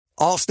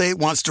Allstate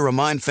wants to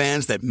remind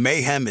fans that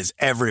mayhem is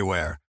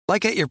everywhere,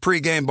 like at your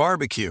pregame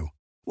barbecue.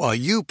 While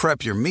you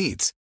prep your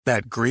meats,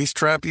 that grease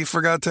trap you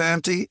forgot to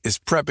empty is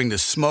prepping to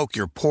smoke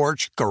your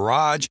porch,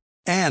 garage,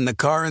 and the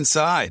car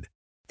inside.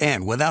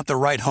 And without the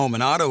right home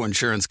and auto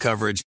insurance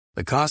coverage,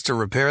 the cost to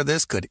repair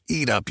this could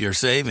eat up your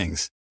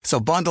savings. So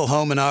bundle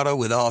home and auto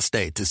with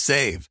Allstate to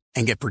save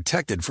and get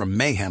protected from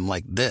mayhem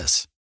like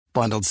this.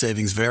 Bundled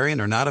savings vary and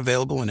are not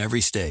available in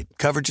every state.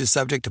 Coverage is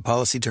subject to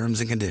policy terms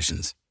and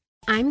conditions.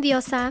 I'm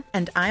Diosa.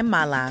 And I'm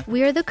Mala.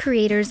 We are the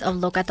creators of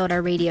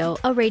Locatora Radio,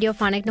 a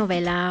radiophonic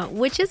novela,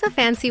 which is a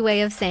fancy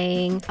way of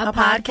saying a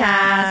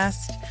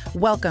podcast.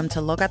 Welcome to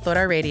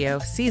Locatora Radio,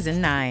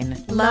 Season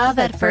 9. Love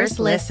at First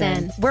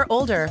Listen. We're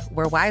older,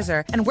 we're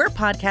wiser, and we're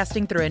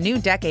podcasting through a new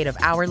decade of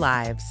our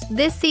lives.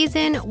 This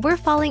season, we're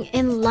falling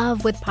in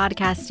love with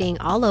podcasting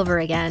all over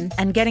again.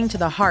 And getting to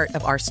the heart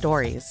of our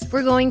stories.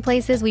 We're going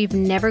places we've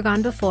never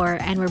gone before,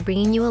 and we're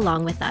bringing you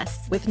along with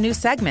us. With new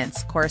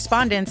segments,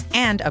 correspondence,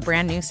 and a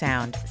brand new sound.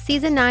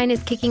 Season 9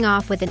 is kicking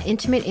off with an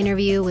intimate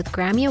interview with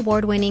Grammy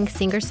Award-winning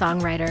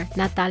singer-songwriter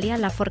Natalia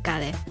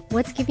Lafourcade.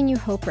 What's giving you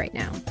hope right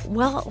now?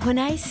 Well, when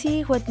I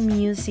see what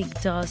music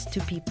does to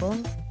people,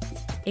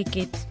 it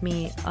gives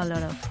me a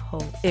lot of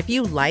hope. If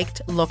you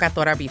liked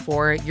Locatora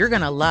before, you're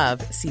going to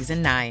love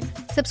Season 9.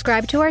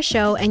 Subscribe to our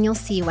show and you'll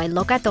see why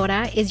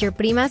Locatora is your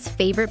prima's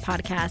favorite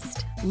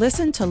podcast.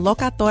 Listen to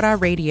Locatora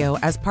Radio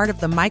as part of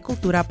the My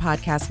Cultura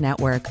Podcast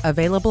Network,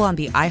 available on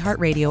the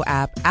iHeartRadio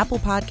app, Apple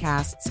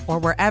Podcasts, or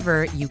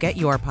wherever you get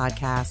your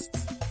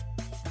podcasts.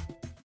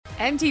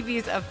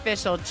 MTV's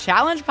official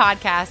Challenge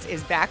podcast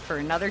is back for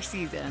another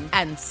season.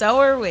 And so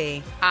are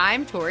we.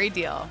 I'm Tori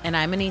Deal. And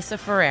I'm Anissa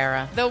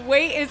Ferreira. The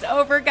wait is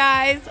over,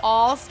 guys.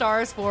 All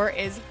Stars 4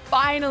 is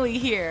finally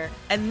here.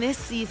 And this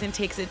season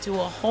takes it to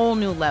a whole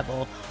new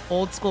level.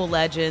 Old school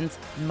legends,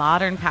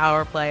 modern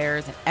power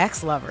players, and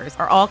ex-lovers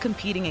are all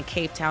competing in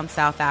Cape Town,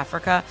 South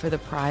Africa for the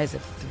prize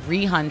of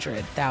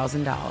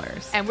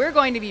 $300,000. And we're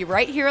going to be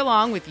right here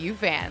along with you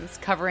fans,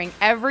 covering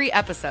every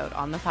episode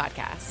on the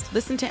podcast.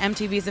 Listen to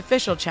MTV's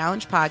official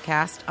Challenge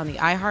podcast on the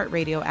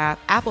iHeartRadio app,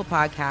 Apple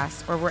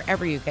Podcasts, or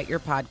wherever you get your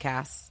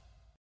podcasts.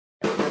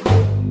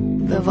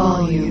 The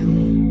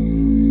Volume.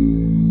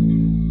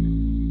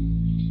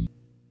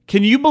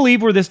 Can you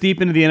believe we're this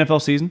deep into the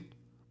NFL season?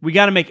 We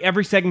got to make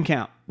every second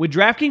count. With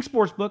DraftKings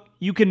Sportsbook,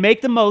 you can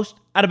make the most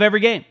out of every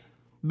game.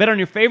 Bet on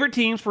your favorite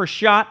teams for a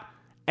shot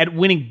at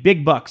winning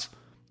big bucks.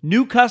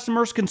 New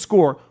customers can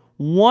score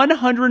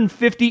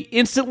 $150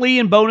 instantly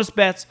in bonus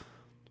bets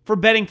for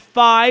betting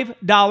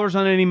 $5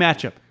 on any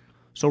matchup.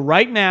 So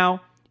right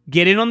now,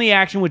 get in on the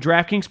action with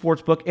DraftKings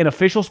Sportsbook, an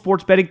official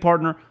sports betting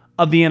partner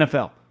of the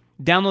NFL.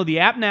 Download the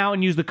app now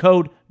and use the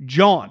code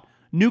JOHN.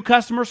 New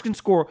customers can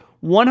score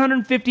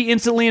 $150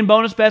 instantly in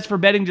bonus bets for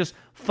betting just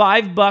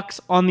 $5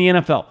 on the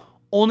NFL.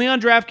 Only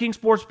on DraftKings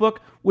Sportsbook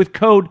with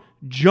code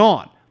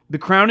JOHN. The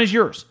crown is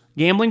yours.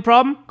 Gambling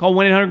problem? Call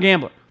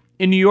 1-800-GAMBLER.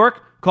 In New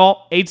York,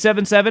 call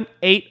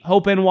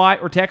 877-8-HOPE-NY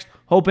or text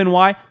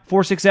HOPE-NY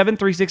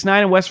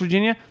 467-369. In West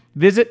Virginia,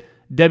 visit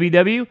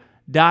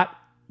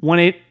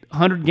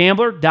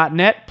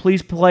www.1800gambler.net.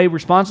 Please play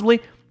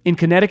responsibly. In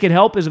Connecticut,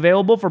 help is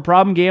available for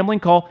problem gambling.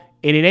 Call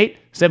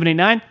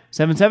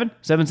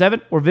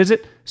 888-789-7777 or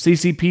visit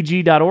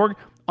ccpg.org.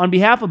 On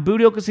behalf of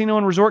Boot Hill Casino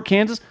and Resort,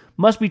 Kansas,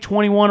 must be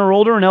 21 or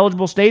older in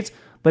eligible states,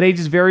 but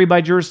ages vary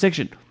by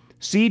jurisdiction.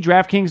 See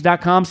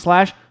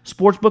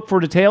DraftKings.com/sportsbook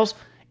for details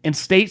and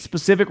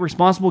state-specific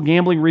responsible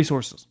gambling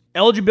resources.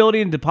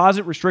 Eligibility and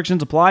deposit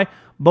restrictions apply.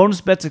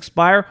 Bonus bets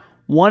expire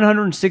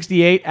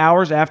 168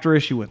 hours after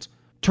issuance.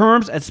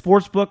 Terms at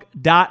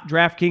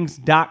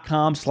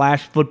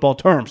sportsbook.draftkings.com/football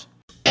terms.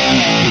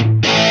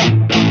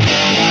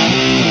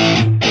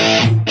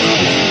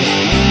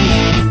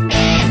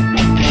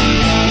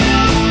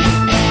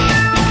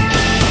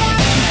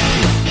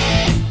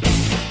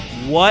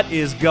 What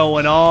is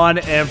going on,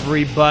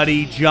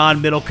 everybody?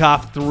 John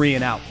Middlecoff, 3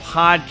 and Out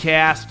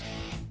podcast.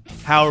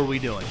 How are we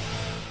doing?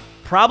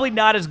 Probably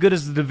not as good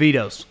as the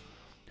DeVitos,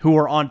 who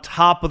are on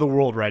top of the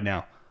world right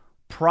now.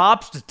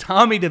 Props to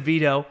Tommy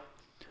DeVito,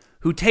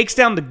 who takes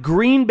down the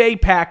Green Bay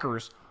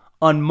Packers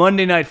on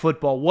Monday Night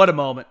Football. What a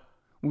moment.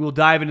 We will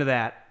dive into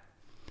that.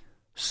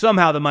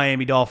 Somehow the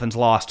Miami Dolphins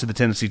lost to the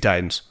Tennessee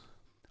Titans.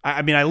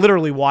 I mean, I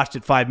literally watched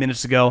it 5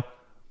 minutes ago.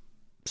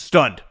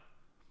 Stunned.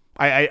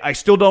 I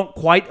still don't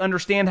quite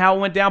understand how it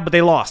went down, but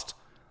they lost.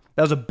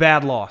 That was a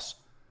bad loss.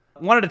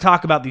 I wanted to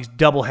talk about these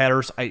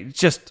doubleheaders.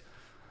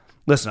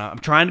 Listen, I'm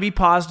trying to be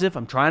positive.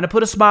 I'm trying to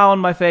put a smile on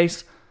my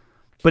face,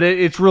 but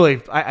it's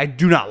really, I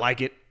do not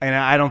like it, and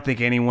I don't think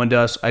anyone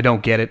does. I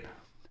don't get it.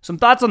 Some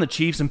thoughts on the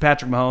Chiefs and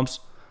Patrick Mahomes.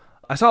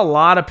 I saw a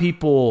lot of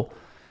people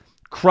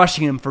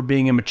crushing him for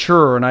being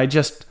immature, and I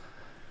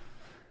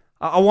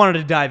wanted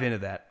to dive into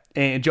that.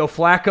 And Joe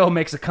Flacco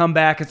makes a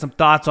comeback and some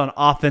thoughts on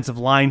offensive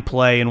line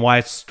play and why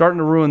it's starting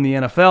to ruin the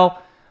NFL.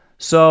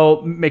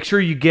 So make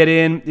sure you get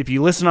in. If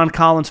you listen on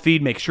Colin's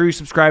feed, make sure you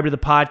subscribe to the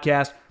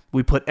podcast.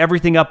 We put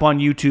everything up on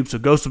YouTube, so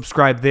go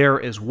subscribe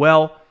there as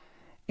well.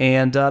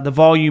 And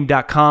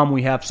thevolume.com,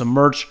 we have some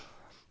merch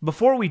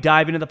before we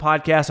dive into the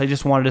podcast, I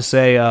just wanted to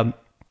say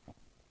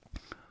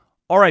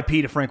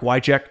R.I.P. to Frank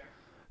Wycheck,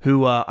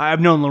 who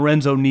I've known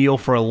Lorenzo Neal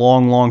for a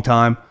long, long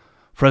time,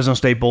 Fresno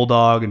State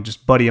Bulldog and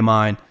just buddy of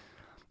mine.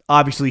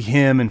 Obviously,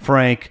 him and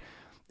Frank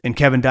and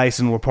Kevin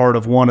Dyson were part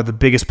of one of the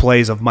biggest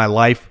plays of my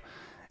life.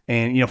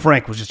 And,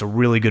 Frank was just a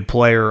really good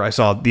player. I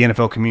saw the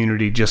NFL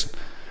community just,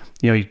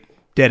 he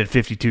dead at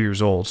 52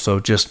 years old. So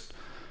just,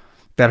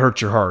 that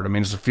hurts your heart. I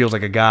mean, it feels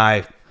like a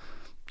guy,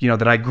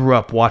 that I grew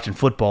up watching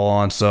football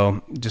on.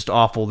 So just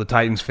awful, the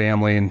Titans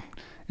family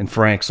and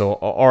Frank. So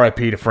RIP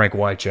to Frank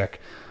Wycheck.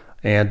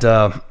 And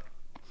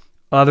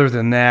other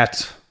than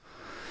that,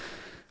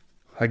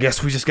 I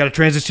guess we just got to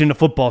transition to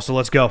football. So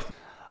let's go.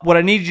 What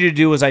I need you to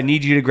do is I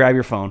need you to grab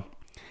your phone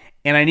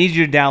and I need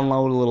you to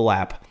download a little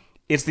app.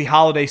 It's the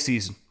holiday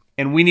season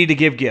and we need to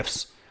give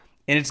gifts.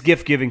 And it's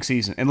gift giving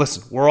season. And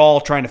listen, we're all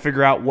trying to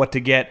figure out what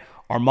to get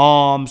our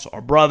moms,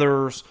 our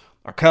brothers,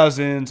 our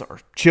cousins, our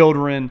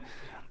children.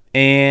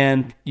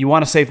 And you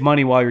want to save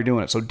money while you're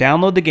doing it. So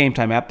download the Game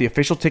Time app, the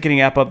official ticketing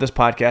app of this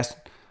podcast.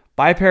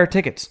 Buy a pair of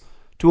tickets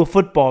to a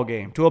football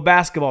game, to a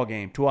basketball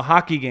game, to a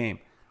hockey game.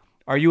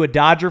 Are you a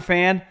Dodger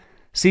fan?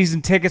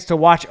 Season tickets to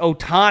watch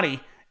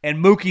Ohtani and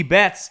Mookie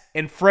Betts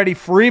and Freddie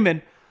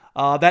Freeman,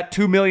 that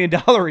 $2 million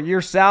a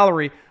year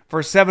salary for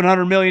a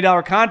 $700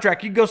 million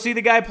contract. You can go see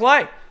the guy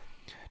play.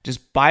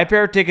 Just buy a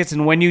pair of tickets,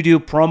 and when you do,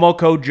 promo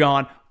code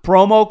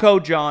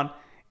John,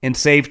 and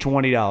save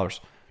 $20.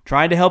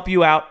 Trying to help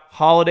you out,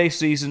 holiday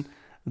season.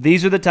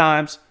 These are the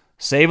times.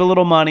 Save a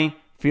little money,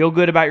 feel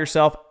good about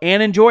yourself,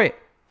 and enjoy it.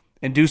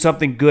 And do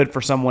something good for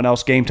someone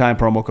else. Game Time,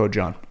 promo code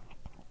John.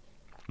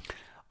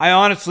 I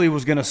honestly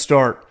was going to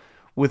start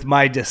with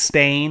my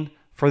disdain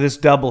for this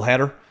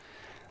doubleheader.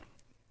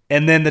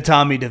 And then the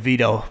Tommy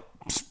DeVito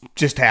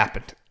just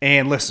happened.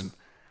 And listen,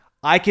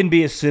 I can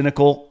be as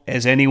cynical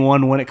as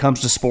anyone when it comes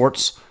to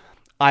sports.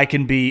 I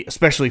can be,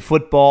 especially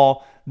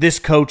football, this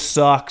coach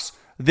sucks,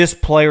 this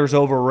player's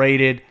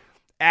overrated,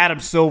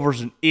 Adam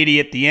Silver's an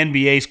idiot, the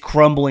NBA's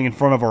crumbling in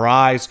front of our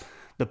eyes,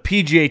 the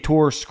PGA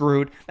Tour is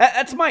screwed.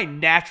 That's my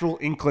natural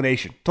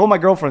inclination. Told my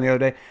girlfriend the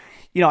other day,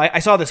 I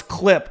saw this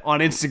clip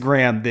on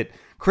Instagram that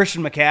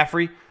Christian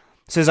McCaffrey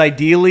says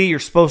ideally you're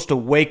supposed to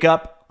wake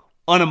up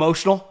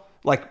unemotional,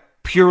 like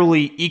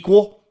purely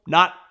equal,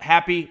 not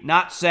happy,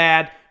 not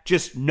sad,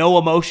 just no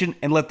emotion,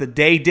 and let the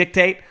day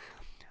dictate.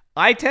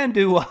 I tend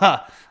to,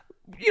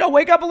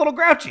 wake up a little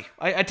grouchy.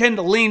 I tend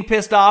to lean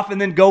pissed off and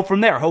then go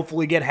from there,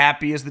 hopefully get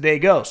happy as the day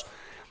goes.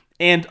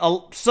 And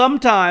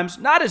sometimes,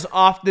 not as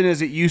often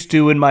as it used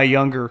to in my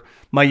younger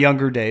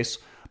days,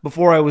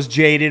 before I was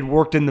jaded,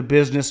 worked in the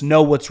business,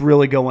 know what's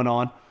really going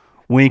on.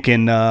 Wink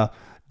and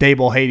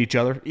Daboll hate each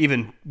other.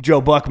 Even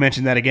Joe Buck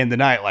mentioned that again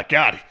tonight. Like,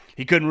 God,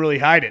 he couldn't really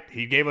hide it.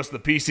 He gave us the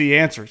PC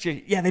answer.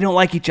 Yeah, they don't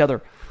like each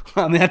other.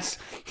 I mean, that's,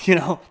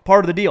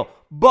 part of the deal.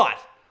 But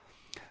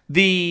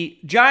the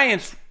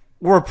Giants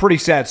were a pretty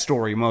sad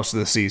story most of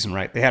the season,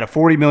 right? They had a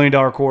 $40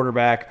 million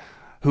quarterback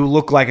who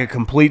looked like a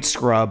complete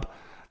scrub.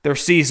 Their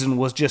season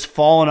was just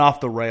falling off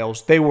the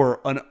rails. They were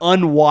an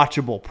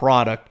unwatchable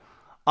product.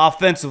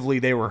 Offensively,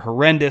 they were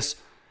horrendous.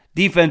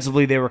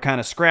 Defensively, they were kind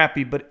of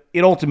scrappy, but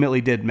it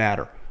ultimately did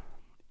matter.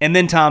 And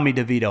then Tommy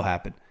DeVito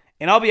happened.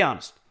 And I'll be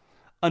honest,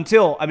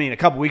 until, a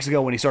couple weeks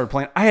ago when he started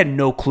playing, I had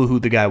no clue who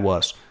the guy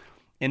was.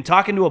 And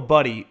talking to a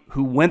buddy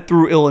who went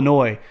through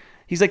Illinois,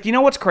 he's like,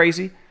 what's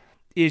crazy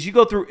is you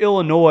go through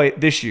Illinois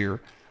this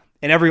year,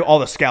 and all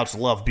the scouts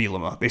love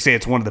Bielema. They say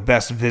it's one of the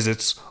best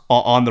visits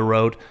on the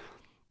road.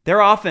 Their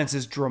offense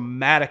is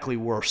dramatically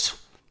worse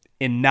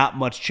and not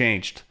much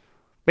changed.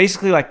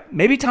 Basically, like,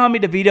 maybe Tommy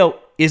DeVito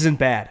isn't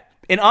bad.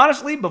 And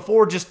honestly,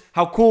 before just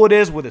how cool it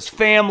is with his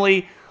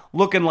family,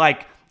 looking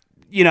like,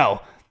 John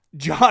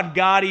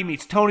Gotti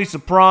meets Tony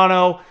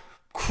Soprano,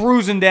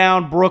 cruising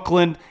down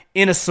Brooklyn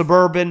in a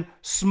Suburban,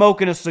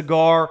 smoking a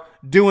cigar,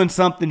 doing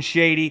something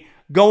shady,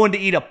 going to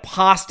eat a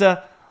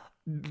pasta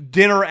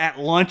dinner at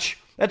lunch.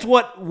 That's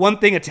what one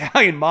thing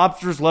Italian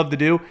mobsters love to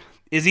do,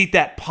 is eat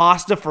that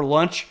pasta for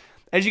lunch.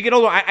 As you get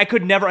older, I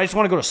could never, I just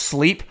want to go to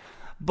sleep.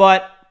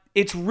 But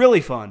it's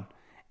really fun.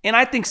 And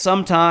I think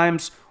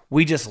sometimes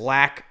we just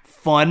lack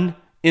fun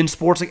in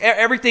sports. Like,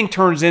 everything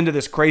turns into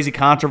this crazy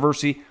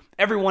controversy.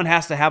 Everyone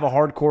has to have a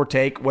hardcore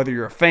take, whether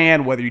you're a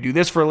fan, whether you do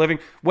this for a living,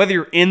 whether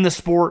you're in the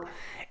sport.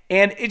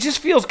 And it just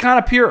feels kind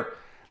of pure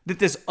that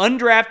this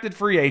undrafted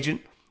free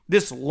agent,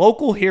 this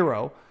local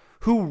hero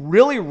who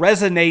really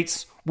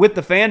resonates with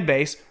the fan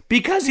base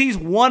because he's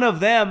one of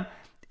them,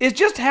 is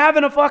just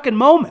having a fucking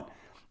moment.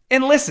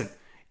 And listen,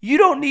 you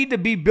don't need to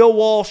be Bill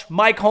Walsh,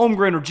 Mike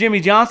Holmgren, or Jimmy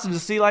Johnson to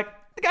see, like,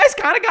 the guy's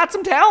kind of got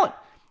some talent.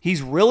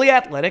 He's really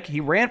athletic. He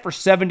ran for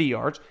 70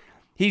 yards.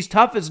 He's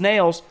tough as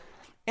nails.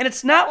 And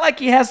it's not like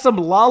he has some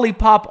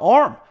lollipop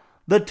arm.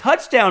 The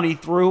touchdown he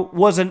threw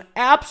was an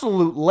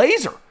absolute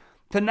laser.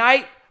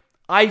 Tonight,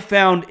 I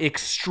found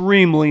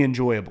extremely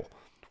enjoyable.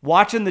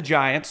 Watching the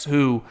Giants,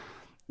 who,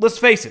 let's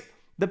face it,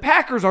 the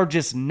Packers are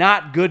just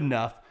not good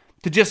enough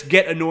to just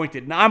get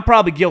anointed. Now, I'm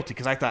probably guilty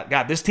because I thought,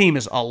 God, this team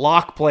is a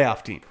lock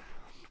playoff team.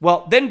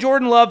 Well, then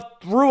Jordan Love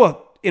threw an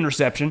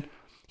interception.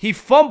 He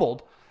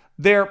fumbled.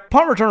 their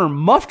punt returner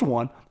muffed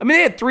one. I mean,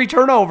 they had 3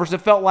 turnovers.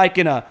 It felt like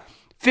in a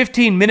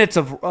 15 minutes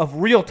of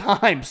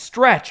real-time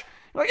stretch.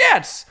 Like, yeah,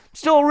 it's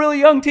still a really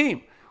young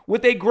team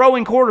with a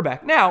growing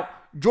quarterback. Now,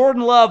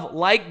 Jordan Love,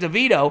 like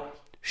DeVito,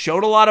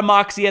 showed a lot of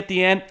moxie at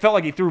the end. Felt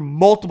like he threw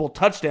multiple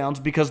touchdowns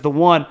because the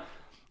one...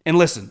 And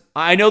listen,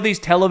 I know these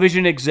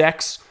television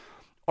execs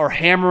are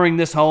hammering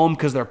this home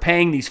because they're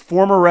paying these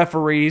former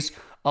referees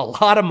a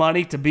lot of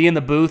money to be in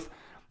the booth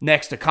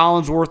next to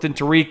Collinsworth and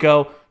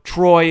Tirico,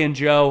 Troy and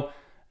Joe.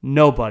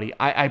 Nobody.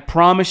 I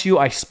promise you,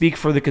 I speak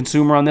for the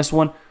consumer on this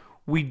one.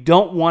 We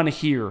don't want to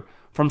hear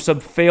from some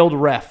failed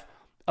ref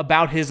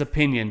about his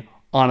opinion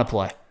on a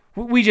play.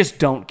 We just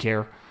don't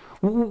care.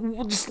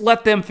 We'll just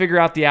let them figure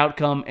out the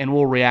outcome and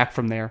we'll react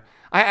from there.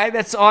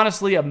 That's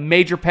honestly a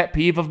major pet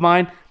peeve of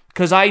mine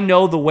because I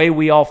know the way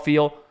we all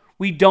feel.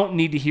 We don't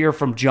need to hear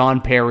from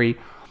John Perry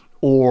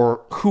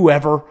or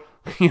whoever.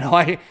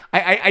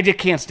 I just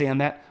can't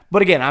stand that.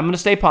 But again, I'm going to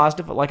stay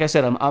positive. Like I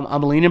said,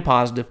 I'm leaning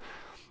positive.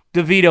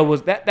 DeVito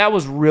was that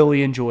was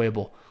really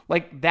enjoyable.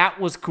 Like, that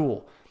was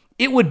cool.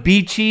 It would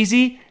be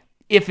cheesy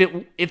if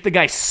the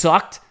guy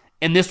sucked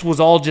and this was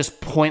all just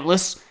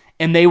pointless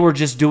and they were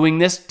just doing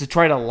this to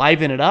try to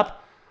liven it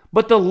up.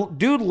 But the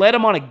dude led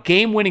him on a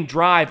game-winning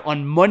drive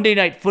on Monday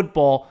Night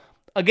Football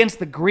against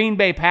the Green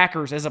Bay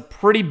Packers as a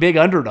pretty big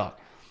underdog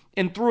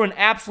and threw an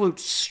absolute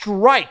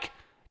strike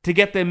to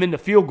get them into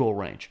field goal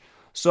range.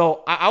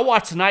 So I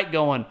watched tonight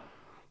going,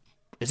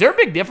 is there a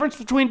big difference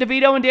between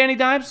DeVito and Danny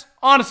Dimes?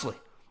 Honestly.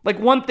 Like,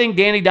 one thing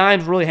Danny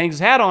Dimes really hangs his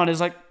hat on is,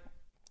 like,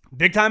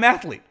 big-time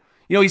athlete.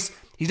 He's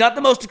not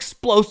the most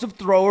explosive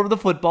thrower of the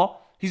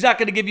football. He's not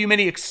going to give you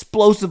many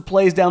explosive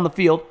plays down the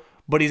field,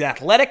 but he's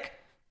athletic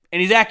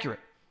and he's accurate.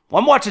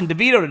 Well, I'm watching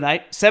DeVito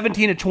tonight,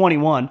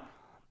 17-21.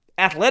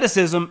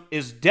 Athleticism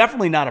is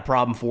definitely not a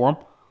problem for him.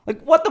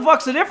 Like, what the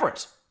fuck's the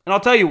difference? And I'll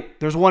tell you,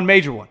 there's one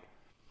major one.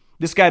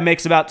 This guy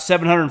makes about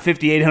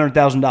 $750,000,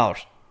 $800,000.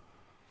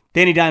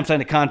 Danny Dimes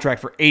signed a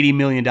contract for $80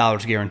 million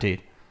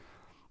guaranteed.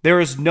 There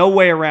is no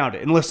way around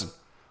it. And listen,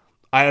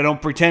 I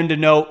don't pretend to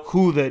know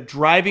who the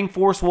driving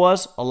force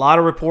was. A lot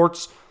of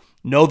reports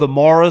know the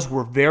Maras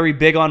were very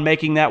big on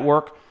making that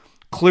work.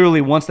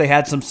 Clearly, once they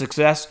had some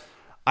success,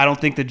 I don't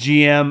think the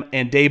GM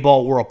and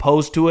Dayball were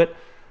opposed to it.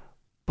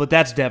 But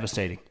that's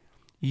devastating.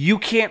 You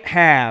can't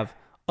have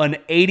an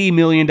 $80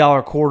 million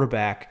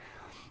quarterback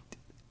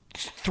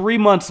 3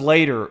 months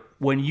later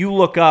when you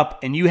look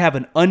up and you have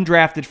an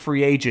undrafted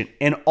free agent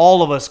and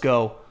all of us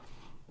go,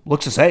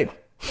 looks the same.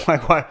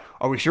 Like, why?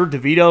 Are we sure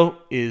DeVito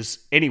is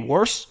any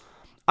worse?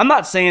 I'm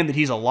not saying that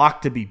he's a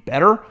lock to be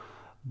better,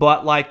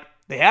 but like,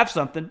 they have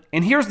something.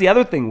 And here's the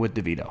other thing with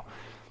DeVito.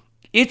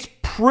 It's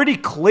pretty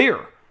clear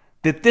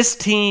that this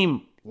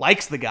team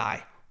likes the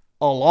guy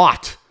a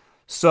lot.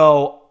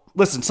 So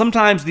listen,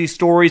 sometimes these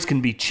stories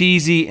can be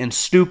cheesy and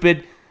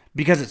stupid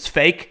because it's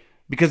fake,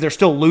 because they're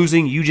still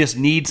losing. You just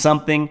need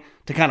something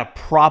to kind of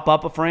prop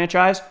up a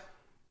franchise.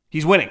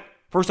 He's winning.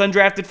 First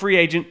undrafted free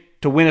agent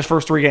to win his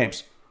first 3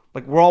 games.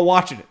 Like, we're all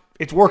watching it.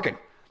 It's working.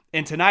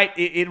 And tonight,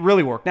 it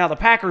really worked. Now, the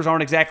Packers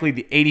aren't exactly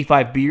the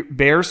 85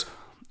 Bears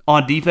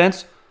on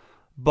defense,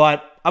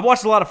 but I've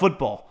watched a lot of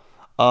football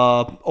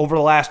over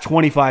the last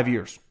 25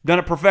 years. Done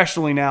it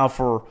professionally now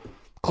for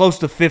close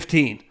to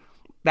 15.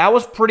 That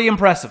was pretty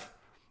impressive.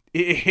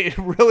 It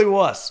really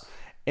was.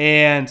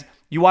 And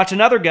you watch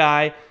another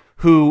guy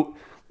who,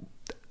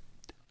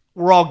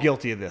 we're all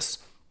guilty of this,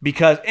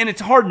 and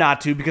it's hard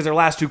not to, because their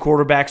last 2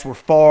 quarterbacks were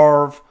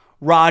Favre,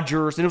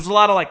 Rodgers, and it was a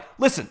lot of like,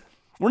 listen,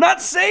 we're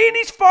not saying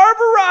he's Favre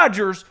or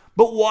Rodgers,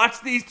 but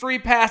watch these 3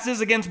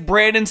 passes against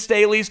Brandon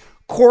Staley's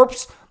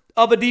corpse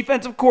of a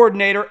defensive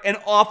coordinator and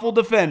awful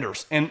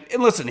defenders. And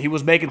listen, he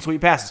was making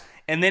sweet passes.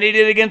 And then he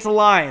did it against the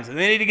Lions, and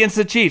then he did it against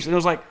the Chiefs. And it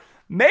was like,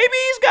 maybe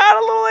he's got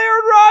a little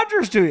Aaron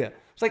Rodgers to you.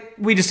 It's like,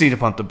 we just need to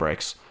pump the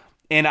brakes.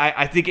 And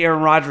I think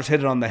Aaron Rodgers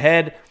hit it on the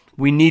head.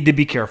 We need to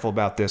be careful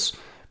about this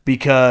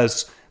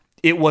because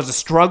it was a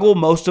struggle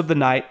most of the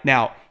night.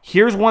 Now,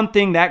 here's one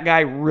thing that guy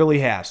really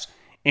has,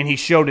 and he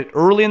showed it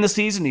early in the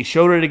season. He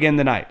showed it again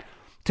tonight.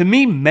 To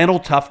me, mental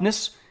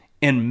toughness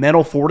and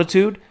mental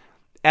fortitude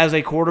as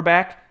a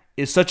quarterback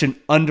is such an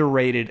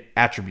underrated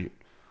attribute,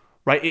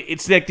 right?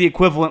 It's like the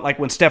equivalent like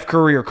when Steph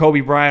Curry or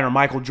Kobe Bryant or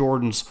Michael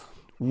Jordan's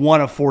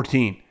 1 of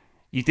 14.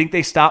 You think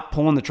they stop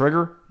pulling the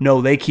trigger?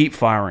 No, they keep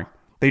firing.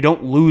 They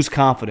don't lose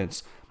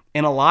confidence.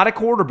 And a lot of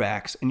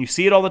quarterbacks, and you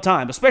see it all the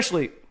time,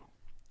 especially,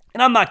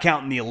 and I'm not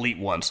counting the elite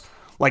ones,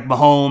 like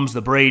Mahomes,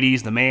 the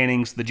Bradys, the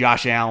Mannings, the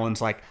Josh Allens.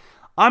 Like,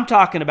 I'm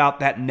talking about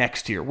that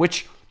next tier,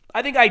 which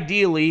I think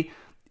ideally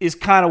is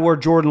kind of where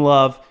Jordan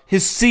Love,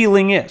 his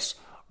ceiling is,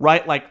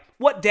 right? Like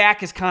what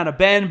Dak has kind of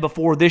been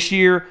before this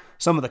year,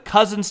 some of the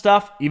Cousins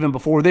stuff, even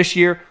before this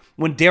year,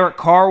 when Derek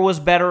Carr was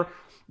better.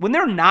 When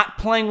they're not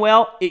playing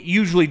well, it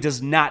usually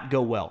does not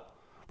go well,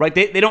 right?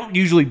 They don't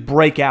usually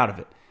break out of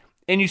it.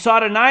 And you saw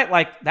tonight,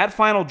 like that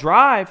final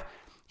drive,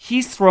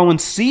 he's throwing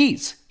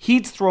C's.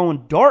 He's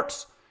throwing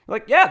darts.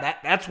 Like, yeah,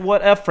 that's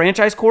what a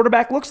franchise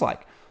quarterback looks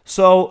like.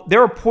 So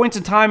there are points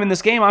in time in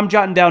this game I'm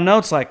jotting down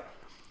notes like,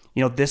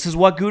 This is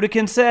what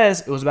Gutekunst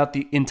says. It was about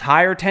the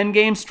entire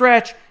 10-game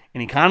stretch,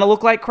 and he kind of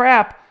looked like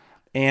crap.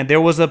 And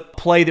there was a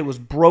play that was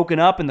broken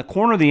up in the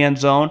corner of the end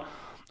zone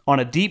on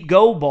a deep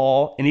go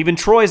ball, and even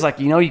Troy's like,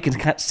 you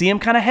can see him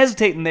kind of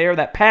hesitating there,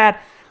 that pad,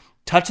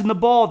 touching the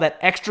ball, that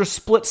extra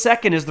split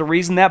second is the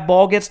reason that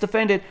ball gets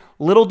defended.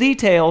 Little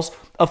details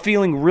of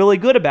feeling really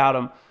good about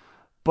him.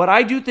 But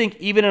I do think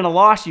even in a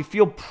loss, you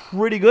feel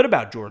pretty good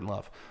about Jordan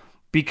Love.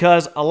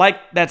 Because I like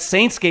that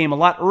Saints game a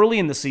lot early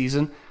in the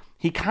season,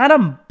 he kind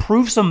of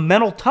proved some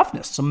mental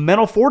toughness, some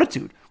mental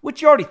fortitude,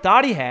 which you already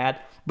thought he had,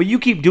 but you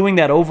keep doing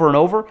that over and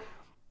over.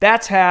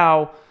 That's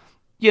how,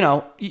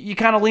 you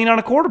kind of lean on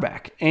a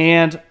quarterback.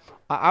 And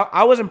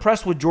I was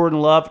impressed with Jordan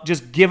Love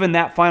just given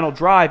that final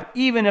drive,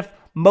 even if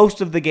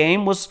most of the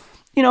game was,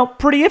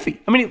 pretty iffy.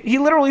 I mean, he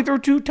literally threw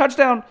 2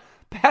 touchdown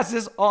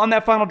passes on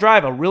that final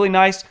drive. A really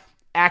nice,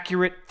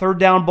 accurate third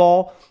down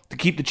ball to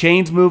keep the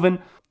chains moving.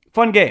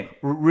 Fun game.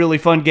 Really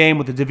fun game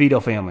with the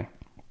DeVito family.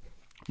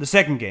 The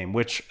second game,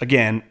 which,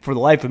 again, for the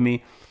life of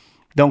me,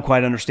 don't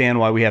quite understand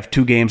why we have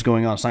 2 games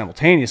going on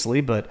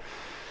simultaneously, but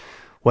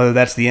whether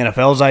that's the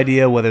NFL's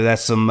idea, whether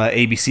that's some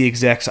ABC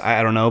execs,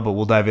 I don't know, but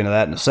we'll dive into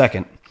that in a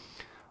second.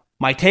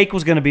 My take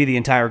was going to be the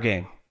entire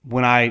game,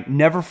 when I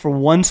never for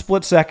one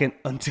split second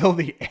until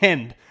the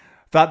end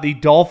thought the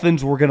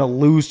Dolphins were going to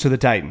lose to the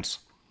Titans.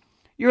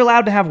 You're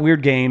allowed to have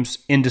weird games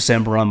in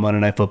December on Monday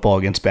Night Football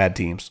against bad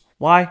teams.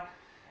 Why?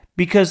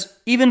 Because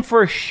even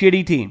for a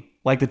shitty team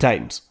like the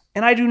Titans,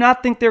 and I do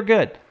not think they're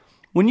good,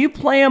 when you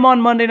play them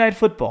on Monday Night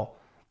Football,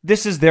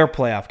 this is their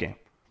playoff game.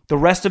 The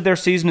rest of their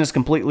season is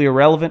completely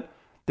irrelevant.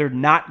 They're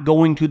not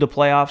going to the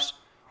playoffs.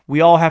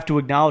 We all have to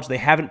acknowledge they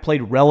haven't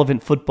played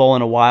relevant football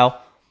in a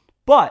while.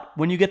 But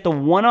when you get the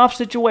one-off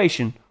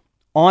situation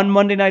on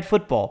Monday Night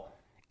Football,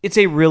 it's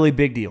a really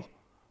big deal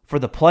for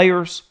the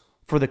players,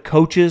 for the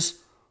coaches,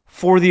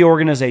 for the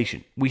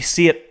organization. We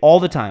see it all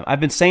the time. I've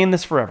been saying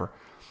this forever.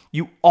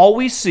 You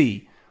always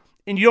see,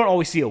 and you don't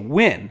always see a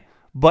win,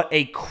 but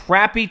a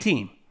crappy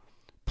team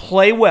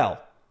play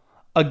well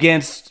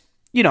against,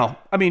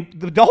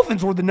 the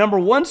Dolphins were the number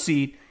 1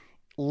 seed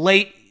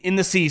late in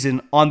the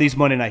season on these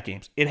Monday night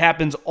games. It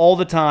happens all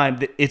the time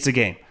that it's a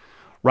game,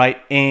 right?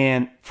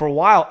 And for a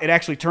while, it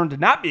actually turned to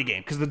not be a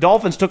game because the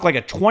Dolphins took like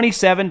a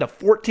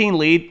 27-14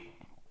 lead.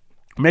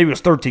 Maybe it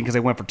was 13 because they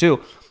went for 2.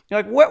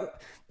 You're like,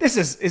 what? Is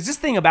this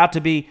thing about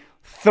to be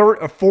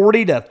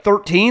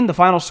 40-13, the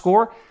final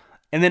score?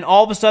 And then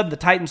all of a sudden, the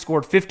Titans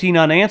scored 15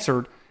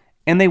 unanswered,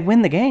 and they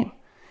win the game.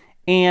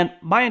 And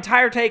my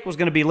entire take was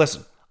going to be,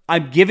 listen,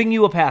 I'm giving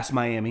you a pass,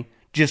 Miami.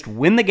 Just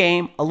win the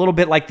game a little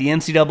bit like the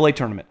NCAA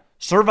tournament.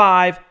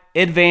 Survive,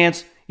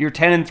 advance, you're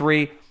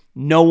 10-3.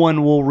 No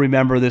one will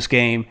remember this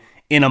game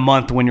in a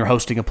month when you're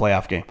hosting a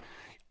playoff game.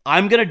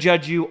 I'm going to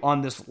judge you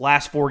on this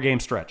last 4-game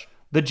stretch.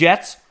 The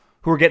Jets,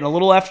 who are getting a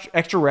little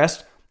extra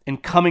rest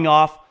and coming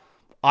off,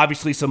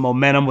 obviously, some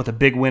momentum with a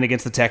big win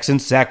against the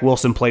Texans. Zach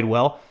Wilson played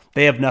well.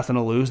 They have nothing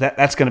to lose.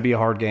 That's going to be a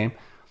hard game.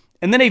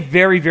 And then a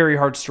very, very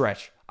hard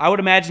stretch. I would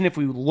imagine if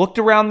we looked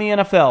around the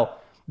NFL,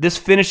 this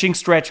finishing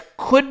stretch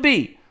could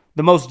be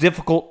the most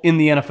difficult in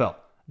the NFL.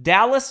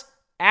 Dallas,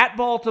 at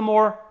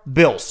Baltimore,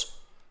 Bills.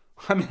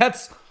 I mean,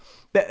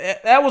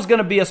 that was going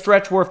to be a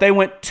stretch where if they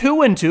went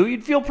 2-2,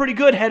 you'd feel pretty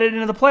good headed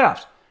into the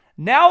playoffs.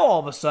 Now, all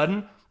of a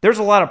sudden, there's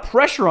a lot of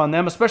pressure on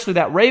them, especially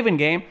that Raven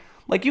game.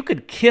 Like, you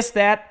could kiss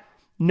that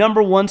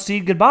number 1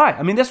 seed goodbye.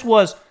 I mean, this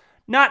was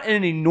not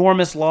an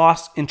enormous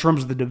loss in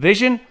terms of the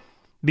division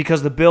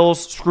because the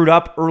Bills screwed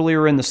up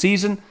earlier in the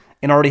season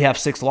and already have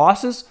 6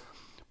 losses.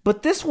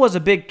 But this was a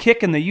big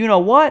kick in the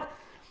you-know-what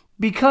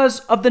because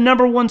of the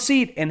number 1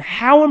 seed and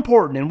how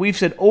important, and we've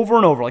said over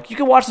and over, like, you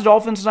can watch the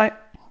Dolphins tonight,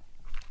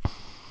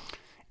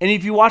 and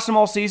if you watch them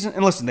all season,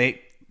 and listen,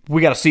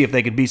 we got to see if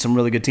they could beat some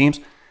really good teams,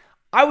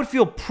 I would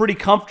feel pretty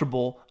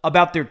comfortable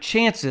about their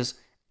chances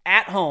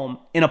at home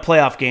in a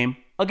playoff game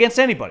against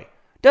anybody.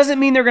 Doesn't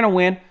mean they're going to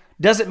win.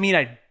 Doesn't mean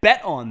I'd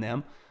bet on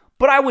them,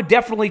 but I would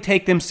definitely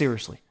take them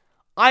seriously.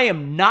 I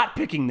am not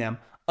picking them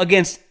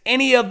against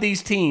any of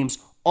these teams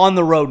on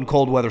the road in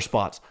cold weather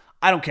spots.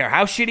 I don't care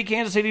how shitty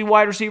Kansas City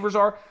wide receivers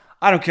are.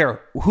 I don't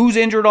care who's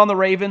injured on the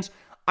Ravens.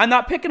 I'm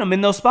not picking them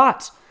in those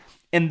spots.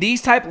 And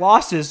these type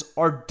losses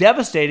are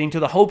devastating to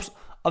the hopes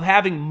of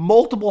having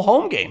multiple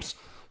home games.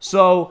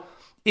 So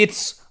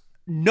it's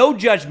no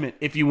judgment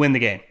if you win the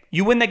game.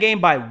 You win the game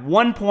by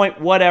 1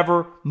 point,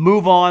 whatever,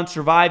 move on,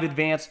 survive,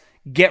 advance,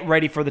 get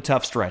ready for the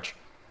tough stretch.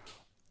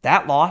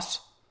 That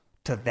loss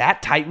to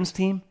that Titans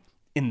team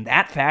in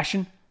that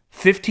fashion,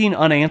 15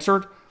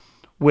 unanswered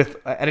with,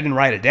 I didn't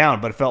write it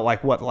down, but it felt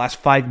like, the last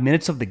 5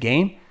 minutes of the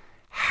game?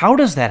 How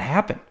does that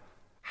happen?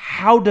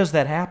 How does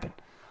that happen?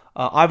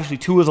 Obviously,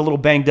 Tua's a little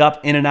banged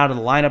up, in and out of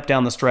the lineup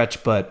down the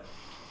stretch, but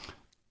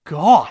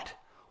God,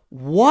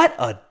 what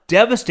a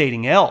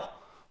devastating L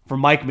for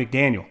Mike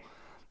McDaniel.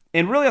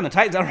 And really on the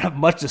Titans, I don't have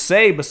much to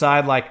say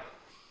beside,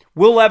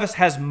 Will Levis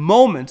has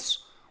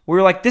moments where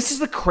you're like, this is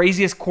the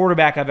craziest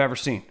quarterback I've ever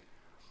seen.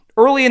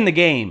 Early in the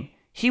game,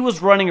 he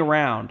was running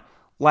around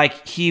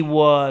like he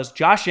was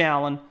Josh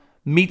Allen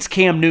meets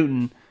Cam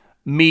Newton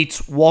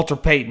meets Walter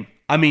Payton.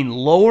 I mean,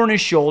 lowering his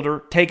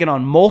shoulder, taking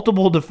on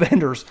multiple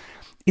defenders.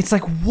 It's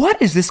like,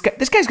 what is this guy?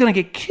 This guy's going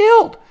to get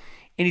killed.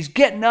 And he's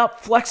getting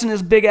up, flexing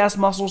his big-ass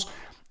muscles,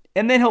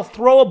 and then he'll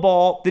throw a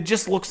ball that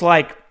just looks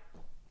like,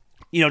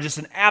 just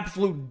an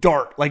absolute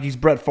dart, like he's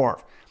Brett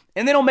Favre.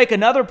 And then he'll make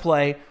another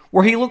play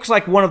where he looks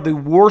like one of the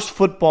worst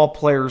football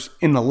players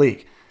in the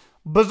league.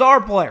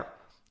 Bizarre player.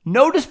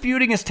 No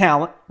disputing his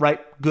talent, right?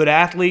 Good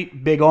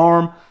athlete, big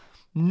arm.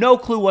 No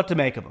clue what to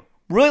make of him.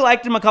 Really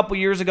liked him a couple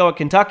years ago at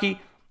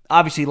Kentucky.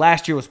 Obviously,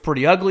 last year was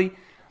pretty ugly.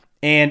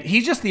 And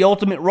he's just the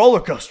ultimate roller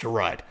coaster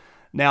ride.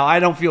 Now, I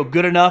don't feel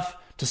good enough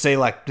to say,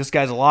 like, this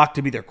guy's a lock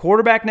to be their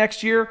quarterback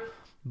next year.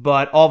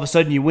 But all of a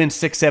sudden, you win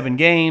 6-7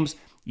 games.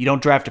 You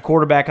don't draft a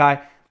quarterback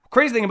high.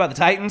 Crazy thing about the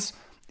Titans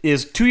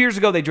is 2 years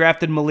ago, they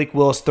drafted Malik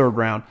Willis 3rd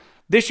round.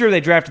 This year,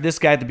 they drafted this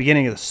guy at the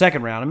beginning of the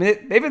 2nd round. I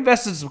mean, they've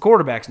invested in some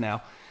quarterbacks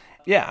now.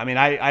 Yeah, I mean,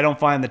 I don't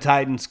find the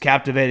Titans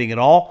captivating at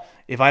all.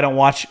 If I don't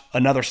watch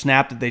another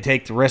snap that they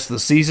take the rest of the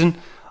season,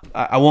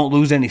 I won't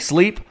lose any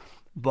sleep.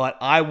 But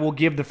I will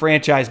give the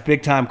franchise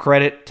big-time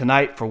credit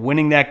tonight for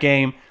winning that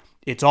game.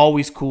 It's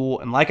always cool.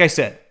 And like I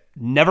said,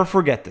 never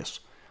forget this.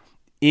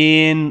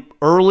 In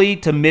early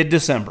to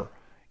mid-December,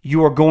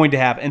 you are going to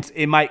have, and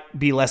it might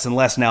be less and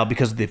less now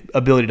because of the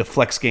ability to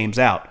flex games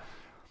out,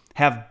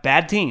 have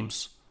bad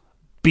teams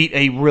beat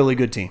a really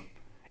good team.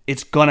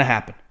 It's going to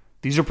happen.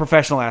 These are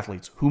professional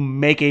athletes who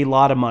make a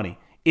lot of money.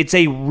 It's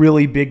a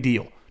really big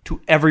deal to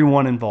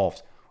everyone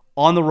involved.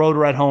 On the road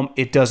or at home,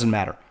 it doesn't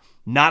matter.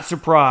 Not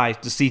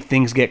surprised to see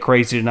things get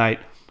crazy tonight.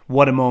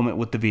 What a moment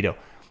with DeVito.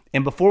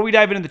 And before we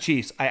dive into the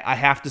Chiefs, I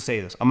have to say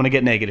this. I'm going to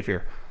get negative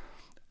here.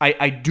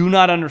 I do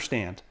not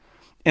understand.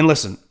 And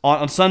listen,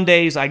 on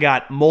Sundays, I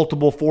got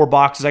multiple 4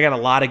 boxes. I got a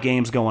lot of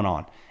games going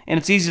on. And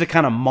it's easy to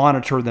kind of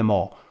monitor them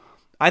all.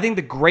 I think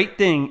the great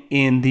thing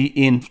in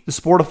the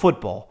sport of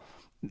football,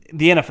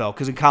 the NFL,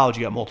 because in college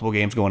you got multiple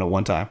games going at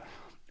one time.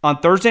 On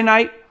Thursday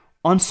night,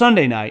 on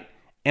Sunday night,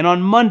 and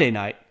on Monday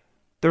night,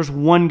 there's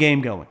one game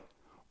going.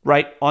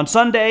 Right? On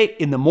Sunday,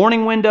 in the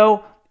morning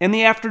window and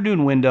the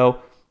afternoon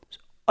window,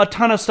 a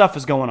ton of stuff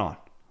is going on.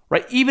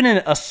 Right? Even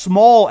in a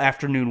small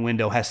afternoon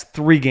window has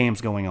 3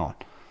 games going on.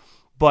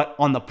 But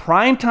on the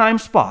primetime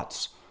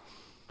spots,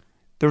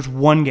 there's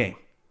one game.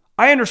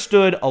 I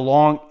understood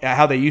along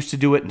how they used to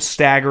do it and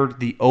staggered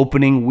the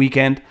opening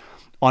weekend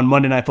on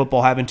Monday Night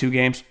Football having 2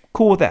 games.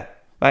 Cool with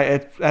that.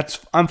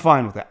 I'm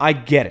fine with that. I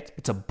get it.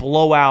 It's a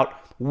blowout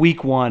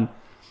week 1.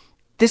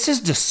 This is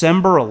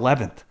December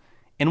 11th.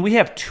 And we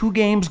have 2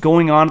 games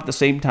going on at the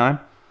same time.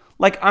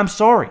 Like, I'm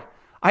sorry.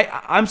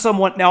 I'm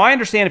someone... Now, I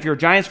understand if you're a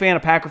Giants fan,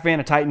 a Packer fan,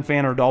 a Titan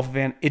fan, or a Dolphin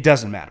fan, it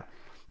doesn't matter.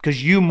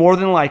 Because you more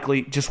than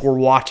likely just were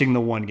watching the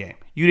one game.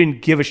 You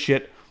didn't give a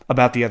shit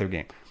about the other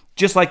game.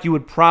 Just like you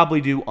would probably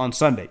do on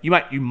Sunday.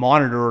 You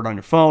monitor it on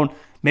your phone.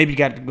 Maybe you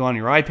got to go on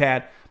your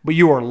iPad. But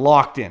you are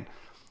locked in.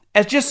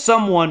 As just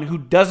someone who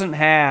doesn't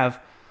have,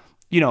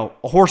 a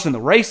horse in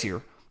the race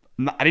here,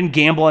 I didn't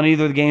gamble on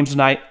either of the games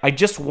tonight. I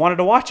just wanted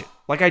to watch it.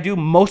 Like I do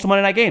most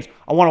Monday night games.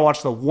 I want to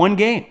watch the one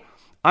game.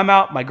 I'm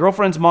out. My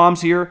girlfriend's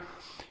mom's here.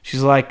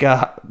 She's like,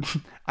 I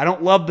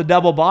don't love the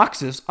double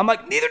boxes. I'm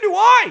like, neither do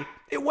I.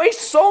 It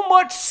wastes so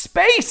much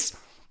space.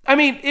 I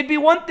mean, it'd be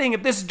one thing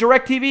if this is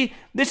DirecTV.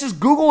 This is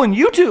Google and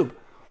YouTube.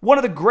 One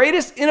of the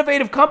greatest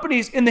innovative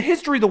companies in the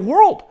history of the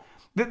world.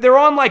 They're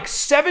on like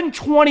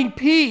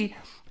 720p.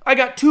 I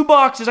got 2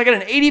 boxes. I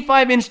got an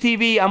 85-inch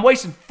TV. I'm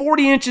wasting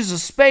 40 inches of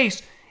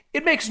space.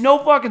 It makes no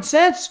fucking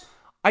sense.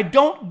 I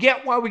don't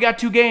get why we got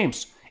 2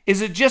 games.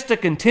 Is it just a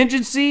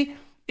contingency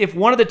if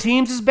one of the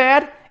teams is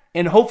bad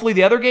and hopefully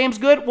the other game's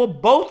good? Well,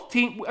 both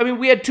teams,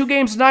 we had 2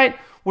 games tonight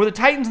where the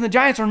Titans and the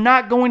Giants are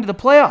not going to the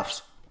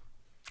playoffs.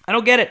 I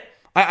don't get it.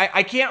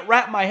 I can't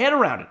wrap my head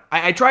around it.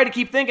 I try to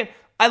keep thinking.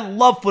 I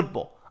love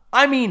football.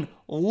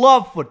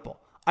 Love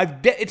football.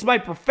 It's my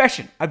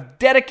profession. I've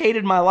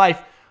dedicated my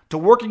life to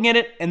working in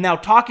it and now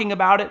talking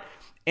about it.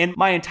 And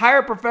my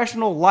entire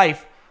professional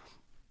life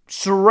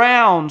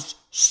surrounds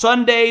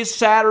Sundays,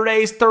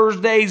 Saturdays,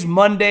 Thursdays,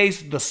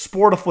 Mondays, the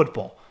sport of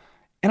football.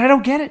 And I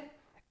don't get it.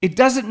 It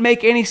doesn't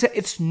make any sense.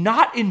 It's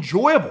not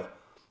enjoyable.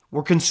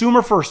 We're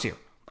consumer first here.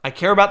 I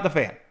care about the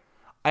fan.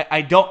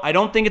 I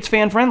don't think it's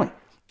fan friendly.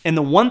 And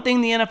the one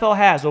thing the NFL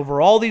has over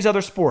all these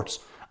other sports,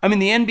 the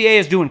NBA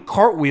is doing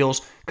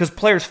cartwheels because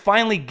players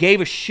finally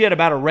gave a shit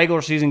about a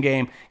regular season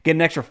game, get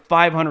an extra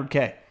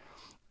 $500K.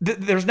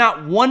 There's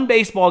not one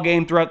baseball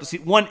game throughout the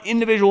season, one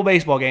individual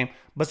baseball game,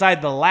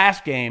 beside the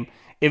last game,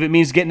 if it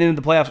means getting into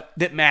the playoffs,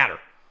 that matter.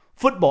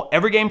 Football,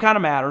 every game kind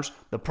of matters.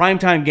 The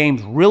primetime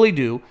games really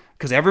do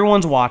because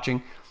everyone's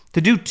watching.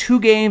 To do 2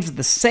 games at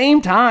the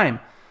same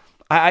time,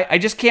 I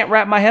just can't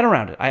wrap my head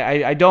around it.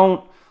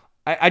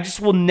 I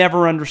just will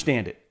never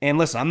understand it. And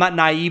listen, I'm not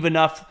naive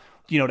enough,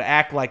 to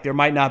act like there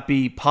might not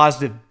be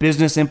positive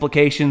business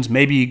implications.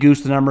 Maybe you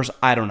goose the numbers.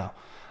 I don't know.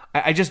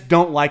 I just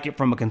don't like it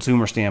from a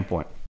consumer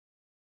standpoint.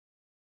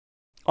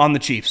 On the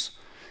Chiefs.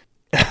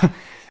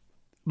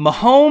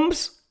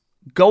 Mahomes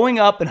going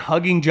up and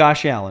hugging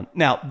Josh Allen.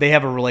 Now, they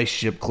have a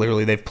relationship,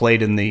 clearly. They've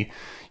played in the,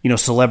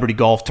 celebrity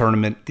golf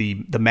tournament,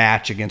 the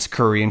match against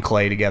Curry and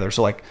Clay together.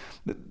 So like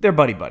they're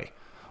buddy,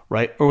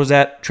 right? Or was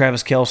that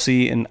Travis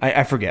Kelce? And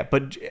I forget.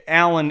 But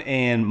Allen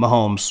and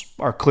Mahomes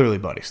are clearly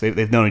buddies.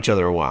 They've known each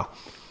other a while.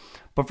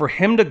 But for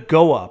him to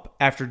go up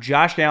after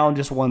Josh Allen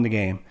just won the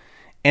game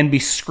and be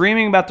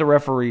screaming about the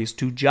referees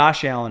to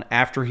Josh Allen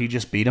after he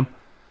just beat him.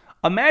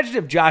 Imagine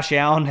if Josh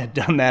Allen had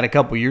done that a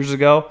couple years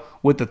ago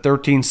with the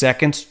 13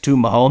 seconds to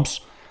Mahomes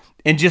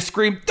and just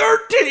screamed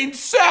 13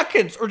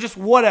 seconds or just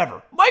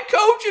whatever. My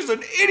coach is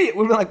an idiot.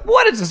 We'd be like,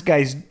 what is this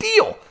guy's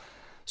deal?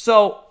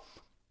 So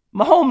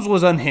Mahomes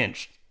was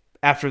unhinged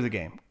after the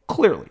game,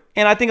 clearly.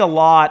 And I think a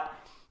lot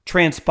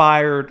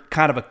transpired,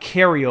 kind of a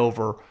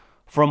carryover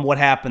from what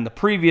happened the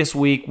previous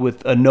week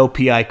with a no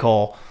PI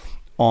call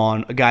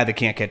on a guy that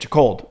can't catch a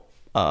cold,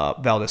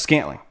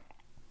 Valdez-Scantling.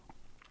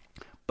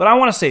 But I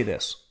want to say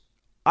this.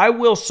 I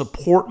will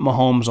support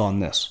Mahomes on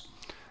this.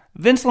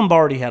 Vince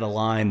Lombardi had a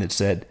line that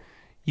said,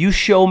 "You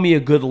show me a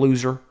good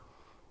loser,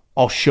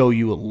 I'll show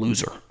you a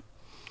loser."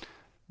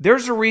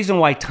 There's a reason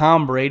why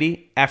Tom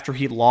Brady, after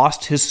he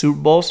lost his Super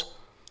Bowls,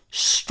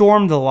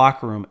 stormed the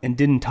locker room and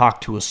didn't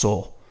talk to a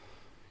soul.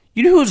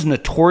 You know who's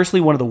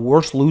notoriously one of the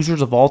worst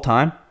losers of all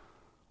time?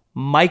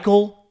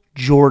 Michael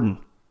Jordan.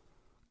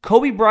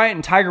 Kobe Bryant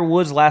and Tiger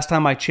Woods, last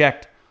time I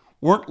checked,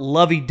 weren't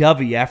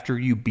lovey-dovey after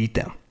you beat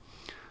them.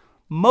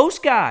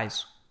 Most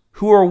guys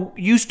who are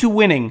used to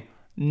winning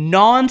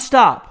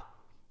nonstop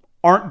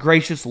aren't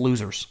gracious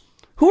losers.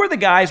 Who are the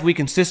guys we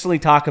consistently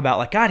talk about?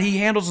 Like, God, he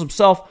handles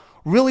himself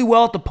really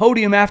well at the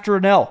podium after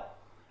an L.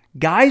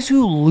 Guys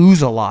who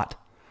lose a lot,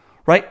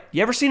 right?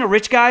 You ever seen a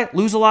rich guy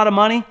lose a lot of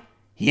money?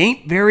 He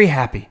ain't very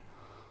happy.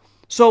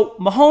 So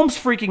Mahomes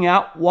freaking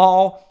out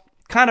while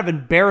kind of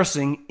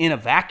embarrassing in a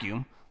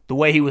vacuum, the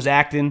way he was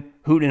acting,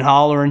 hooting and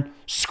hollering,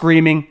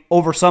 screaming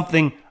over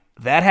something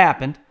that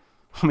happened.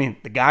 I mean,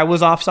 the guy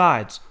was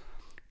offsides.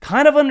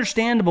 Kind of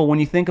understandable when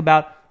you think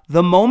about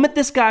the moment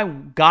this guy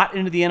got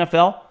into the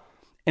NFL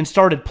and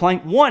started playing.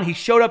 One, he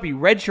showed up, he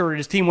redshirted,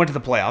 his team went to the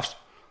playoffs.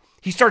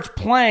 He starts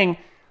playing,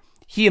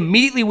 he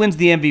immediately wins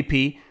the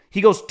MVP.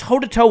 He goes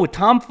toe-to-toe with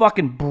Tom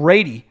fucking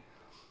Brady.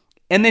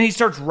 And then he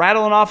starts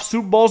rattling off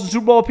Super Bowls and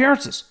Super Bowl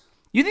appearances.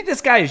 You think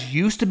this guy is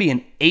used to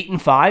being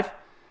 8-5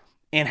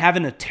 and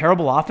having a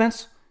terrible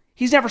offense?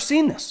 He's never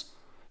seen this.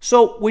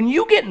 So when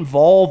you get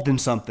involved in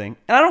something,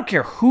 and I don't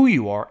care who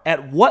you are,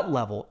 at what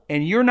level,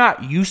 and you're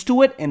not used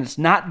to it and it's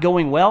not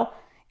going well,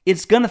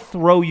 it's going to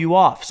throw you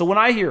off. So when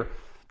I hear,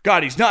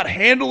 God, he's not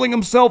handling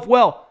himself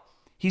well,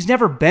 he's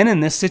never been in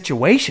this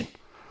situation.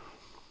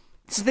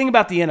 It's the thing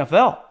about the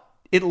NFL.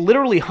 It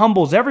literally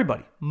humbles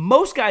everybody.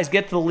 Most guys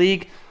get to the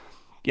league,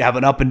 you have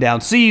an up and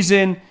down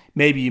season,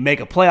 maybe you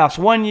make a playoffs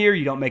one year,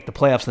 you don't make the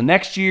playoffs the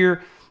next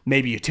year,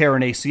 maybe you tear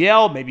an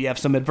ACL, maybe you have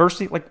some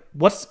adversity. Like,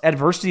 what's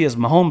adversity has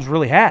Mahomes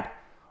really had?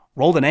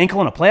 Rolled an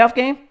ankle in a playoff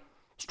game,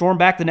 stormed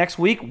back the next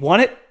week, won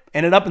it,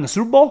 ended up in the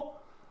Super Bowl,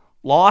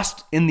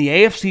 lost in the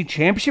AFC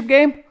Championship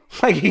game?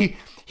 Like,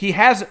 he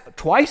has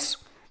twice?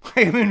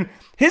 I mean,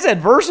 his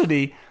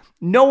adversity,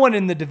 no one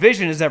in the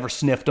division has ever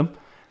sniffed him.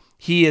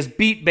 He has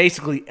beat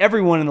basically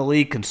everyone in the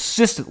league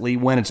consistently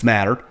when it's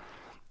mattered.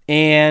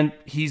 And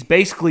he's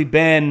basically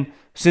been,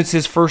 since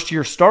his first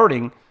year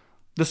starting,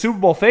 the Super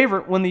Bowl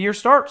favorite when the year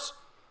starts.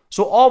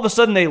 So all of a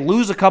sudden they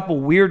lose a couple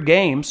weird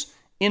games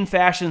in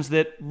fashions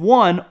that,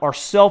 one, are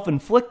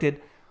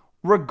self-inflicted,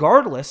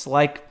 regardless,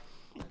 like,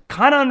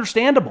 kind of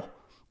understandable.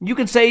 You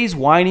can say he's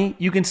whiny.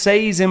 You can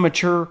say he's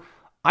immature.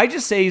 I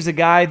just say he's a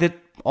guy that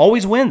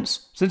always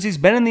wins since he's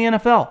been in the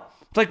NFL.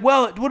 It's like,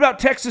 well, what about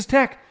Texas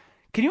Tech?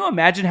 Can you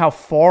imagine how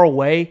far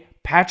away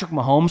Patrick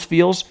Mahomes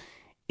feels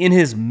in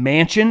his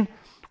mansion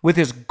with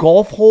his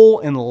golf hole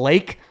and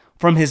lake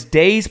from his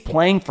days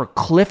playing for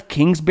Cliff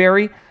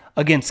Kingsbury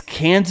against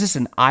Kansas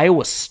and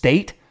Iowa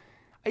State?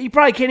 You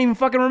probably can't even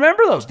fucking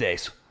remember those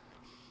days.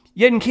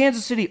 Yet in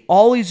Kansas City,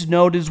 all he's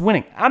known is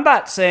winning. I'm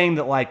not saying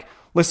that, like,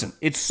 listen,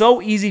 it's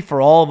so easy for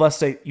all of us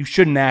to say you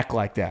shouldn't act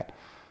like that.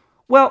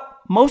 Well,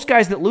 most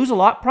guys that lose a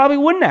lot probably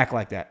wouldn't act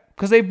like that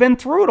because they've been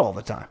through it all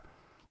the time.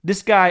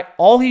 This guy,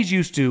 all he's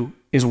used to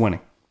is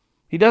winning.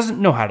 He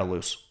doesn't know how to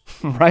lose,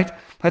 right?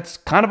 That's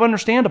kind of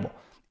understandable.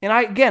 And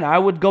I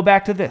would go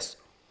back to this.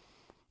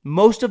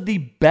 Most of the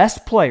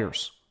best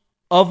players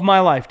of my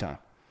lifetime,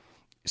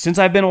 since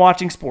I've been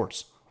watching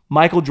sports,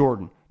 Michael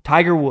Jordan,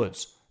 Tiger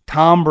Woods,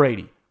 Tom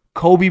Brady,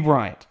 Kobe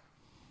Bryant,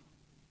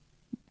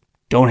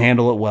 don't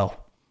handle it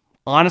well.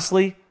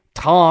 Honestly,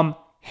 Tom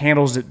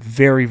handles it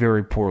very,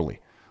 very poorly.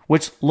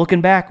 Which,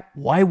 looking back,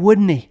 why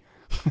wouldn't he?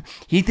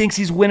 He thinks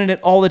he's winning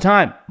it all the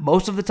time.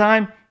 Most of the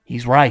time,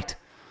 he's right.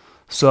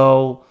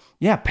 So,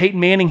 yeah, Peyton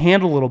Manning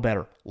handled it a little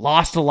better.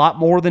 Lost a lot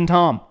more than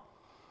Tom.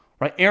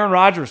 Right? Aaron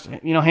Rodgers,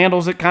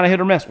 handles it kind of hit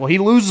or miss. Well, he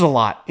loses a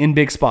lot in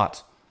big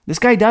spots. This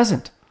guy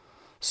doesn't.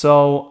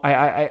 So,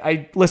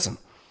 I listen,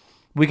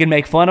 we can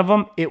make fun of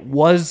him. It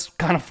was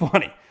kind of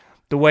funny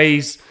the way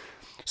he's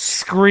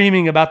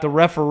screaming about the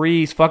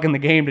referees fucking the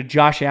game to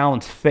Josh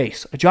Allen's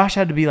face. Josh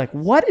had to be like,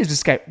 what is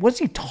this guy? What's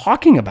he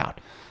talking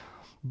about?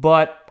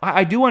 But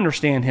I do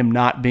understand him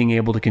not being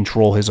able to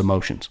control his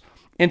emotions.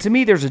 And to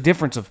me, there's a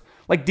difference of,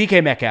 like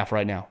DK Metcalf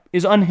right now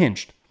is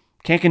unhinged,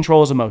 can't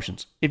control his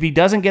emotions. If he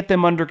doesn't get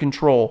them under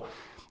control,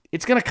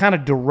 it's going to kind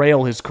of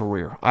derail his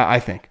career, I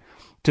think,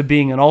 to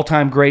being an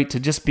all-time great, to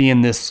just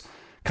being this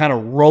kind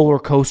of roller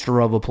coaster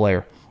of a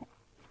player.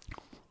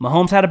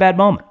 Mahomes had a bad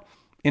moment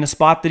in a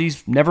spot that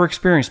he's never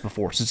experienced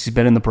before since he's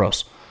been in the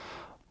pros.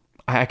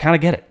 I kind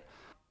of get it.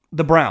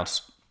 The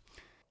Browns.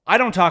 I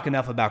don't talk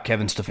enough about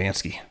Kevin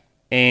Stefanski.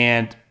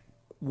 And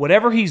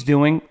whatever he's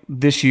doing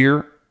this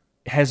year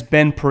has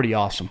been pretty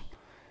awesome.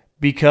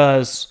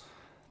 Because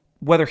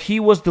whether he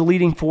was the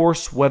leading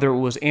force, whether it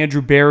was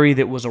Andrew Berry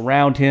that was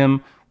around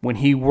him when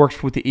he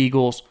worked with the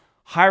Eagles,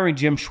 hiring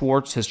Jim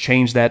Schwartz has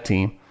changed that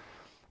team.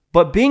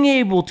 But being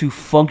able to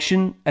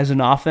function as an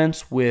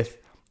offense with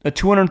a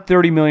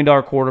 $230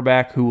 million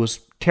quarterback who was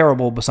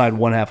terrible beside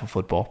one half of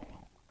football,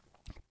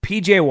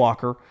 P.J.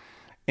 Walker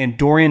and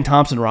Dorian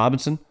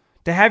Thompson-Robinson,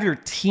 to have your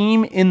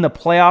team in the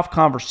playoff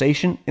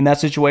conversation in that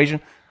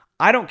situation,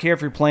 I don't care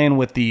if you're playing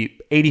with the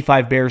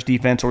 85 Bears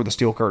defense or the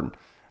Steel Curtain.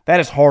 That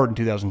is hard in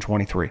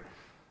 2023.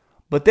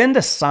 But then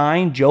to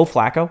sign Joe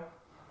Flacco,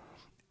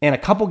 and a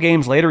couple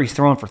games later he's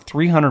throwing for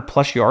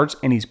 300-plus yards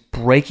and he's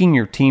breaking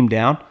your team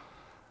down,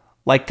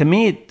 like to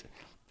me,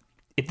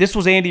 if this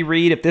was Andy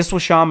Reid, if this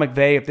was Sean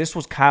McVay, if this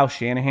was Kyle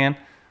Shanahan,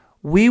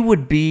 we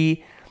would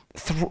be,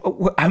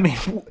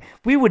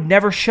 we would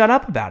never shut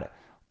up about it.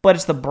 But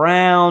it's the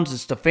Browns,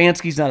 it's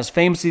Stefanski's not as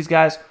famous as these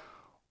guys.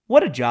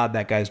 What a job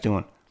that guy's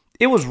doing.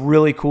 It was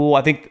really cool.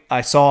 I think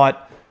I saw it.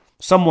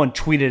 Someone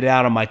tweeted it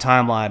out on my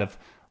timeline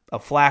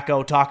of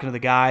Flacco talking to the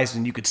guys,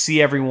 and you could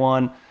see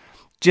everyone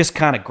just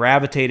kind of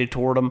gravitated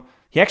toward him.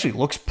 He actually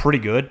looks pretty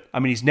good. I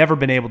mean, he's never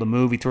been able to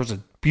move. He throws a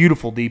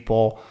beautiful deep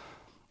ball.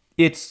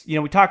 It's,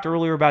 we talked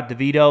earlier about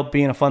DeVito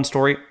being a fun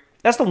story.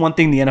 That's the one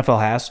thing the NFL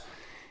has,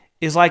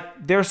 is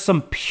like there's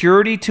some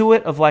purity to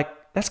it of like,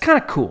 that's kind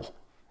of cool.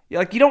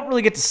 Like you don't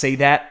really get to say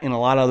that in a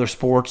lot of other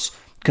sports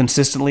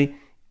consistently.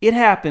 It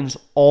happens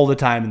all the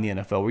time in the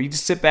NFL where you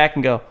just sit back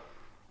and go,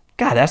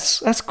 God,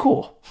 that's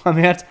cool. I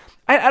mean,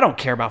 I don't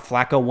care about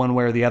Flacco one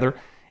way or the other.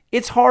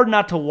 It's hard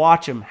not to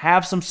watch him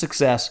have some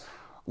success,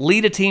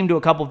 lead a team to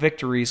a couple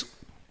victories,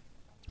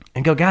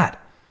 and go, God,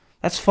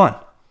 that's fun.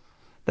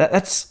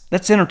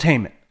 That's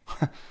entertainment.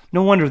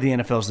 No wonder the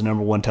NFL is the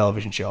number one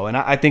television show. And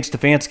I think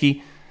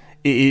Stefanski,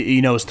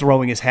 is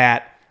throwing his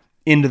hat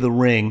into the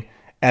ring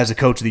as a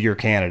Coach of the Year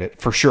candidate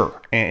for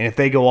sure. And if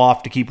they go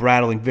off to keep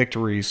rattling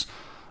victories,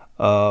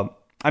 they're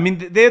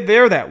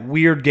that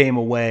weird game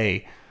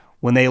away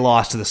when they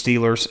lost to the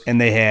Steelers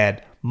and they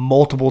had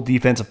multiple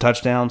defensive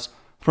touchdowns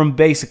from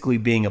basically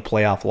being a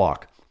playoff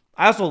lock.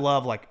 I also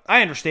love,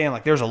 I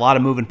understand, there's a lot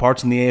of moving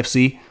parts in the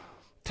AFC.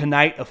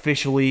 Tonight,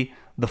 officially,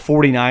 the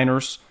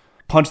 49ers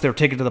punch their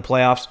ticket to the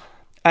playoffs.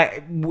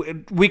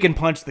 We can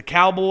punch the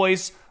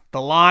Cowboys,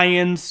 the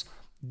Lions,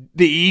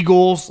 the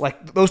Eagles.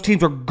 Those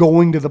teams are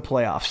going to the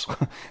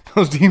playoffs.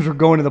 Those teams are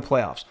going to the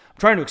playoffs. I'm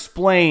trying to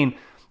explain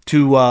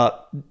to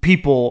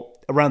people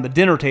around the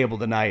dinner table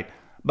tonight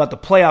about the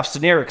playoff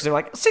scenario because they're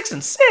like,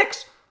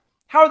 6-6?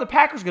 How are the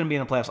Packers going to be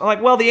in the playoffs? I'm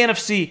like, well, the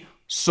NFC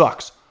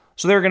sucks.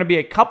 So there are going to be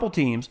a couple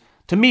teams.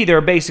 To me, there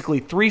are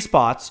basically 2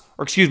 spots,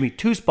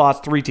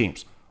 3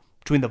 teams.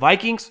 Between the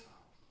Vikings,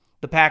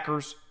 the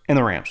Packers, and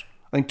the Rams.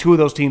 I think 2 of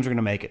those teams are going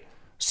to make it.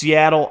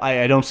 Seattle,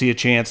 I don't see a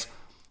chance.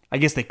 I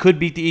guess they could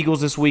beat the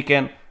Eagles this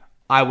weekend.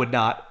 I would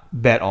not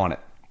bet on it.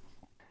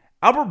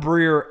 Albert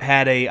Breer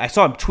I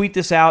saw him tweet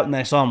this out and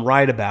I saw him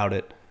write about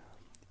it,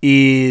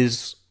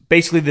 is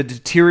basically the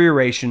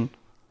deterioration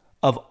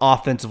of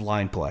offensive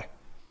line play.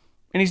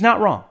 And he's not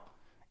wrong.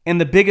 And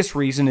the biggest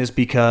reason is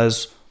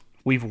because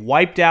we've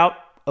wiped out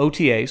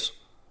OTAs,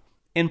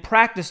 and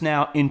practice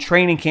now in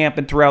training camp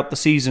and throughout the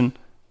season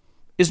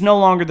is no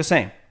longer the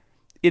same.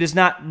 It is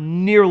not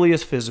nearly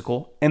as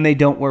physical, and they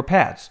don't wear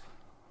pads.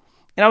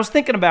 And I was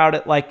thinking about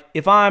it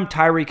if I'm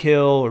Tyreek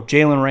Hill or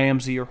Jalen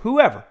Ramsey or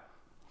whoever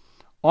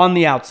on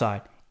the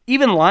outside,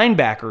 even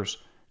linebackers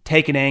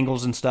taking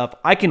angles and stuff,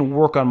 I can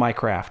work on my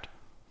craft.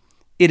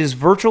 It is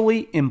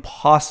virtually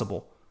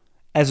impossible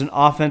as an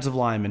offensive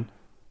lineman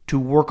to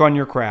work on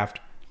your craft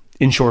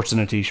in shorts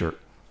and a t-shirt.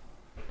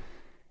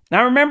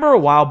 Now, I remember a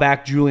while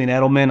back, Julian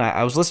Edelman,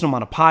 I was listening to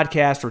him on a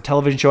podcast or a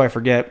television show, I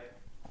forget,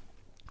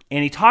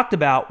 and he talked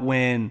about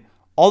when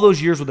all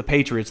those years with the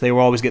Patriots, they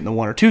were always getting the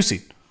 1 or 2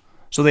 seed.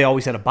 So they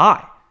always had a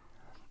bye.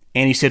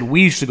 And he said,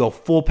 we used to go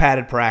full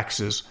padded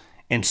practices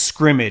and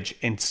scrimmage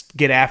and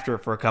get after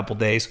it for a couple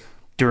days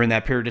during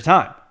that period of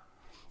time.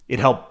 It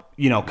helped,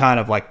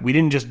 we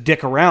didn't just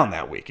dick around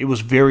that week. It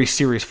was very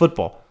serious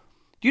football.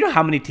 Do you know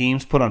how many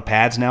teams put on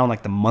pads now in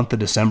the month of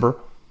December?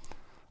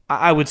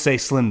 I would say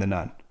slim to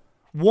none.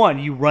 One,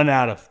 you run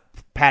out of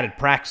padded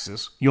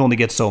practices. You only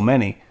get so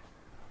many.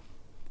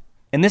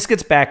 And this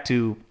gets back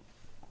to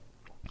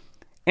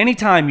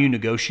anytime you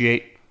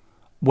negotiate,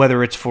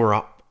 whether it's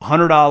for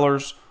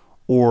 $100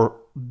 or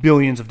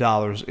billions of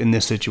dollars in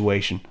this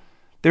situation,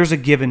 there's a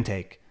give and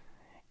take.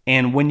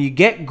 And when you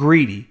get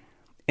greedy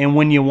and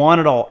when you want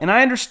it all, and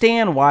I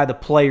understand why the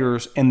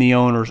players and the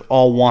owners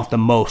all want the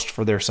most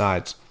for their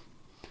sides,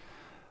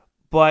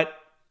 but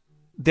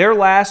their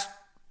last,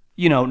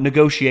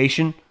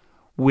 negotiation,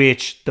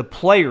 which the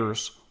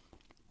players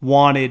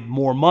wanted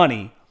more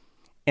money,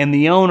 and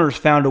the owners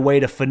found a way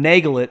to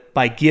finagle it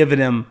by giving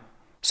him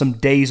some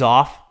days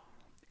off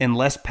and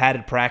less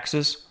padded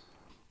practices,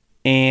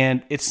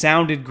 and it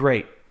sounded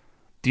great.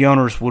 The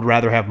owners would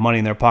rather have money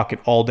in their pocket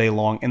all day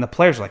long, and the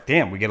players are like,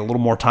 damn, we get a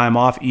little more time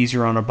off,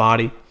 easier on our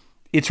body.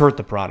 It's hurt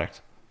the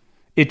product.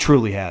 It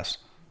truly has.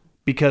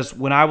 Because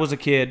when I was a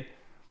kid,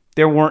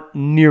 there weren't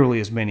nearly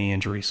as many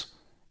injuries,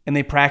 and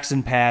they practiced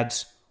in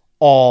pads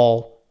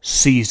all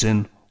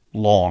season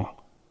long.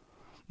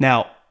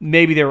 Now,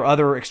 maybe there are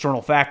other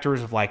external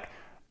factors of like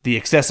the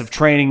excessive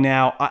training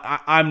now.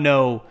 I'm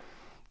no,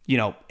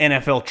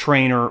 NFL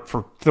trainer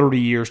for 30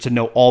 years to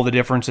know all the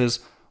differences,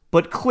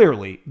 but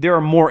clearly there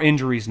are more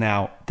injuries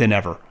now than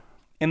ever.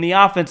 And the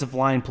offensive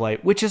line play,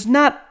 which is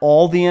not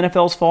all the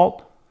NFL's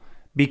fault,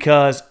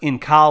 because in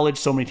college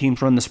so many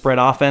teams run the spread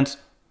offense,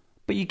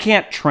 but you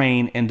can't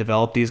train and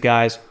develop these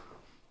guys,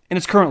 and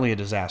it's currently a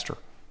disaster.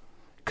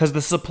 Because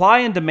the supply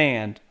and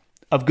demand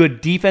of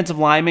good defensive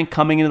linemen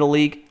coming into the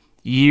league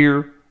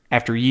year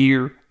after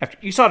year after,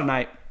 you saw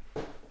tonight,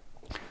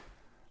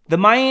 the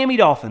Miami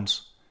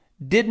Dolphins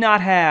did not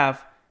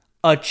have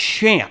a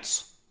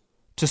chance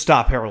to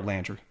stop Harold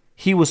Landry.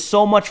 He was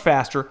so much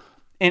faster.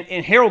 And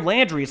Harold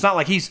Landry, it's not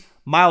like he's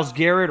Myles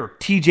Garrett or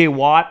TJ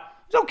Watt.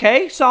 He's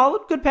okay,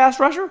 solid, good pass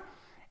rusher.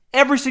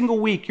 Every single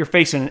week you're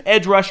facing an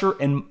edge rusher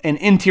and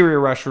interior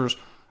rushers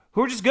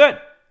who are just good,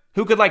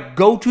 who could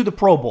go to the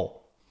Pro Bowl.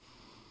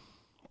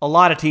 A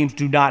lot of teams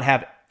do not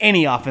have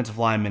any offensive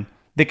linemen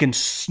that can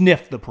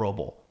sniff the Pro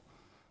Bowl.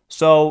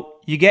 So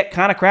you get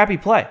kind of crappy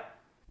play.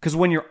 Because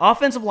when your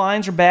offensive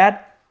lines are bad,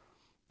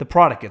 the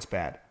product gets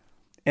bad.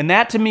 And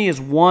that to me is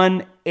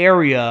one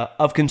area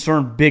of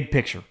concern, big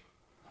picture.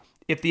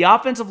 If the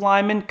offensive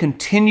linemen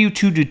continue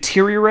to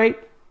deteriorate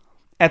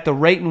at the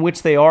rate in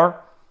which they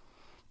are,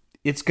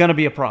 it's going to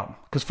be a problem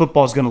because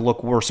football is going to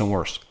look worse and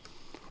worse.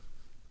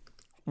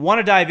 Want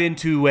to dive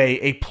into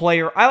a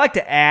player. I like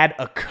to add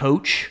a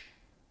coach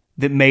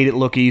that made it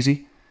look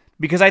easy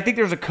because I think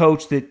there's a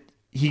coach that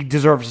he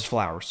deserves his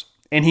flowers,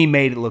 and he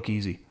made it look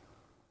easy.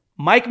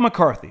 Mike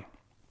McCarthy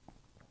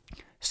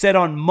said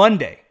on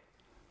Monday,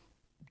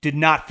 did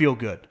not feel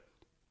good.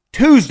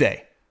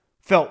 Tuesday,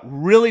 felt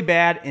really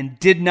bad and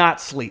did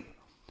not sleep.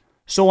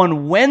 So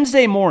on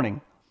Wednesday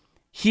morning,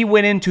 he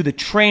went into the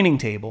training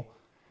table.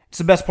 It's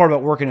the best part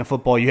about working in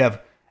football. You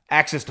have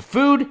access to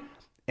food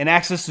and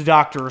access to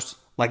doctors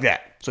like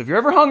that. So if you're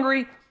ever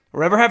hungry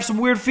or ever have some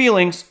weird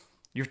feelings,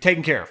 you're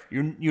taken care of.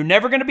 You're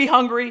never going to be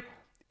hungry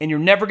and you're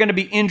never going to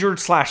be injured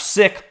 /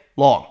 sick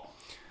long.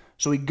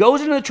 So he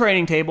goes into the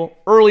training table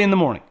early in the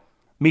morning,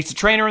 meets the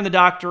trainer and the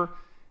doctor.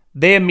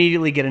 They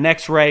immediately get an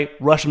x-ray,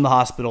 rush him to the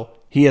hospital.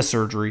 He has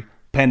surgery,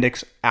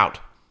 appendix out.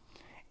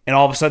 And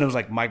all of a sudden it was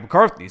like, Mike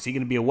McCarthy, is he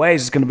going to be away?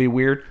 Is this going to be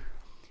weird?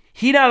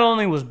 He not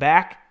only was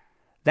back,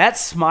 that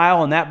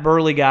smile and that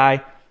burly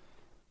guy,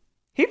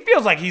 he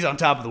feels like he's on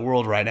top of the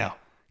world right now.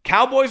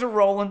 Cowboys are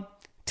rolling.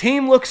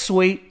 Team looks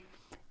sweet.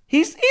 He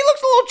looks a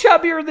little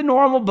chubbier than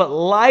normal, but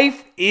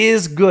life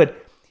is good.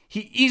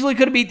 He easily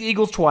could have beat the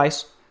Eagles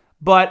twice,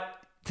 but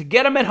to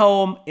get him at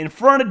home in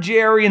front of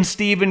Jerry and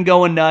Steven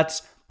going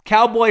nuts,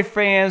 Cowboy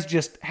fans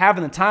just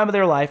having the time of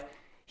their life,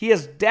 he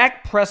has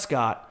Dak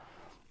Prescott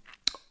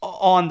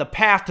on the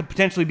path to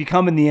potentially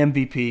becoming the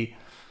MVP.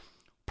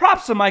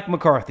 Props to Mike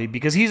McCarthy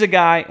because he's a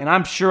guy, and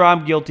I'm sure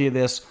I'm guilty of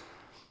this,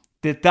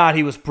 that thought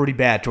he was pretty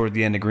bad toward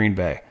the end of Green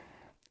Bay.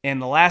 And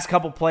the last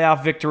couple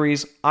playoff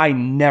victories, I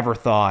never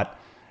thought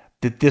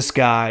that this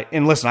guy,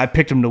 and listen, I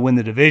picked him to win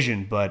the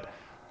division, but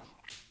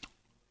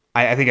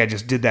I think I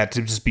just did that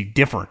to just be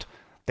different.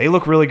 They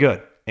look really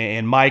good.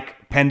 And Mike,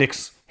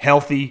 appendix,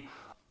 healthy,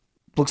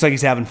 looks like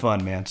he's having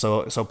fun, man.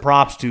 So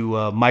props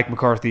to Mike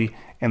McCarthy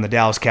and the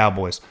Dallas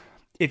Cowboys.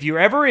 If you're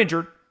ever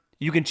injured,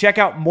 you can check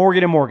out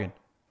Morgan & Morgan.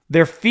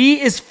 Their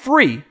fee is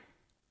free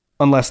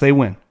unless they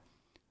win.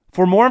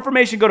 For more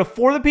information, go to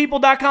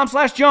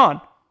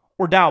forthepeople.com/John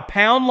or dial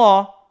pound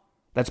law.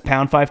 That's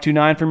pound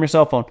 529 from your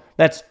cell phone.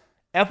 That's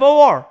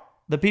FOR,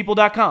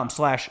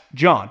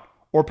 thepeople.com/John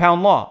or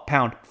pound law,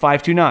 pound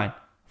 529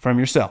 from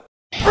your cell.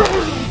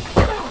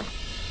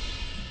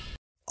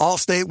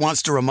 Allstate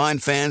wants to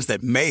remind fans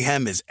that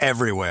mayhem is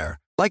everywhere,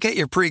 like at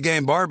your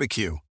pregame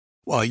barbecue.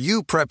 While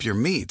you prep your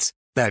meats,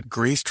 that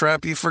grease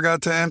trap you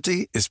forgot to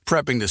empty is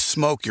prepping to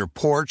smoke your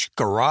porch,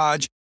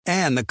 garage,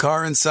 and the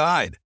car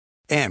inside.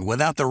 And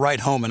without the right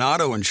home and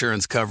auto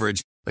insurance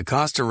coverage, the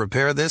cost to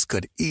repair this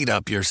could eat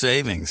up your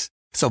savings.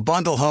 So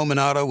bundle home and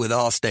auto with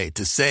Allstate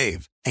to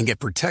save and get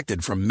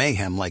protected from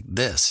mayhem like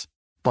this.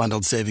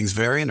 Bundled savings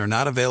vary and are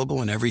not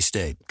available in every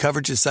state.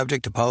 Coverage is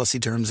subject to policy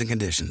terms and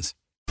conditions.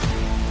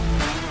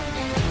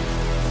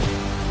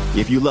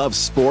 If you love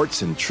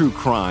sports and true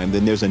crime,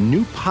 then there's a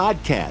new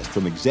podcast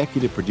from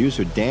executive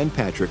producer Dan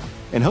Patrick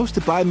and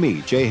hosted by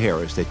me, Jay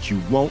Harris, that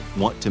you won't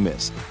want to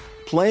miss.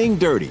 Playing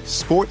Dirty: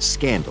 Sports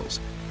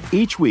Scandals.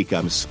 Each week,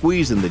 I'm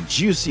squeezing the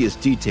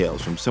juiciest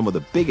details from some of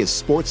the biggest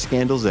sports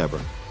scandals ever.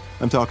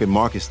 I'm talking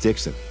Marcus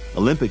Dixon,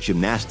 Olympic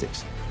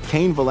gymnastics,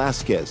 Cain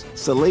Velasquez,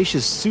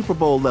 salacious Super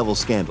Bowl-level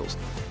scandals.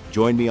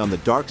 Join me on the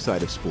dark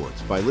side of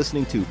sports by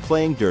listening to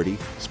Playing Dirty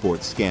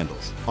Sports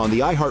Scandals on the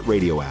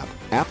iHeartRadio app,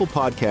 Apple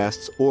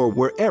Podcasts, or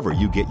wherever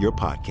you get your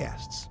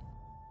podcasts.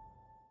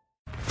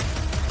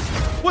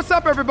 What's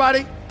up,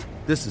 everybody?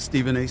 This is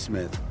Stephen A.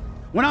 Smith.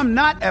 When I'm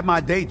not at my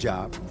day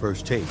job,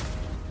 First Take,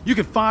 you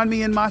can find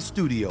me in my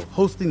studio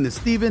hosting the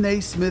Stephen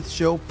A. Smith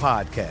Show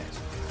podcast.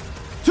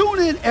 Tune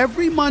in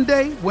every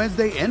Monday,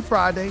 Wednesday, and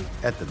Friday,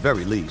 at the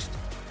very least,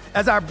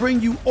 as I bring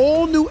you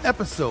all new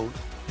episodes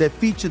that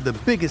feature the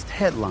biggest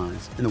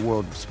headlines in the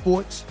world of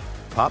sports,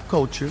 pop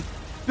culture,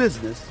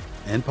 business,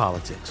 and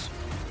politics.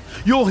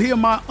 You'll hear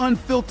my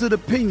unfiltered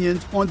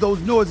opinions on those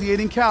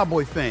nauseating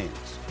Cowboy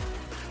fans,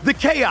 the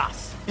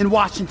chaos in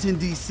Washington,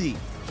 D.C.,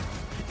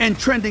 and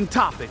trending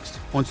topics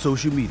on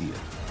social media,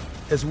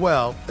 as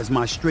well as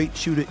my straight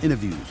shooter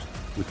interviews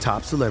with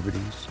top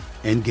celebrities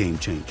and game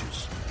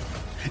changers.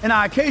 And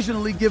I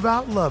occasionally give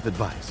out love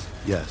advice.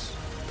 Yes,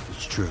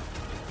 it's true.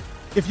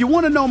 If you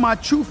want to know my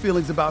true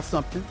feelings about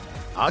something,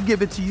 I'll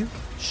give it to you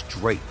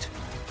straight.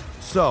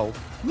 So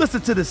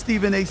listen to the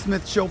Stephen A.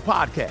 Smith Show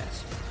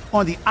podcast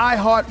on the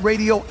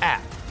iHeartRadio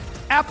app,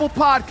 Apple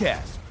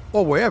Podcasts,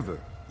 or wherever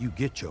you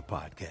get your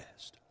podcast.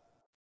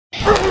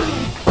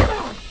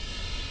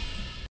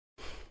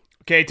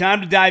 Okay,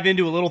 time to dive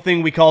into a little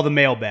thing we call the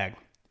mailbag.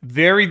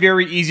 Very,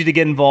 very easy to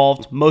get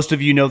involved. Most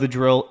of you know the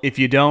drill. If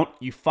you don't,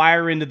 you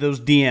fire into those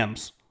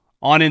DMs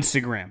on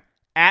Instagram,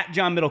 at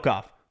John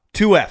Middlecoff,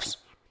 2 Fs.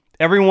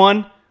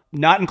 Everyone,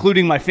 not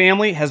including my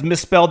family, has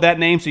misspelled that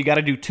name, so you got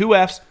to do 2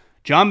 Fs.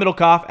 John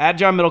Middlecoff, at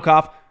John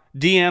Middlecoff,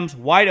 DMs,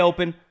 wide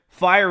open,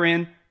 fire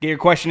in, get your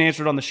question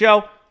answered on the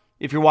show.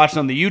 If you're watching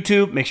on the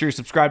YouTube, make sure you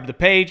subscribe to the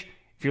page.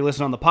 If you're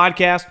listening on the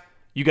podcast,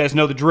 you guys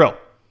know the drill.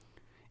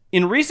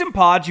 In recent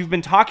pods, you've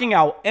been talking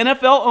how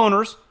NFL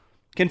owners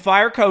can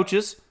fire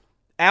coaches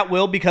at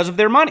will because of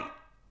their money.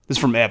 This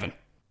is from Evan.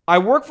 I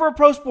work for a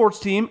pro sports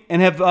team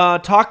and have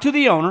talked to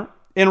the owner,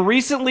 and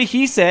recently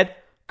he said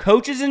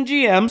coaches and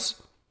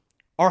GMs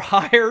are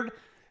hired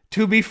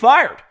to be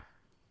fired.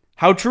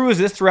 How true is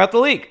this throughout the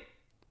league?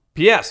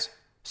 P.S.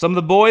 Some of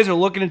the boys are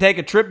looking to take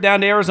a trip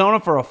down to Arizona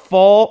for a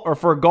fall or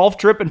for a golf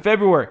trip in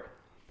February.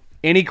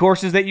 Any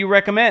courses that you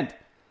recommend?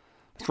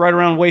 It's right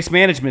around waste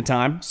management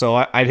time, so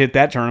I'd hit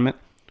that tournament.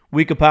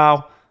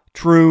 Weekapow,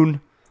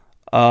 Troon,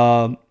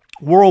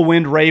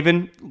 Whirlwind,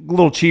 Raven, a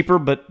little cheaper,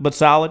 but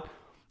solid.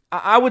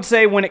 I would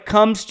say when it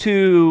comes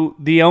to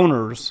the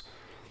owners,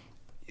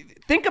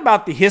 think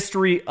about the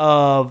history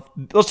of,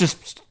 let's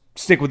just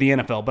stick with the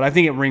NFL, but I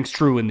think it rings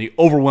true in the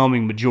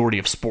overwhelming majority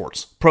of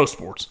sports, pro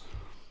sports.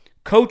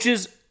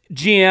 Coaches,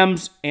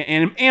 GMs,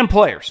 and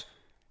players.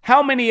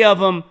 How many of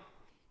them,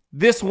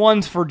 this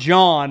one's for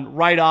John,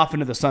 right off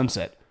into the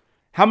sunset?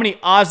 How many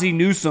Ozzie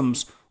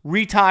Newsomes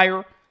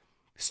retire,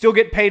 still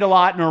get paid a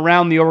lot, and are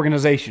around the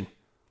organization?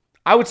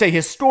 I would say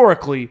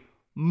historically,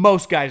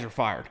 most guys are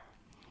fired.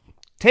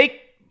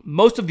 Take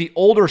most of the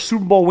older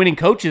Super Bowl winning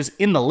coaches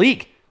in the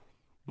league.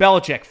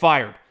 Belichick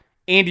fired.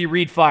 Andy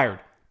Reid fired.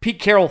 Pete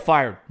Carroll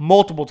fired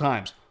multiple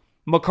times.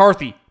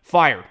 McCarthy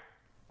fired.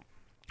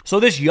 So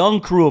this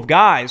young crew of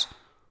guys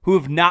who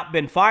have not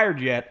been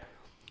fired yet,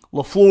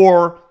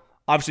 LaFleur,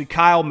 obviously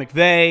Kyle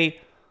McVay,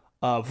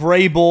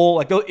 Vrabel,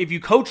 like if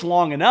you coach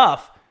long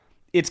enough,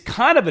 it's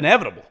kind of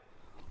inevitable.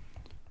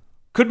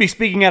 Could be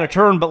speaking out of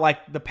turn, but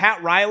like the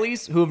Pat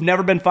Rileys, who have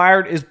never been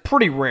fired, is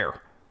pretty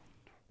rare,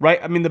 right?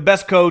 I mean, the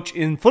best coach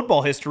in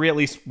football history, at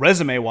least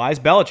resume-wise,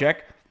 Belichick,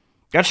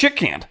 got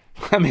shit-canned.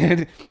 I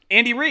mean,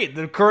 Andy Reid,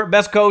 the current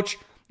best coach,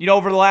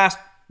 over the last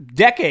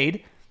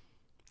decade,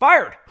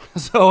 fired.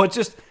 So it's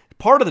just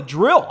part of the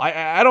drill.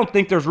 I don't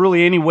think there's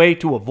really any way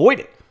to avoid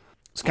it.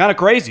 It's kind of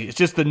crazy. It's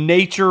just the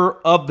nature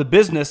of the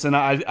business, and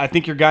I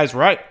think your guy's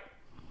right.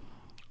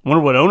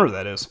 Wonder what owner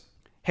that is.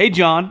 Hey,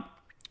 John.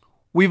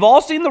 We've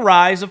all seen the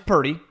rise of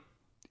Purdy.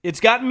 It's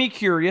gotten me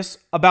curious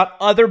about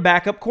other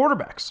backup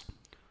quarterbacks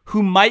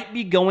who might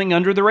be going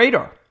under the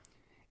radar.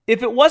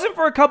 If it wasn't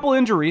for a couple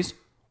injuries,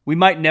 we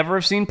might never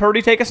have seen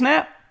Purdy take a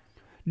snap.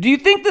 Do you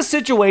think the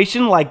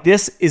situation like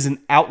this is an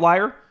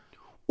outlier?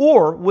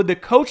 Or would the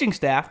coaching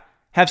staff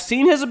have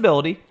seen his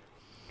ability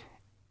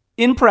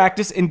in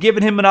practice and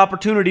given him an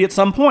opportunity at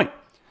some point?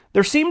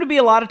 There seem to be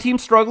a lot of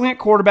teams struggling at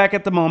quarterback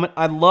at the moment.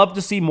 I'd love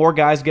to see more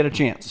guys get a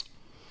chance.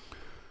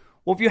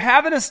 Well, if you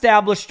have an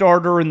established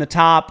starter in the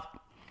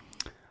top,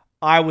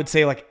 I would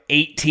say like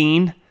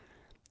 18,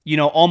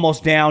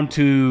 almost down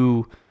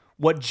to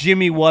what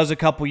Jimmy was a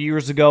couple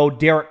years ago,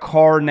 Derek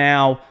Carr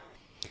now.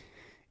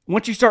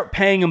 Once you start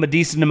paying them a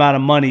decent amount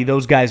of money,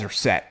 those guys are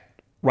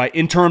set, right?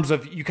 In terms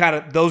of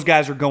those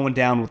guys are going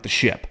down with the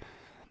ship.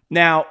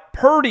 Now,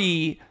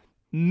 Purdy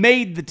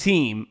made the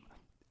team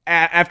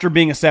after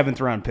being a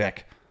 7th-round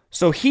pick.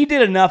 So he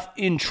did enough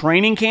in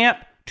training camp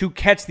to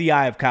catch the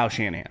eye of Kyle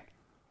Shanahan.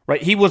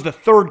 Right? He was the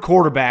 3rd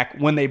quarterback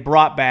when they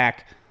brought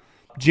back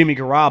Jimmy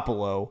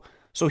Garoppolo.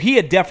 So he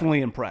had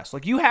definitely impressed.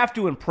 Like, you have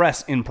to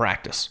impress in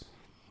practice.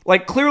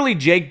 Like, clearly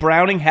Jake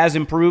Browning has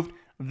improved.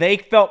 They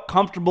felt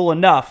comfortable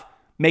enough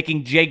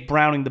making Jake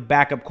Browning the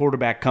backup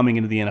quarterback coming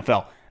into the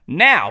NFL.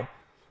 Now,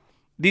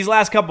 these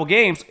last couple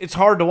games, it's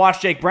hard to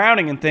watch Jake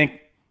Browning and think,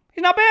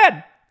 he's not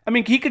bad. I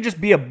mean, he could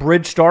just be a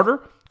bridge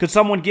starter. Could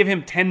someone give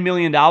him $10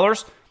 million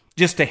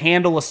just to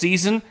handle a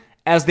season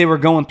as they were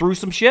going through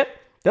some shit?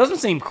 Doesn't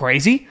seem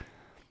crazy.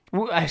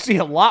 I see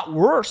a lot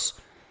worse.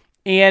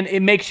 And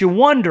it makes you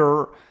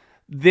wonder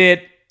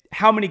that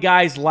how many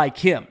guys like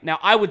him. Now,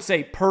 I would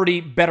say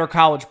Purdy, better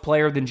college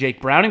player than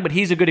Jake Browning, but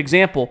he's a good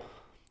example.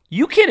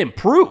 You can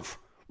improve.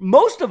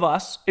 Most of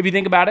us, if you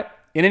think about it,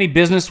 in any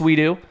business we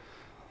do,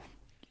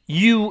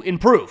 you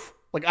improve,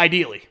 like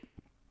ideally,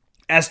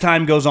 as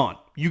time goes on.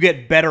 You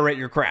get better at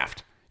your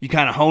craft. You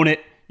kind of hone it.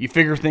 You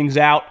figure things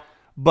out.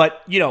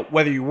 But,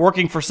 whether you're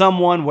working for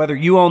someone, whether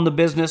you own the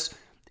business,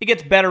 it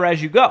gets better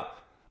as you go.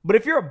 But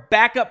if you're a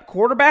backup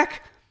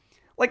quarterback,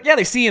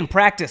 they see you in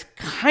practice,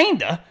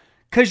 kinda,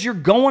 because you're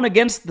going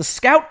against the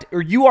scout,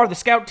 or you are the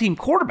scout team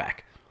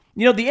quarterback.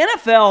 The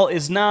NFL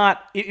is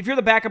not, if you're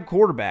the backup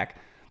quarterback,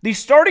 the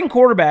starting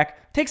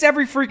quarterback takes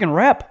every freaking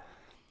rep,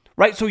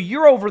 right? So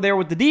you're over there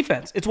with the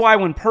defense. It's why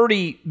when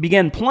Purdy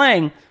began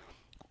playing,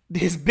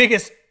 his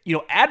biggest,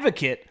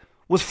 advocate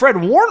was Fred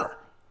Warner,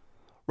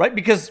 right?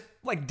 Because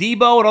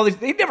Debo and all these,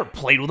 they've never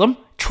played with him.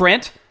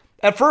 Trent,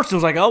 at first it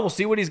was we'll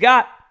see what he's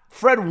got.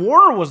 Fred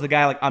Warner was the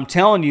guy, I'm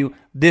telling you,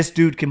 this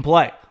dude can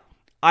play.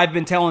 I've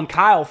been telling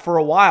Kyle for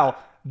a while,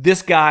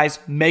 this guy's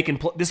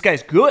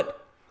good.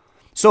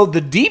 So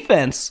the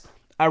defense,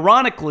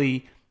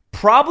 ironically,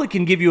 probably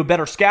can give you a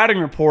better scouting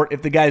report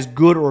if the guy's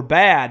good or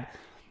bad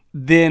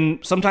than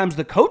sometimes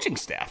the coaching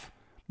staff.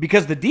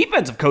 Because the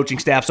defensive coaching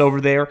staff's over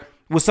there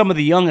with some of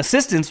the young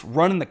assistants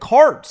running the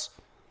cards.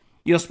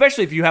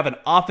 Especially if you have an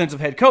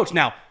offensive head coach.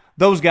 Now,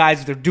 those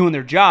guys, if they're doing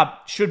their job,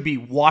 should be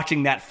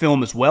watching that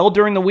film as well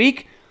during the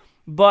week.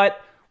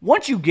 But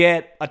once you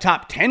get a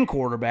top 10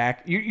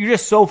 quarterback, you're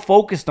just so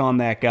focused on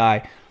that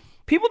guy.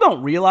 People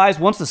don't realize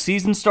once the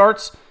season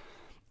starts,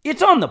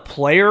 it's on the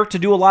player to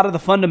do a lot of the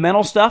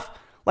fundamental stuff.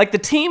 The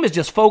team is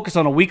just focused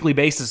on a weekly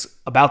basis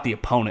about the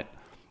opponent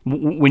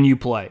when you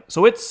play.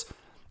 So it's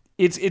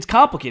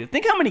complicated.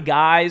 Think how many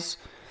guys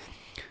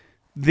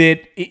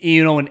that,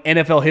 in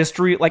NFL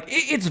history,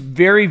 it's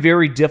very,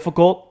 very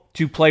difficult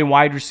to play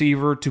wide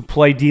receiver, to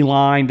play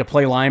D-line, to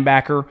play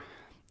linebacker,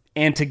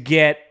 and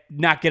to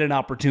not get an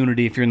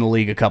opportunity if you're in the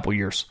league a couple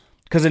years.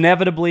 Because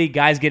inevitably,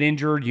 guys get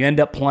injured, you end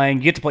up playing,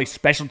 you get to play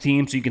special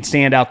teams so you can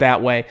stand out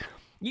that way.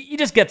 You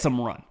just get some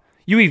run.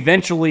 You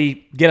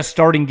eventually get a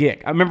starting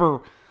gig. I remember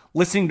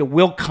listening to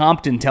Will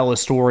Compton tell a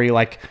story,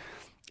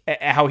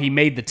 how he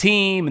made the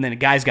team, and then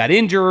guys got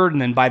injured,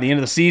 and then by the end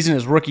of the season,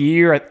 his rookie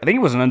year, I think he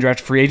was an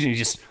undrafted free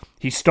agent,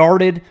 he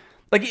started.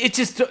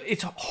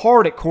 It's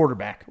hard at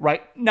quarterback,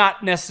 right?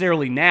 Not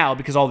necessarily now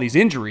because all these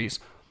injuries,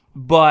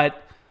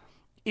 but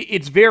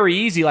it's very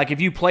easy.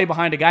 If you play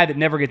behind a guy that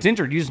never gets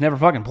injured, you just never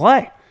fucking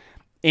play.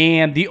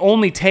 And the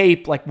only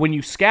tape, when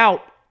you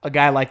scout a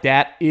guy like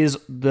that, is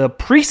the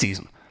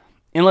preseason.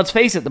 And let's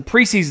face it, the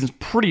preseason's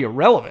pretty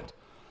irrelevant.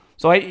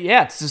 So,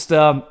 it's just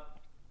a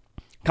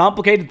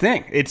complicated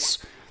thing.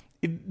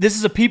 This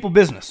is a people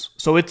business.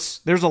 So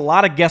there's a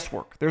lot of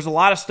guesswork. There's a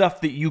lot of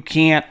stuff that you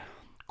can't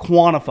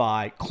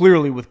quantify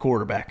clearly with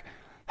quarterback.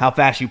 How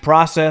fast you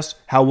process,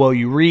 how well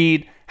you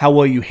read, how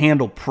well you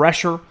handle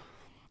pressure.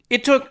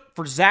 It took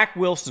for Zach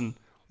Wilson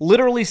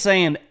literally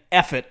saying,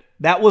 F it,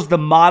 that was the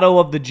motto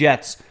of the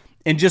Jets,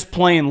 and just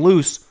playing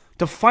loose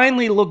to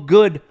finally look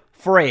good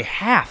for a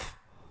half.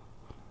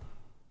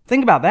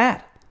 Think about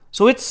that.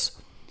 So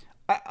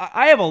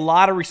I have a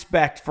lot of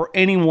respect for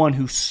anyone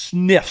who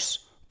sniffs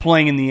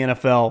playing in the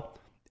NFL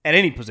at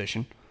any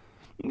position.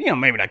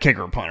 Maybe not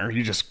kicker or punter.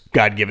 You just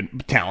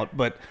God-given talent.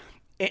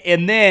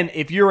 And then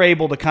if you're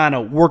able to kind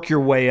of work your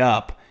way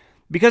up,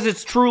 because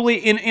it's truly,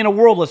 in a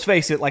world, let's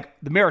face it,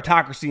 the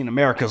meritocracy in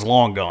America is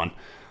long gone.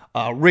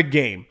 Rigged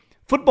game.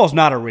 Football's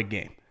not a rigged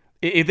game.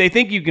 If they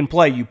think you can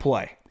play, you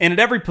play. And at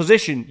every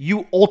position,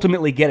 you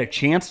ultimately get a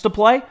chance to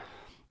play.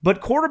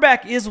 But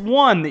quarterback is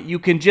one that you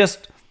can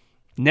just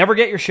never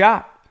get your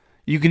shot.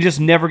 You can just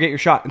never get your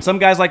shot. And some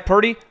guys like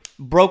Purdy,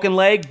 broken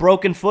leg,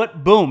 broken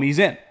foot, boom, he's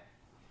in.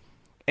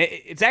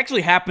 It's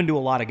actually happened to a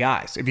lot of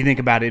guys, if you think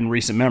about it in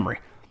recent memory.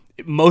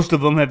 Most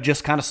of them have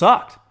just kind of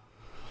sucked.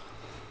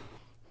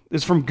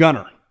 This is from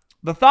Gunner.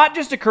 The thought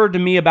just occurred to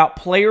me about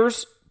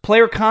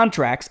player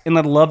contracts, and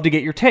I'd love to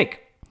get your take.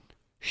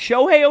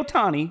 Shohei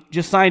Ohtani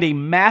just signed a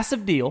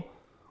massive deal,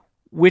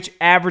 which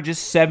averages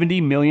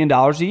 $70 million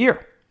a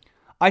year.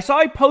 I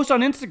saw a post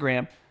on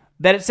Instagram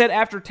that it said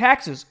after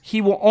taxes, he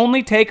will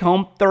only take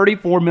home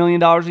 $34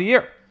 million a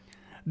year.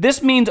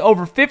 This means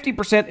over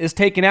 50% is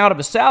taken out of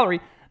his salary.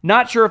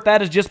 Not sure if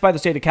that is just by the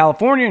state of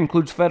California,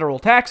 includes federal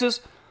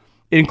taxes.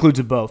 It includes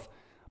it both.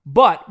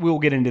 But we will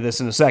get into this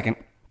in a second.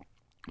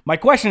 My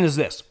question is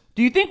this.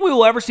 Do you think we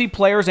will ever see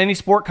players, any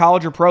sport,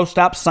 college, or pro,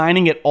 stop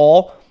signing at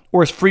all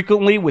or as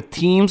frequently with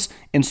teams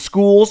and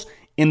schools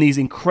in these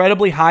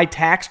incredibly high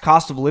tax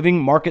cost of living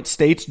market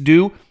states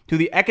due to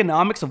the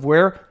economics of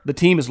where the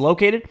team is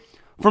located?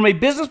 From a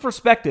business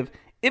perspective,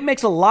 It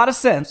makes a lot of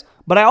sense,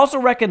 but I also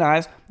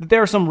recognize that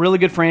there are some really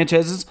good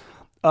franchises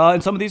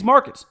in some of these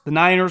markets. The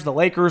Niners, the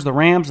Lakers, the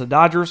Rams, the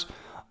Dodgers,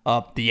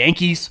 the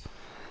Yankees.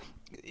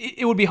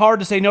 It would be hard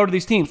to say no to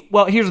these teams.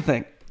 Well, here's the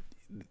thing.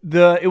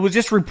 It was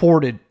just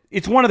reported.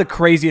 It's one of the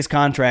craziest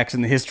contracts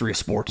in the history of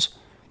sports.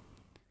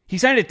 He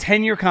signed a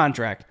 10-year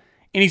contract,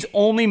 and he's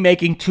only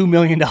making $2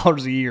 million a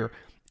year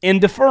and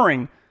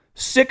deferring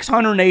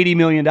 $680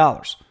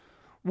 million,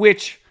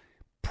 which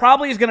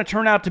probably is going to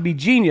turn out to be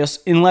genius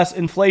unless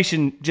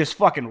inflation just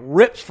fucking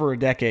rips for a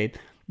decade,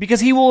 because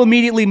he will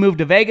immediately move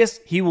to Vegas.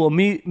 He will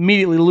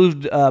immediately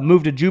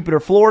move to Jupiter,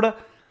 Florida,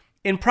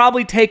 and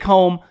probably take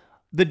home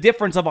the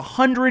difference of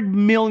 $100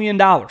 million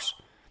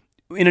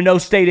in a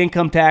no-state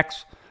income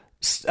tax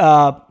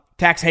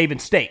haven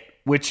state,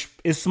 which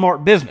is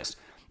smart business.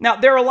 Now,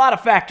 there are a lot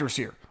of factors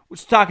here. We're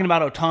talking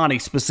about Ohtani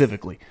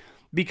specifically,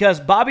 because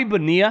Bobby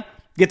Bonilla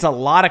gets a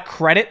lot of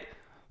credit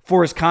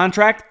for his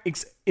contract.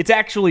 It's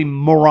actually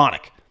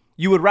moronic.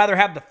 You would rather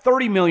have the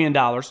 $30 million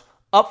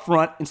up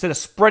front instead of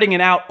spreading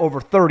it out over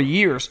 30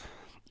 years.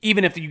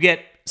 Even if you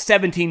get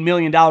 $17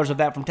 million of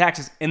that from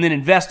taxes and then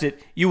invest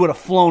it, you would have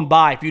flown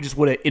by if you just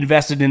would have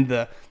invested in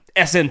the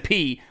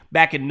S&P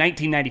back in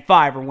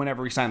 1995 or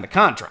whenever he signed the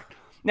contract.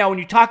 Now, when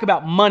you talk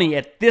about money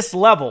at this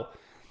level,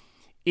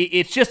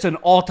 it's just an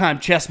all-time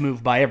chess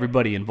move by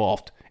everybody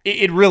involved.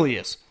 It really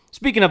is.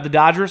 Speaking of the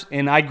Dodgers,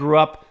 and I grew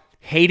up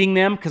hating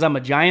them because I'm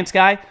a Giants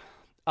guy,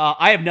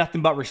 I have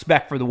nothing but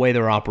respect for the way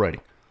they're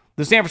operating.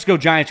 The San Francisco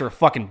Giants are a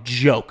fucking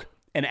joke,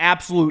 an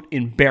absolute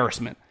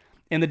embarrassment.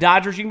 And the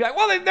Dodgers, you can be like,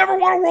 well, they've never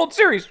won a World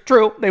Series.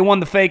 True, they won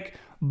the fake,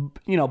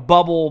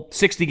 bubble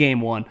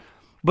 60-game one.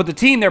 But the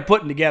team they're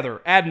putting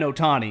together, adding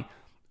Ohtani,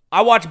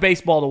 I watch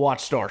baseball to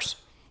watch stars.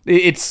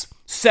 It's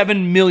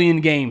 7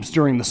 million games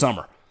during the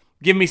summer.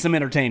 Give me some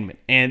entertainment.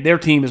 And their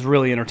team is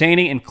really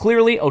entertaining. And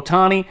clearly,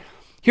 Ohtani,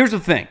 here's the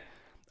thing.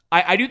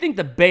 I do think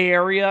the Bay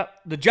Area,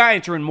 the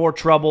Giants are in more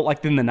trouble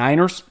than the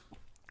Niners.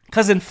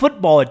 Because in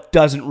football, it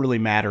doesn't really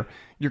matter.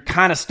 You're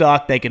kind of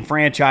stuck. They can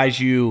franchise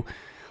you.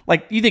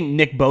 You think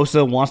Nick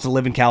Bosa wants to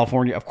live in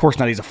California? Of course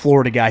not. He's a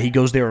Florida guy. He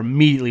goes there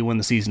immediately when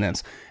the season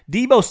ends.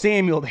 Deebo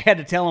Samuel, they had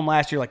to tell him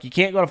last year, you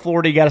can't go to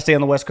Florida. You got to stay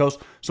on the West Coast.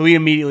 So he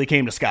immediately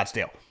came to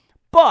Scottsdale.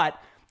 But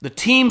the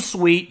team's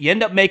sweet. You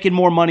end up making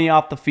more money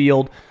off the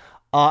field.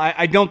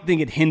 I don't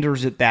think it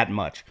hinders it that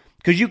much.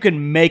 Because you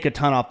can make a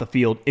ton off the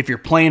field if you're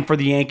playing for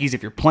the Yankees,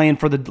 if you're playing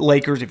for the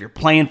Lakers, if you're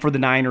playing for the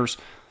Niners.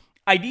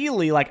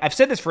 Ideally, I've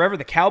said this forever,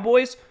 the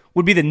Cowboys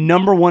would be the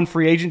number one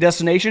free agent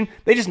destination.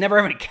 They just never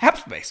have any cap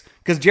space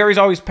because Jerry's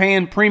always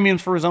paying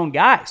premiums for his own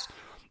guys.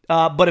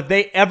 But if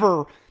they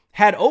ever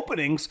had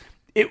openings,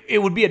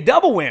 it would be a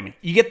double whammy.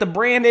 You get the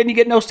brand and you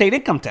get no state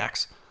income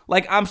tax.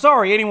 I'm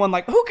sorry, anyone who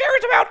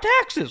cares about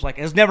taxes?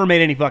 Has never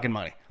made any fucking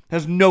money.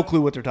 Has no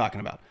clue what they're talking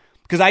about.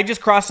 Because I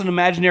just crossed an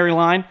imaginary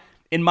line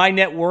and my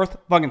net worth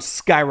fucking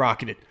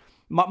skyrocketed.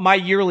 My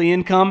yearly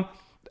income,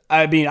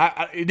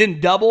 it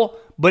didn't double,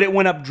 but it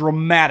went up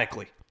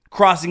dramatically,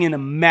 crossing an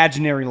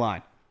imaginary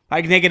line.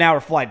 I can take an hour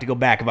flight to go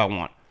back if I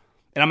want.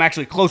 And I'm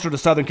actually closer to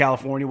Southern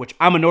California, which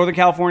I'm a Northern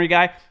California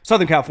guy.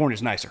 Southern California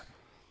is nicer.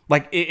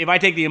 If I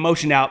take the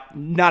emotion out,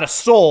 not a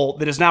soul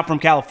that is not from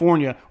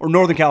California or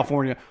Northern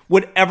California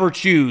would ever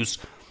choose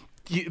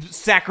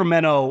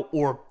Sacramento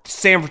or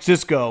San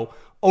Francisco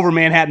over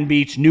Manhattan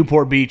Beach,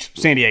 Newport Beach,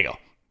 San Diego.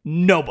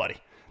 Nobody.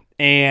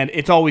 And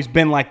it's always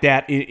been like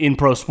that in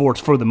pro sports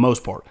for the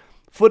most part.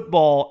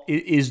 Football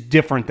is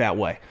different that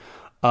way.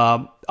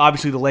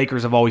 Obviously, the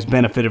Lakers have always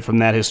benefited from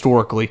that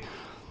historically,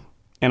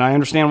 and I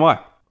understand why.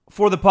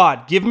 For the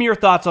pod, give me your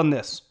thoughts on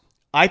this.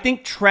 I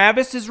think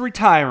Travis is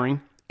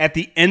retiring at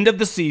the end of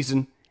the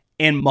season,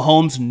 and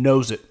Mahomes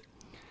knows it.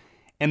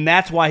 And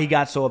that's why he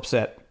got so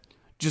upset.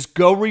 Just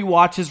go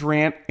rewatch his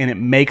rant, and it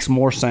makes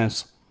more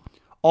sense.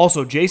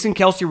 Also, Jason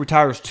Kelce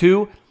retires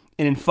too,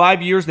 and in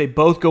 5 years, they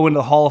both go into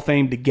the Hall of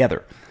Fame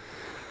together.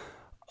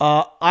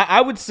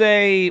 I would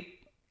say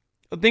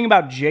the thing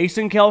about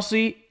Jason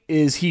Kelce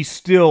is he's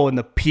still in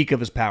the peak of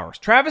his powers.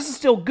 Travis is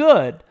still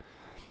good,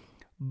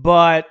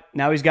 but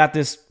now he's got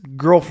this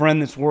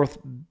girlfriend that's worth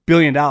 $1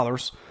 billion.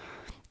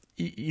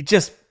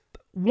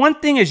 One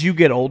thing as you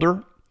get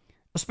older,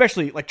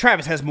 especially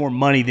Travis has more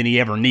money than he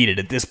ever needed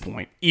at this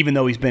point, even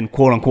though he's been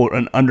quote unquote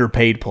an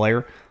underpaid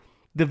player.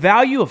 The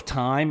value of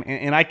time,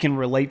 and I can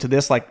relate to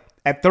this,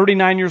 at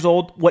 39 years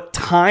old, what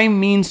time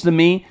means to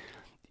me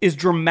is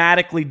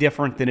dramatically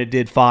different than it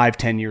did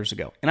 5-10 years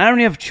ago. And I don't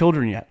even have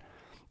children yet.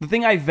 The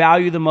thing I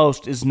value the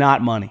most is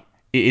not money.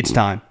 It's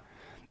time.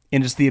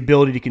 And it's the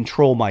ability to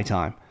control my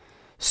time.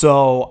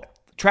 So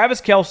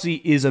Travis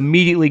Kelce is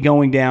immediately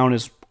going down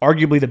as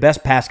arguably the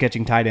best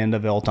pass-catching tight end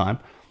of all time.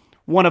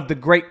 One of the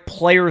great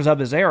players of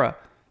his era.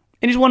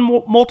 And he's won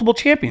multiple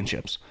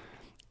championships.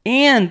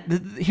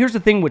 And here's the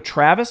thing with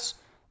Travis,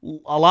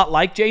 a lot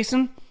like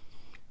Jason,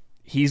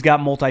 he's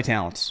got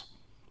multi-talents.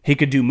 He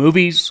could do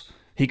movies.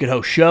 He could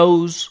host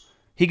shows.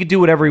 He could do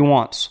whatever he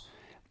wants.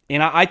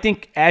 And I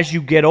think as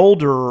you get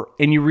older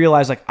and you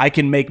realize I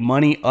can make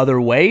money other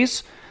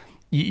ways,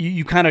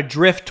 you kind of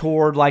drift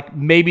toward like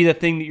maybe the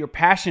thing that you're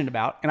passionate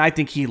about. And I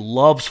think he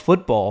loves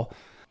football.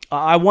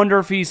 I wonder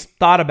if he's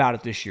thought about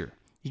it this year.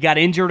 He got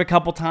injured a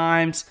couple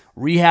times.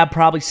 Rehab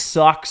probably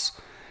sucks.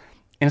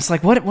 And it's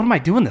like, what am I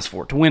doing this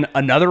for? To win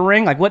another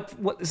ring? Like, what?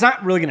 It's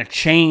not really going to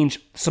change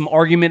some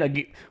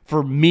argument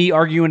for me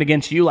arguing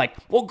against you. Like,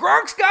 well,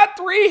 Gronk's got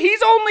 3.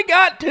 He's only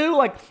got 2.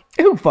 Like,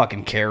 who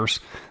fucking cares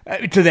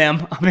to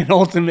them? I mean,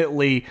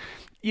 ultimately,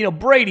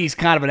 Brady's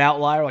kind of an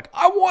outlier. Like,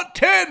 I want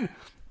 10.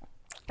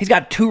 He's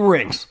got 2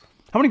 rings.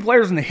 How many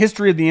players in the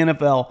history of the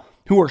NFL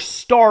who are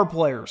star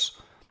players,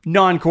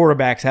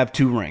 non-quarterbacks, have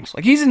 2 rings?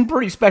 Like, he's in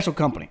pretty special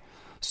company.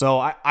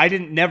 So I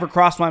never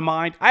crossed my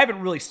mind. I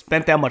haven't really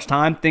spent that much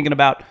time thinking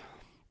about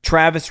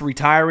Travis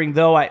retiring,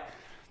 though.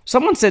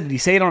 Someone said, did he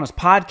say it on his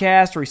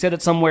podcast or he said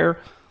it somewhere?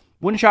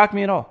 Wouldn't shock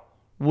me at all.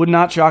 Would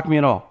not shock me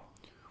at all.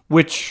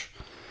 Which,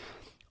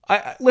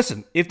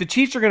 listen, if the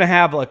Chiefs are going to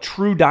have a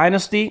true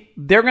dynasty,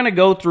 they're going to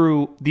go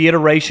through the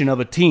iteration of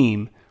a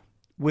team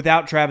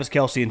without Travis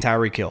Kelce and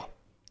Tyreek Hill.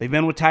 They've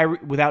been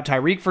without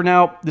Tyreek for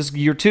now, this is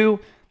year 2.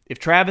 If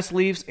Travis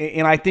leaves,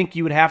 and I think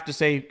you would have to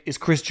say, is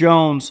Chris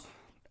Jones,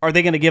 are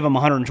they going to give him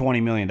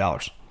 $120 million?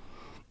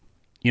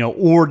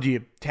 Or do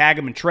you tag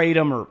him and trade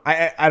him? Or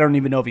I don't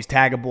even know if he's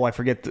taggable. I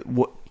forget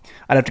what.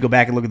 I'd have to go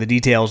back and look at the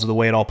details of the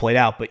way it all played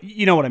out. But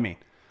you know what I mean.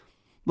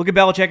 Look at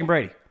Belichick and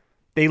Brady.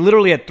 They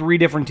literally had 3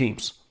 different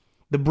teams.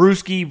 The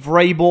Brewski,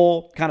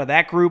 Vrabel, kind of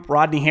that group,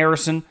 Rodney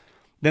Harrison.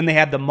 Then they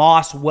had the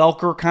Moss,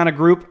 Welker kind of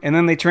group. And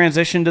then they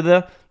transitioned to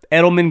the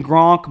Edelman,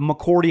 Gronk,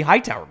 McCourty,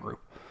 Hightower group.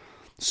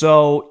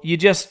 So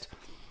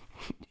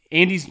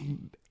Andy's...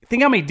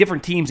 Think how many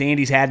different teams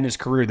Andy's had in his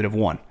career that have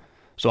won.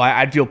 So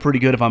I'd feel pretty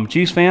good if I'm a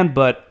Chiefs fan,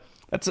 but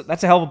that's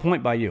a hell of a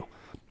point by you.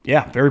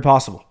 Yeah, very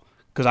possible.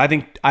 Because I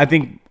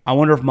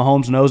wonder if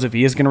Mahomes knows if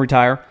he is going to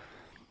retire.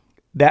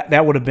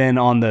 That would have been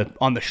on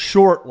the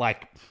short,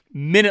 like,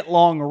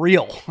 minute-long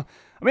reel. I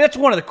mean, that's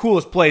one of the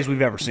coolest plays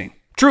we've ever seen.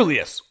 Truly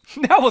is.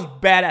 That was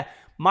bad.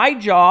 My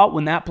jaw,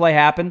 when that play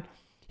happened,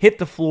 hit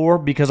the floor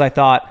because I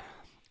thought,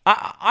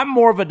 I'm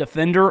more of a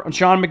defender on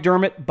Sean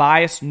McDermott.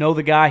 Biased, know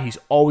the guy. He's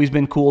always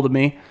been cool to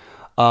me.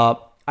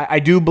 I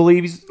do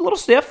believe he's a little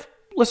stiff.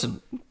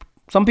 Listen,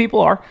 some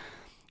people are.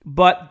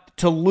 But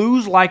to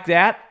lose like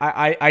that,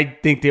 I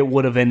think that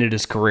would have ended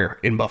his career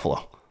in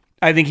Buffalo.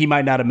 I think he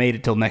might not have made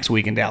it till next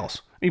week in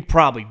Dallas. He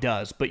probably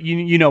does, but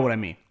you know what I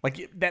mean.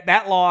 Like,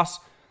 that loss,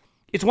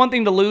 it's one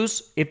thing to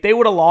lose. If they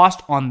would have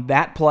lost on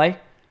that play,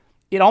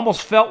 it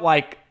almost felt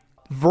like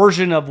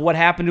version of what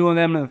happened to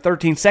them in the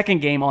 13-second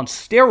game on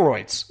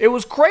steroids. It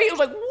was crazy. It was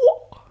like,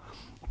 whoa.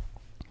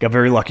 Got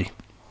very lucky.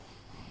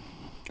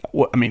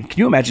 I mean, can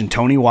you imagine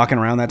Tony walking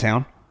around that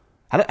town?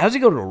 How does he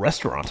go to a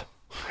restaurant?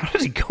 How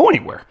does he go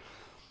anywhere?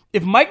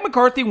 If Mike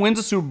McCarthy wins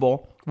a Super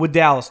Bowl with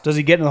Dallas, does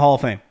he get in the Hall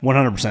of Fame?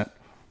 100%.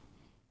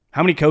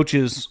 How many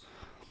coaches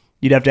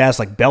you'd have to ask,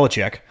 like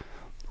Belichick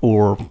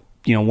or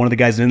one of the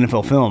guys in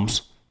NFL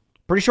Films?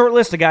 Pretty short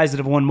list of guys that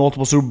have won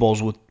multiple Super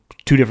Bowls with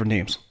 2 different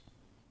teams.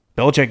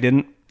 Belichick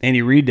didn't.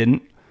 Andy Reid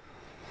didn't.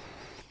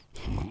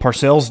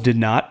 Parcells did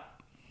not.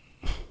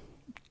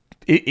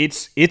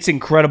 It's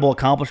incredible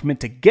accomplishment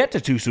to get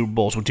to 2 Super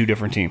Bowls with 2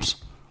 different teams,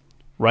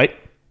 right?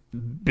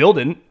 Bill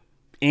didn't.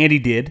 Andy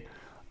did.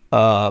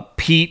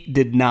 Pete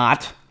did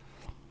not.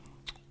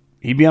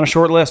 He'd be on a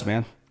short list,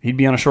 man. He'd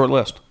be on a short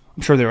list.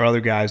 I'm sure there are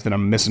other guys that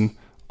I'm missing.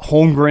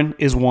 Holmgren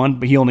is one,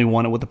 but he only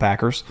won it with the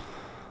Packers.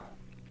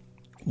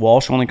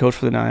 Walsh only coached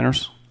for the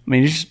Niners. I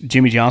mean,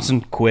 Jimmy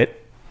Johnson quit.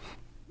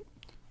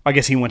 I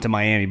guess he went to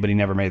Miami, but he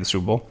never made the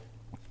Super Bowl.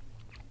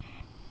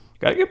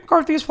 Got to give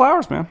McCarthy his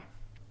flowers, man.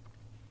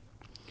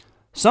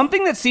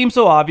 Something that seems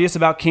so obvious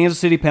about Kansas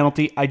City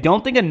penalty, I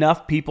don't think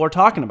enough people are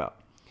talking about,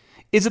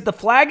 is that the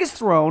flag is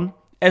thrown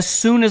as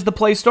soon as the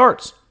play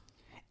starts.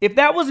 If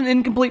that was an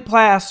incomplete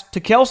pass to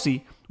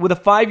Kelce with a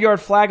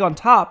 5-yard flag on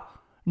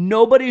top,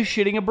 nobody is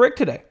shitting a brick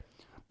today.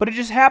 But it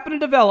just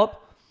happened to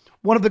develop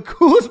one of the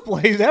coolest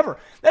plays ever.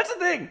 That's the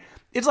thing.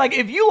 It's like,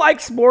 if you like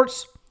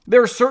sports,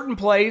 there are certain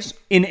plays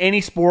in any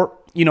sport,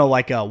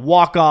 like a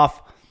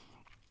walk-off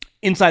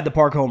inside the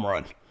park home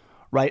run,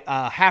 right?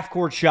 A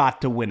half-court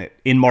shot to win it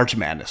in March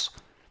Madness.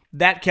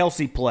 That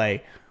Kelce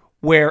play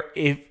where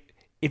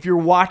if you're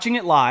watching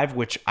it live,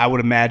 which I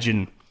would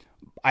imagine,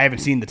 I haven't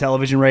seen the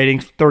television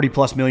ratings,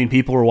 30-plus million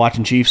people were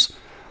watching Chiefs,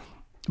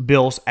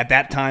 Bills at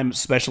that time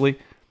especially,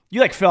 you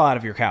like fell out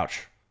of your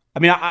couch. I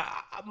mean,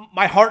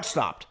 my heart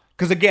stopped.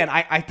 Because again,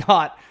 I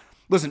thought,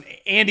 listen,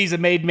 Andy's a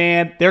made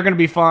man. They're going to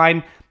be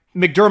fine.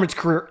 McDermott's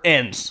career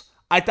ends.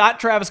 I thought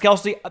Travis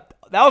Kelce,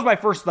 that was my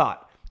first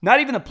thought. Not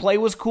even the play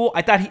was cool.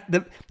 I thought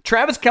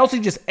Travis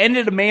Kelce just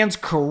ended a man's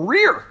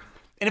career.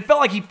 And it felt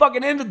like he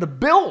fucking ended the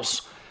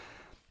Bills.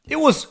 It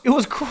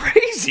was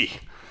crazy.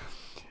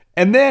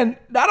 And then,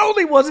 not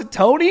only was it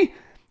Tony,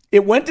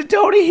 it went to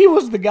Tony. He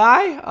was the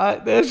guy.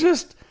 There's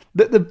just,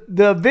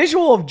 the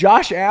visual of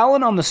Josh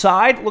Allen on the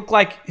side looked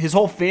like his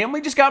whole family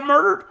just got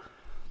murdered.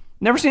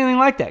 Never seen anything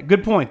like that.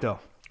 Good point, though.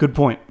 Good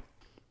point.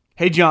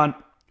 Hey, John,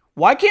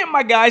 why can't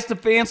my guy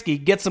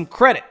Stefanski get some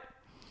credit?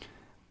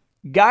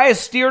 Guy has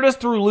steered us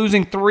through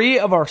losing 3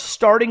 of our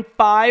starting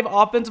 5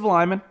 offensive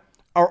linemen,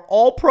 our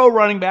all-pro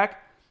running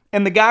back,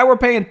 and the guy we're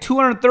paying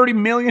 $230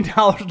 million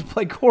to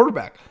play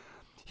quarterback.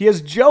 He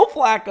has Joe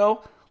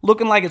Flacco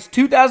looking like it's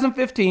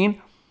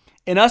 2015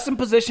 and us in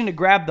position to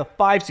grab the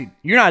 5 seed.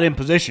 You're not in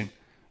position.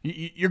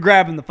 You're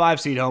grabbing the 5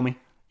 seed, homie.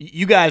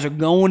 You guys are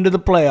going to the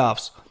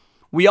playoffs.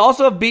 We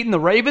also have beaten the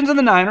Ravens and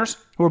the Niners,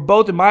 who are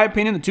both, in my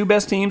opinion, the 2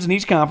 best teams in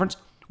each conference.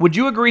 Would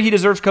you agree he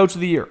deserves Coach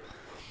of the Year?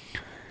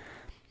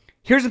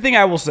 Here's the thing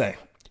I will say.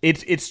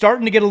 It's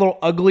starting to get a little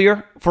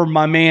uglier for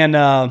my man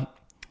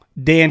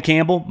Dan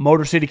Campbell,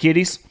 Motor City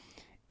Kitties.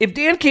 If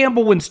Dan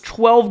Campbell wins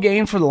 12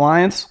 games for the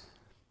Lions,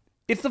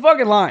 it's the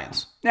fucking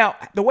Lions. Now,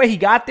 the way he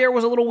got there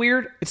was a little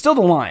weird. It's still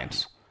the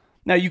Lions.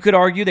 Now, you could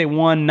argue they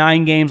won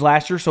 9 games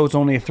last year, so it's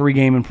only a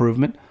 3-game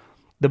improvement.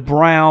 The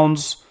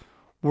Browns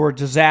were a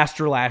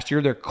disaster last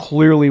year. They're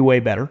clearly way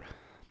better.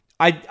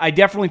 I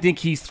definitely think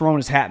he's thrown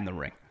his hat in the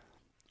ring.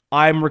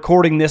 I'm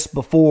recording this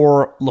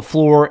before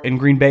LaFleur and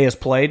Green Bay has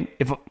played.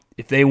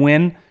 If they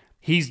win,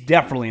 he's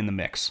definitely in the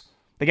mix.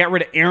 They got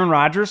rid of Aaron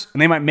Rodgers,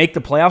 and they might make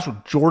the playoffs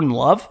with Jordan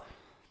Love.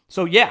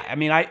 So, yeah, I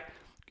mean,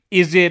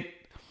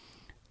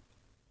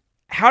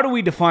 how do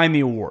we define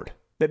the award?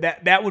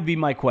 That would be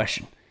my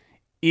question.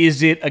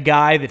 Is it a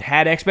guy that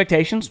had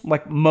expectations?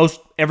 Like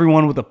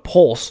everyone with a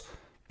pulse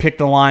picked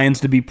the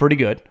Lions to be pretty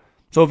good.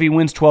 So if he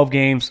wins 12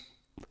 games,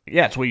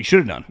 yeah, it's what you should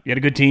have done. You had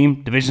a good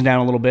team, division down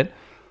a little bit.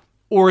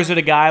 Or is it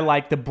a guy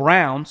like the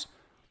Browns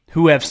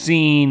who have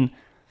seen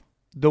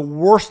the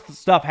worst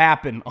stuff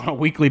happen on a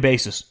weekly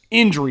basis?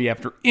 Injury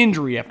after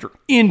injury after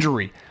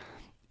injury.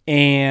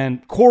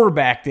 And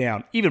quarterback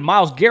down. Even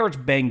Myles Garrett's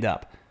banged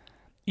up.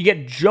 You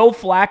get Joe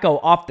Flacco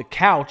off the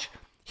couch.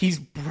 He's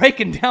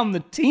breaking down the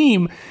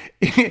team.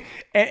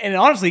 and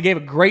honestly, he gave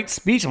a great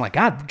speech. I'm like,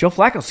 God, Joe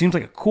Flacco seems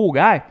like a cool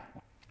guy.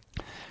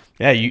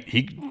 Yeah,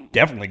 he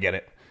definitely get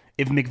it.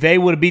 If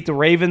McVay would have beat the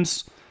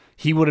Ravens,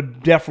 he would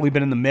have definitely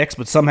been in the mix,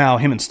 but somehow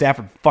him and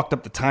Stafford fucked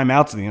up the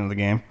timeouts at the end of the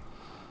game.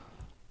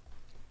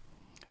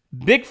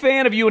 Big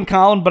fan of you and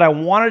Colin, but I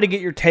wanted to get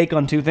your take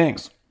on 2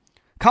 things.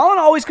 Colin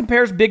always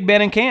compares Big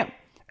Ben and Cam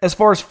as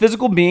far as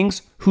physical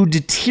beings who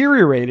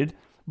deteriorated,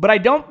 but I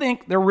don't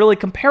think they're really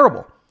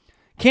comparable.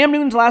 Cam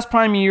Newton's last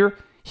prime year,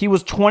 he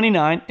was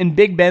 29, and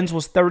Big Ben's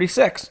was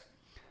 36.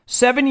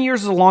 7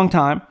 years is a long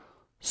time,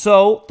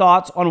 so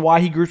thoughts on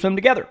why he groups them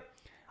together.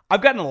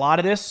 I've gotten a lot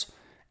of this.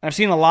 I've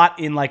seen a lot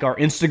in like our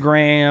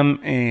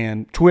Instagram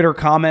and Twitter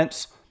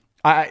comments.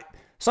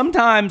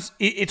 Sometimes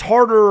it's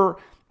harder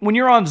when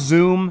you're on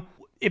Zoom,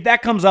 if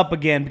that comes up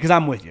again, because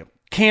I'm with you.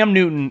 Cam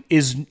Newton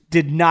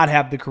did not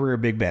have the career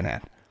Big Ben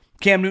had.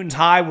 Cam Newton's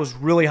high was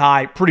really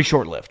high, pretty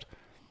short-lived.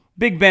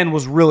 Big Ben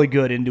was really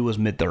good into his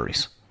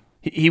mid-30s.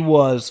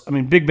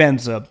 Big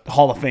Ben's a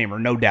Hall of Famer,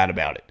 no doubt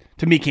about it.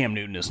 To me, Cam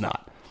Newton is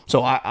not.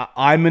 So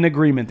I'm in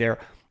agreement there.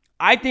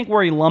 I think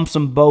where he lumps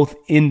them both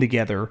in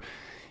together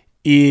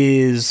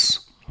is...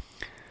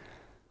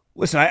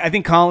 Listen, I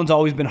think Colin's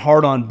always been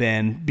hard on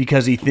Ben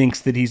because he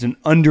thinks that he's an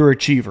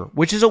underachiever,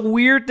 which is a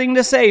weird thing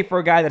to say for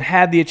a guy that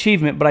had the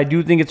achievement, but I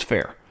do think it's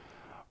fair,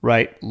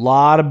 right? A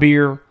lot of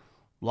beer, a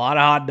lot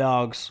of hot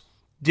dogs.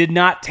 Did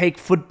not take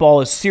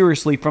football as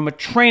seriously from a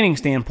training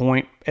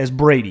standpoint as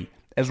Brady,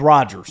 as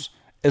Rodgers,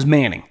 as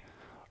Manning,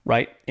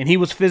 right? And he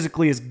was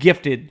physically as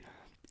gifted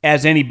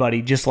as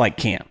anybody, just like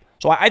Cam.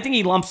 So I think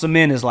he lumps them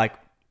in as like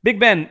Big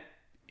Ben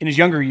in his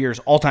younger years,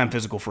 all-time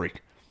physical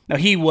freak. Now,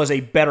 he was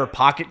a better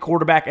pocket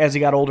quarterback as he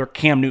got older.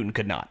 Cam Newton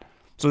could not.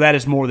 So that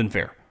is more than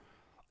fair.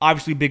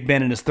 Obviously, Big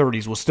Ben in his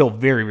 30s was still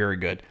very, very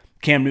good.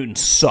 Cam Newton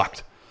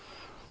sucked.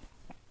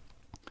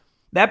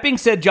 That being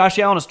said, Josh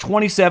Allen is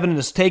 27, and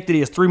his take that he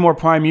has 3 more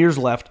prime years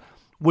left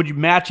would you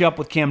match up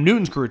with Cam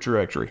Newton's career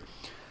trajectory.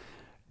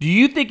 Do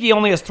you think he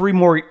only has 3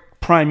 more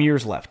prime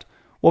years left?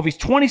 Well, if he's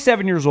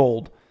 27 years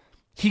old,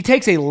 he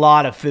takes a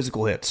lot of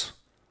physical hits.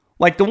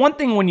 Like, the one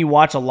thing when you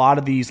watch a lot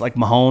of these, like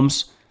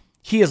Mahomes,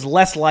 he is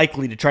less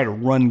likely to try to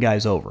run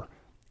guys over.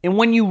 And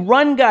when you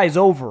run guys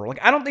over,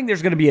 like, I don't think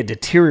there's going to be a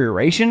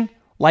deterioration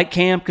like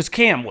Cam, because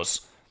Cam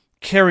was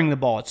carrying the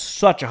ball at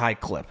such a high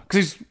clip.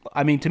 Because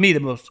he's, to me,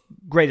 the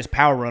greatest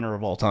power runner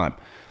of all time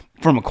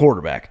from a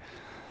quarterback.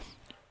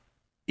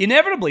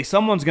 Inevitably,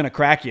 someone's going to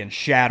crack you and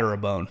shatter a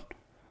bone,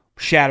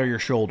 shatter your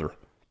shoulder,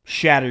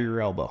 shatter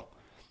your elbow.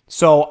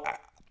 So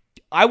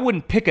I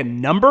wouldn't pick a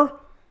number,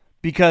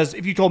 because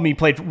if you told me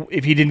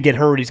if he didn't get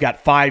hurt, he's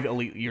got 5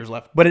 elite years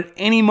left. But at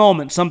any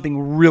moment,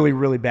 something really,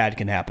 really bad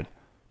can happen.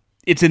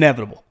 It's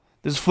inevitable.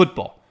 This is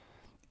football.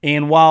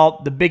 And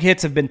while the big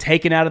hits have been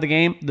taken out of the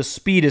game, the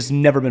speed has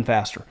never been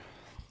faster.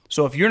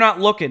 So if you're not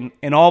looking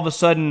and all of a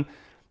sudden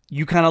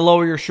you kind of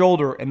lower your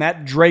shoulder and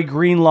that Dre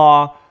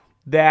Greenlaw,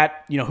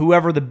 that,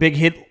 whoever the big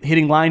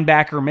hitting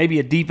linebacker, maybe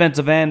a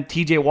defensive end,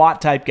 TJ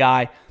Watt type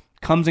guy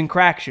comes and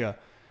cracks you,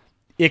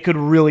 it could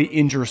really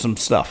injure some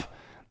stuff.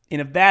 And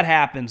if that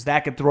happens,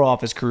 that could throw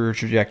off his career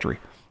trajectory.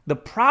 The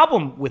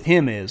problem with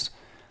him is,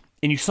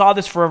 and you saw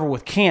this forever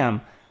with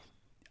Cam,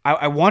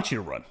 I want you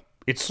to run.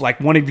 It's like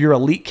one of your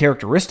elite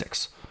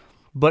characteristics.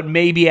 But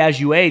maybe as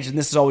you age, and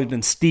this has always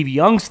been Steve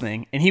Young's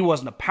thing, and he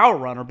wasn't a power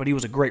runner, but he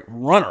was a great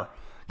runner,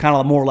 kind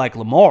of more like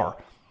Lamar.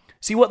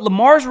 See, what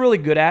Lamar's really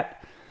good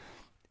at,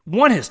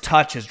 one, his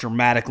touch has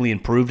dramatically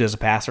improved as a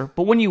passer,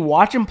 but when you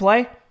watch him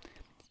play,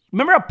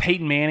 remember how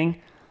Peyton Manning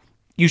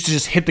used to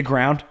just hit the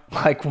ground,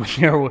 like when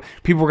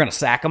people were going to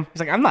sack him? He's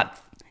like, I'm not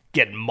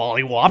getting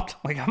mollywopped.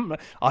 Like,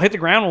 I'll hit the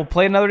ground and we'll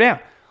play another down.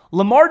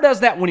 Lamar does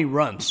that when he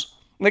runs.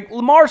 Like,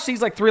 Lamar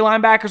sees like 3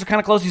 linebackers are kind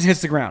of close, he just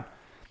hits the ground.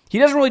 He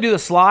doesn't really do the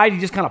slide, he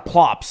just kind of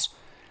plops.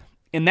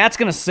 And that's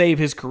going to save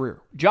his career.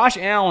 Josh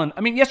Allen,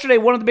 I mean, yesterday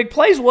one of the big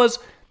plays was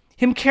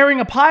him carrying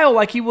a pile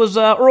like he was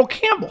Earl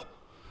Campbell.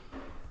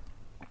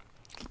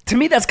 To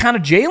me, that's kind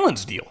of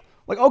Jalen's deal.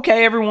 Like,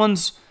 okay,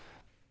 everyone's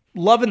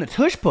loving the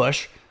tush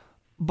push,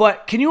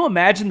 but can you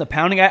imagine the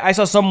pounding? I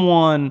saw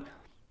someone,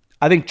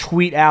 I think,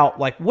 tweet out,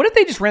 like, what if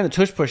they just ran the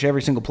tush push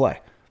every single play?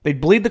 They'd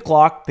bleed the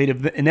clock, they'd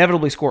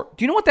inevitably score.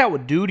 Do you know what that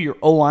would do to your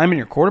O-lineman and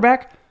your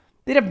quarterback?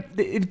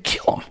 It'd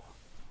kill them.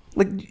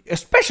 Like,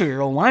 especially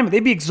your O-lineman, they'd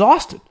be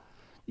exhausted.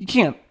 You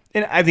can't,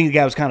 and I think the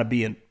guy was kind of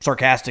being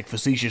sarcastic,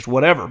 facetious,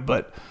 whatever,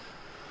 but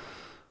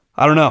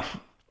I don't know.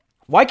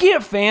 Why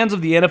can't fans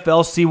of the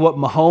NFL see what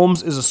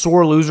Mahomes is a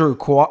sore loser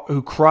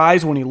who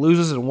cries when he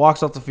loses and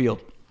walks off the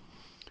field?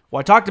 Well,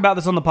 I talked about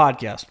this on the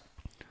podcast.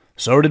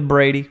 So did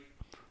Brady.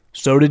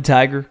 So did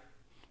Tiger.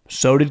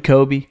 So did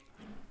Kobe.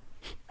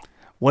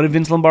 What did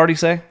Vince Lombardi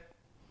say?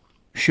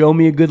 Show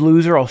me a good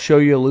loser, I'll show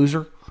you a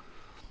loser.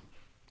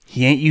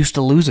 He ain't used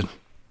to losing.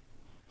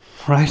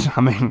 Right?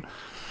 I mean,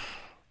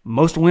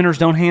 most winners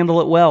don't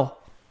handle it well.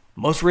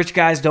 Most rich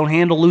guys don't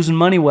handle losing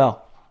money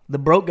well. The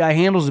broke guy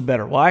handles it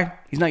better. Why?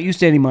 He's not used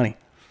to any money.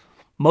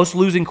 Most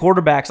losing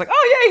quarterbacks, like,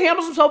 oh yeah, he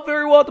handles himself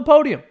very well at the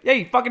podium. Yeah,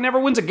 he fucking never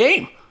wins a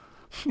game.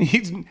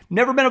 He's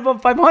never been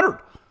above 500.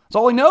 That's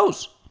all he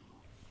knows.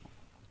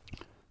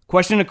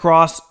 Question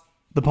across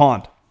the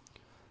pond.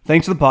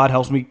 Thanks to the pod,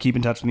 helps me keep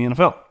in touch with the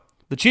NFL.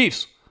 The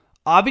Chiefs,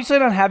 obviously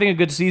not having a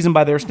good season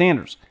by their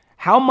standards.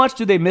 How much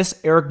do they miss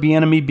Eric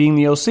Bieniemy being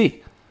the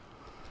OC?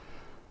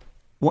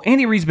 Well,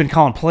 Andy Reid's been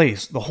calling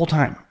plays the whole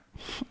time.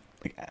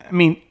 I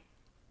mean,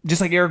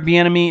 just like Eric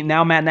Bieniemy,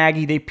 now Matt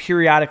Nagy, they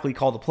periodically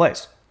call the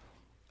plays.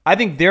 I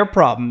think their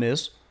problem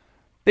is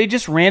they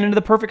just ran into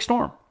the perfect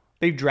storm.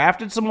 They've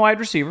drafted some wide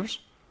receivers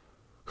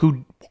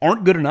who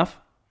aren't good enough.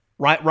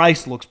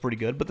 Rice looks pretty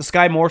good, but the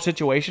Sky Moore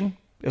situation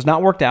has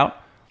not worked out.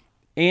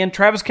 And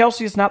Travis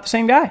Kelce is not the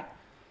same guy.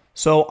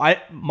 So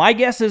my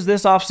guess is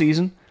this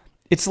offseason,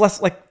 it's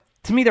less like,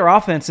 to me, their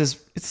offense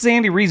it's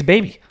Andy Reid's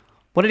baby.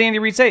 What did Andy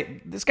Reid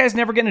say? This guy's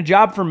never getting a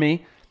job from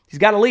me. He's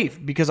got to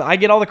leave because I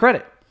get all the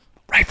credit.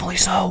 Rightfully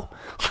so.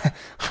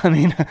 I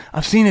mean,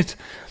 I've seen it.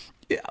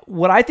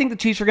 What I think the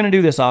Chiefs are going to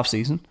do this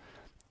offseason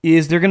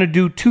is they're going to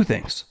do 2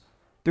 things.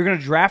 They're going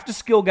to draft a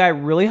skill guy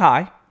really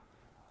high,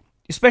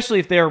 especially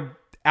if they're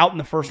out in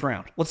the first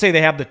round. Let's say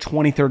they have the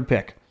 23rd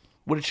pick.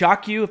 Would it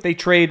shock you if they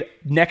trade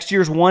next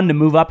year's 1 to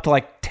move up to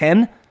like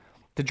 10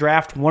 to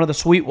draft one of the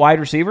sweet wide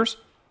receivers,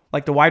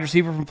 like the wide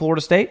receiver from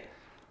Florida State?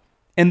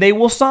 And they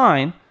will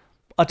sign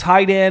a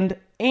tight end,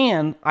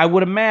 and I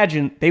would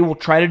imagine they will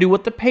try to do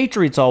what the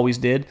Patriots always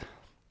did,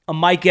 a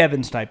Mike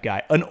Evans type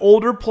guy, an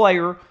older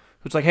player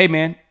who's like, hey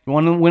man, you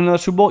want to win another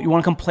Super Bowl? You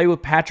want to come play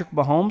with Patrick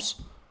Mahomes?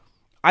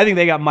 I think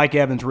they got Mike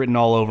Evans written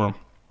all over him.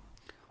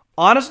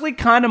 Honestly,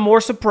 kind of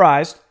more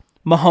surprised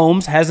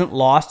Mahomes hasn't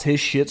lost his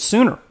shit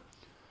sooner.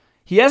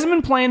 He hasn't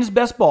been playing his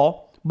best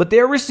ball, but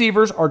their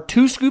receivers are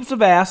 2 scoops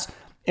of ass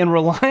and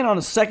relying on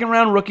a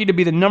second-round rookie to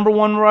be the number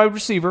 1 wide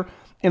receiver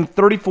and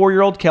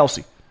 34-year-old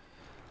Kelce.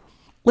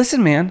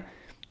 Listen, man,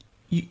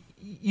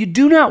 you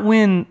do not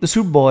win the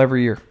Super Bowl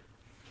every year.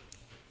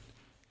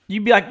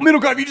 You'd be like,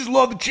 Middlecoff, you just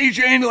love the Chiefs,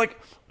 and you're like,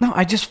 no,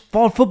 I just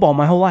followed football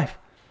my whole life.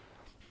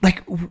 Like,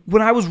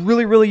 when I was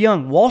really, really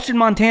young, Walsh and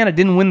Montana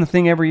didn't win the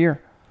thing every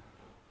year.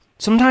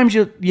 Sometimes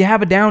you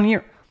have a down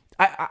year.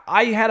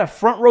 I had a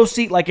front row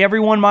seat like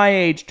everyone my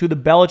age to the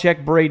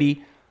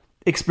Belichick-Brady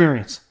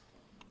experience.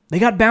 They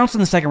got bounced in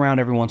the second round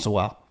every once in a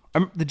while.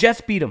 The Jets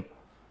beat them.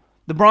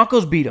 The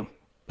Broncos beat them.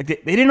 Like they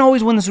didn't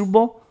always win the Super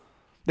Bowl.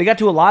 They got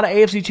to a lot of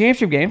AFC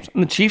Championship games,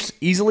 and the Chiefs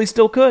easily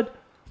still could.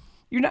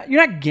 You're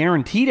not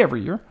guaranteed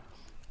every year.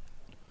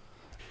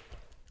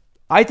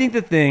 I think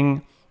the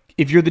thing,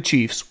 if you're the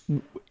Chiefs,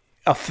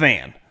 a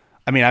fan,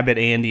 I mean, I bet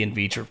Andy and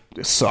Veach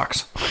it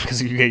sucks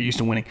because you get used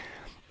to winning.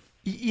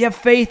 You have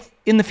faith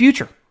in the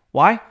future.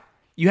 Why?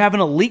 You have an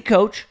elite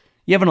coach.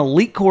 You have an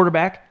elite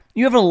quarterback.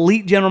 You have an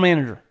elite general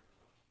manager.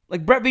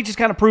 Like Brett Veach is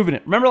kind of proving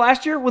it. Remember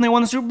last year when they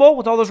won the Super Bowl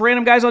with all those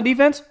random guys on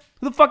defense?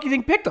 Who the fuck do you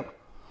think picked them?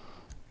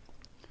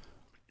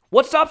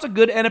 What stops a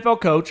good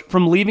NFL coach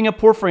from leaving a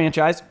poor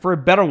franchise for a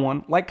better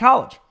one like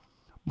college?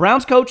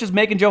 Browns coach is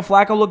making Joe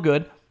Flacco look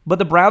good, but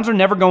the Browns are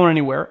never going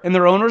anywhere, and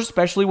their owners,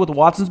 especially with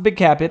Watson's big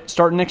cap hit,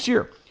 starting next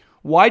year.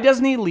 Why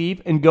doesn't he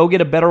leave and go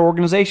get a better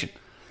organization?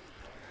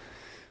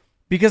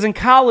 Because in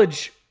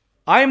college,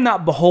 I am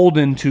not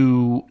beholden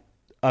to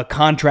a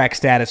contract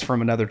status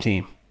from another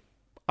team.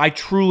 I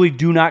truly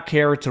do not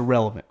care. It's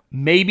irrelevant.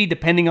 Maybe,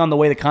 depending on the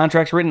way the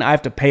contract's written, I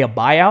have to pay a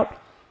buyout.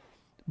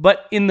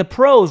 But in the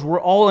pros,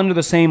 we're all under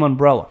the same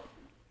umbrella.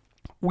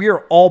 We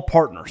are all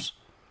partners.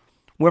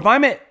 Where if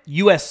I'm at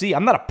USC,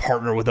 I'm not a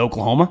partner with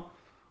Oklahoma.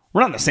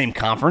 We're not in the same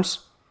conference.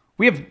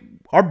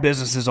 Our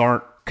businesses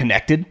aren't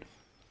connected.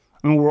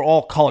 I mean, we're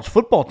all college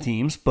football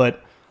teams,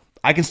 but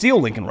I can steal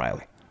Lincoln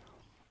Riley.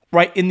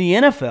 Right? In the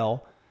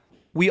NFL,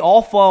 we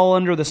all fall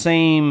under the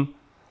same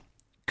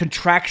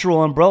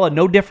contractual umbrella,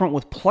 no different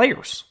with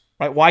players.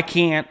 Right? Why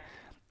can't,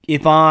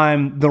 if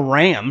I'm the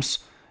Rams,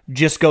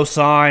 just go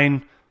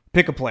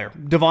pick a player,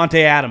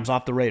 Devontae Adams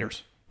off the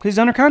Raiders, because he's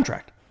under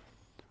contract?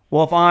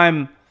 Well,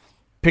 if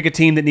pick a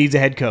team that needs a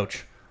head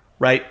coach,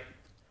 right?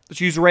 Let's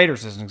use the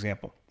Raiders as an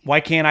example. Why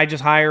can't I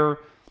just hire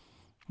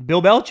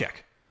Bill Belichick?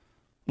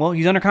 Well,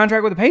 he's under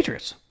contract with the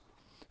Patriots.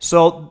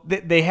 So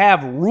they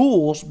have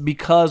rules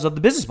because of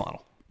the business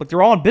model. But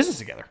they're all in business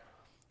together.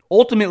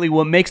 Ultimately,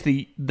 what makes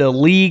the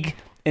league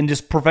and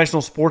just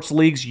professional sports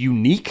leagues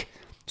unique,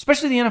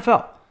 especially the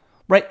NFL,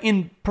 right?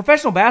 In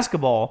professional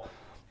basketball,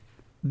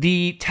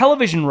 the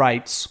television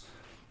rights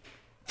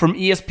from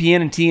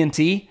ESPN and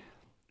TNT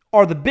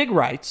are the big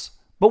rights,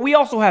 but we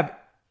also have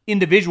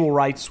individual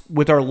rights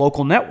with our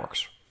local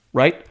networks,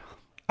 right?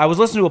 I was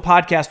listening to a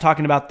podcast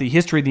talking about the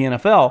history of the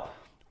NFL.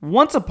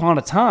 Once upon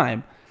a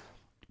time,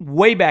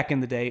 way back in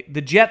the day,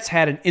 the Jets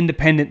had an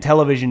independent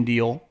television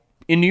deal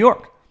in New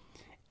York.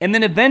 And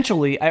then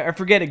eventually, I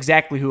forget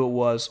exactly who it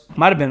was,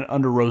 might have been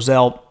under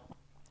Rozelle,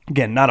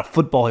 again, not a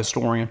football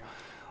historian,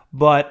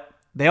 but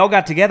they all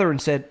got together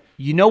and said,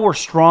 we're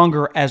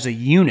stronger as a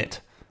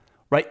unit,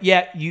 right?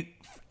 Yeah,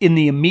 in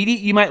the immediate,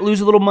 you might lose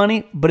a little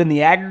money, but in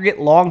the aggregate,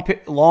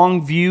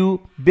 long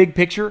view, big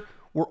picture,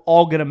 we're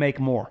all going to make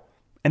more.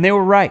 And they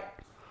were right?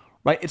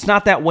 It's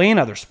not that way in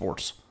other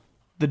sports.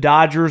 The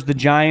Dodgers, the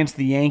Giants,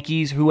 the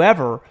Yankees,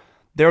 whoever,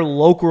 their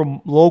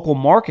local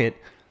market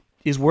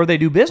is where they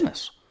do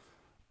business.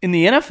 In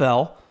the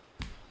NFL,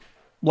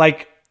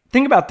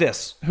 think about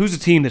this. Who's a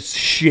team that's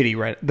shitty,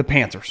 right? The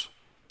Panthers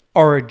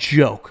are a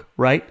joke,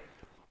 right?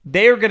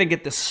 They are going to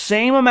get the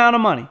same amount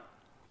of money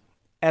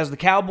as the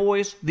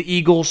Cowboys, the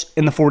Eagles,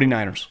 and the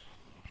 49ers,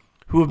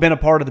 who have been a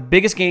part of the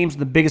biggest games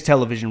and the biggest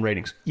television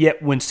ratings.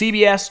 Yet when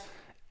CBS,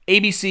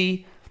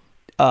 ABC,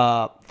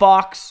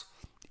 Fox,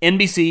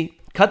 NBC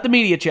cut the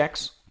media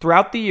checks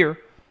throughout the year,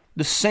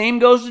 the same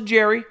goes to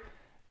Jerry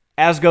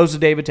as goes to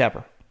David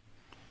Tepper.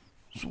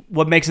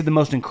 What makes it the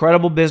most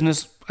incredible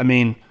business,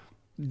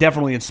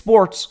 definitely in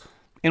sports,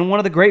 and one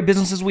of the great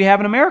businesses we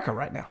have in America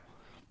right now,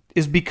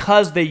 is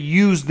because they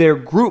use their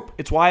group.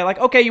 It's why,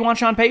 okay, you want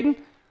Sean Payton?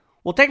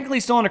 Well, technically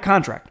he's still under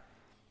contract.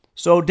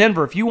 So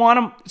Denver, if you want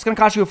him, it's going to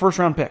cost you a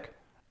first-round pick,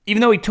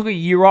 even though he took a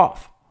year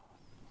off.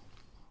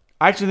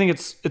 I actually think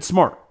it's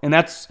smart, and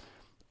that's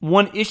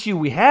one issue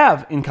we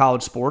have in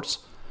college sports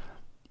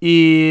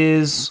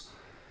is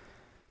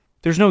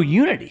there's no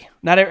unity.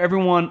 Not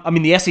everyone,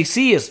 the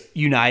SEC is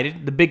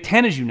united, the Big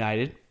Ten is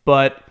united,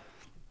 but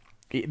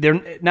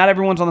not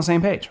everyone's on the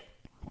same page.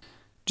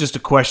 Just a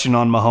question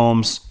on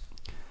Mahomes.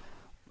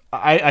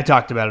 I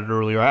talked about it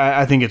earlier.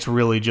 I think it's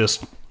really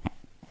just,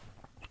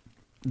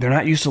 they're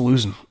not used to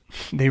losing.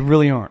 They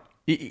really aren't.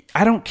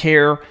 I don't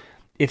care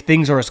if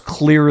things are as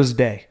clear as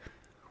day.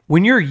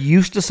 When you're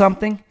used to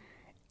something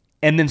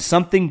and then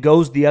something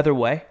goes the other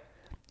way,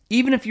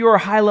 even if you're a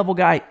high-level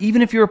guy,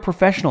 even if you're a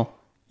professional,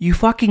 you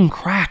fucking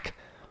crack.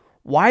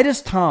 Why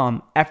does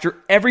Tom, after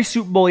every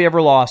Super Bowl he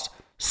ever lost,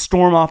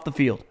 storm off the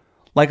field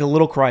like a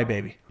little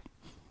crybaby?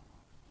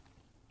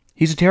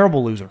 He's a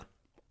terrible loser.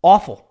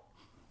 Awful.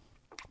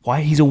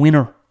 Why? He's a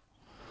winner.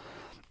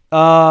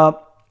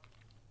 Stefanski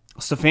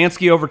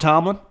over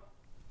Tomlin?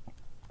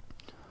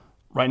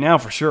 Right now,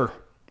 for sure.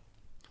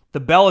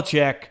 The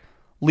Belichick,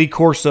 Lee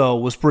Corso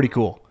was pretty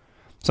cool.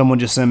 Someone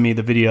just sent me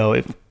the video.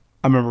 I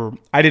remember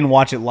I didn't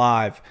watch it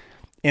live.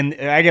 And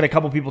I get a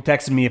couple people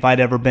texting me if I'd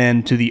ever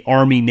been to the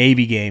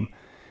Army-Navy game.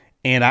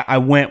 And I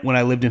went when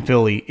I lived in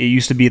Philly. It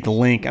used to be at the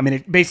Link.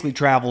 It basically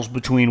travels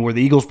between where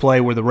the Eagles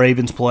play, where the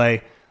Ravens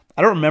play.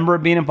 I don't remember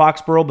it being in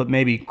Foxborough, but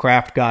maybe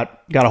Kraft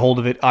got a hold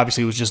of it.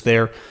 Obviously, it was just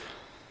there.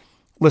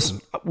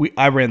 Listen,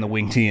 I ran the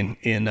wing tee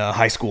in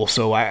high school,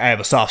 so I have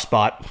a soft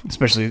spot,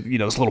 especially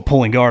this little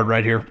pulling guard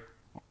right here.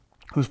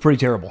 It was pretty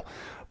terrible,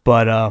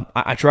 but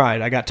I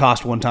tried. I got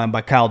tossed one time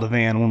by Kyle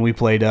Devan when we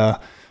played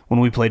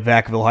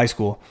Vacaville High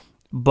School.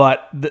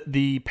 But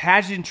the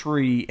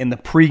pageantry and the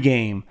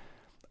pregame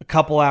a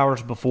couple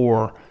hours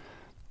before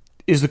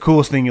is the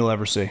coolest thing you'll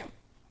ever see.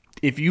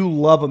 If you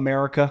love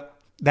America,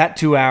 that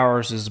 2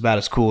 hours is about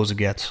as cool as it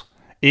gets.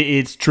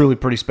 It's truly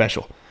pretty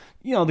special.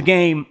 The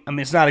game,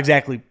 it's not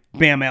exactly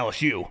Bam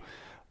LSU,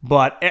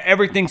 but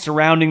everything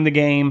surrounding the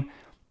game,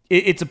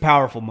 it's a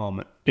powerful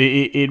moment.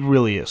 It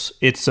really is.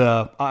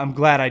 I'm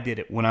glad I did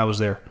it when I was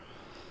there.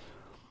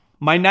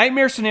 My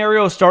nightmare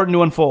scenario is starting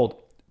to unfold.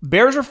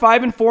 Bears are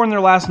 5-4 in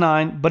their last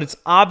 9, but it's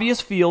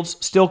obvious Fields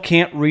still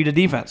can't read a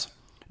defense.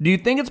 Do you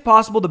think it's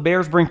possible the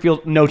Bears bring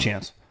Fields? No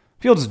chance.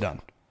 Fields is done.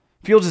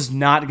 Fields is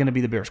not going to be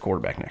the Bears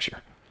quarterback next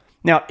year.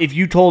 Now, if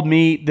you told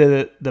me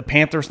the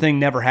Panthers thing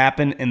never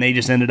happened and they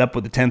just ended up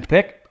with the 10th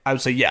pick, I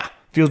would say, yeah,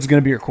 Fields is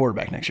going to be your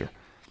quarterback next year.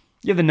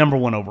 You have the number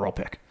 1 overall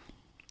pick.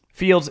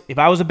 Fields, if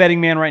I was a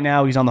betting man right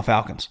now, he's on the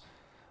Falcons.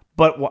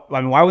 But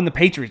why wouldn't the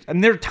Patriots? I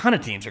mean, there are a ton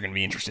of teams that are going to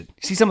be interested.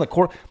 You see some of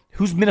the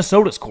who's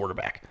Minnesota's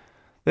quarterback?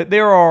 That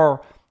there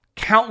are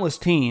countless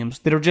teams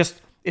that are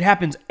just, it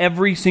happens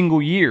every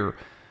single year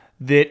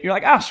that you're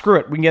like, screw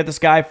it. We can get this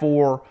guy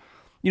for,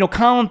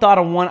 Colin thought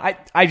of one.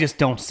 I just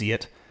don't see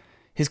it.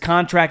 His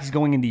contract is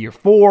going into year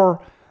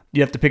 4.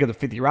 You have to pick up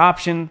the 5th-year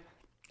option.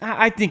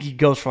 I think he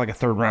goes for like a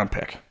 3rd-round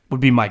pick,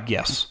 would be my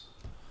guess.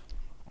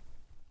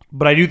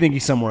 But I do think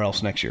he's somewhere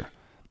else next year.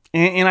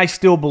 And I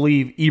still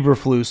believe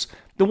Eberflus.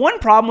 The one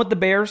problem with the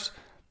Bears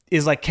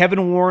is like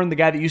Kevin Warren, the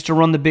guy that used to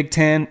run the Big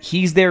Ten,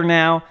 he's there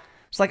now.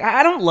 It's like,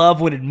 I don't love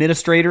when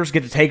administrators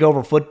get to take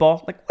over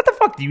football. Like, what the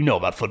fuck do you know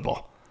about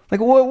football? Like,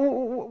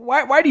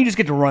 why do you just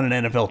get to run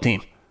an NFL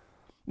team?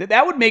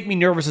 That would make me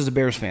nervous as a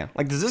Bears fan.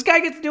 Like, does this guy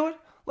get to do it?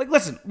 Like,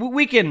 listen,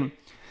 we can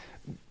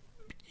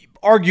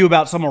argue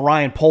about some of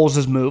Ryan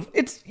Poles' move.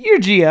 It's your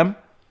GM.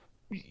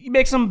 You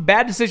make some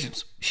bad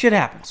decisions. Shit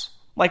happens.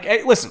 Like,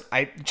 hey, listen,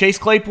 Chase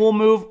Claypool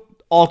move,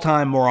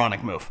 all-time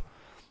moronic move.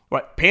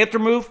 Right, Panther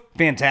move,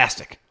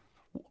 fantastic.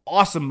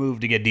 Awesome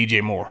move to get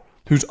DJ Moore,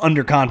 who's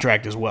under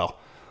contract as well.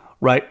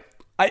 Right?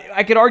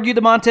 I could argue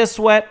the Montez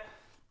Sweat.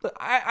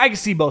 I can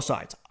see both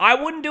sides. I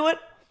wouldn't do it,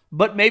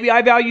 but maybe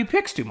I value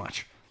picks too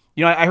much.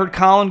 I heard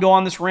Colin go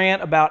on this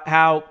rant about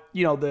how,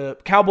 the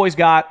Cowboys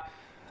got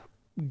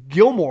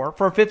Gilmore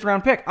for a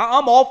 5th-round pick.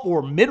 I'm all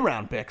for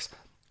mid-round picks.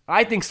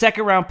 I think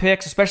 2nd-round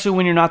picks, especially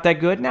when you're not that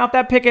good. Now, if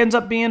that pick ends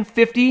up being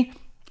 50,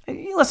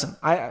 listen,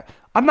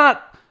 I'm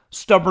not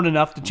stubborn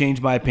enough to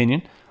change my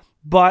opinion.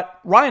 But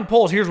Ryan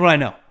Poles, here's what I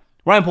know.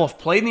 Ryan Poles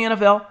played in the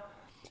NFL.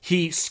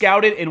 He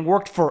scouted and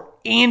worked for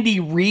Andy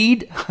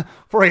Reid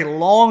for a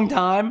long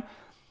time.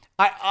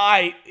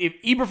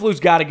 If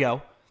Eberflus got to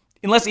go,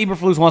 unless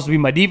Eberflus wants to be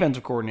my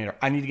defensive coordinator,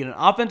 I need to get an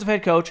offensive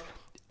head coach.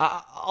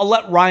 I'll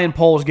let Ryan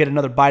Poles get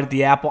another bite at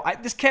the apple. I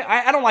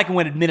don't like it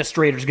when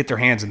administrators get their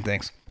hands in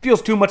things. It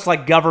feels too much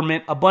like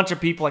government. A bunch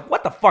of people like,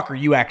 what the fuck are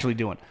you actually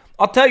doing?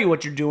 I'll tell you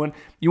what you're doing.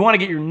 You want to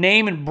get your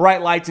name in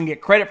bright lights and get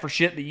credit for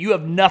shit that you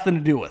have nothing to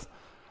do with.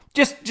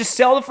 Just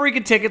sell the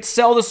freaking tickets,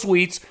 sell the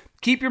suites,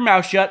 keep your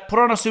mouth shut, put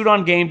on a suit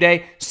on game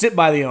day, sit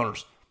by the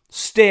owners.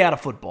 Stay out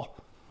of football.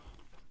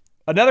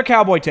 Another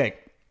Cowboy take.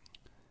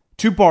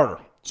 2-parter,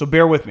 so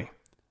bear with me.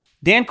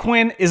 Dan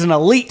Quinn is an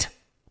elite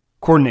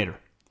coordinator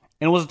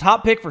and was a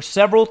top pick for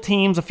several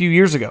teams a few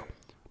years ago,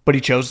 but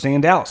he chose to stay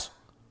in Dallas,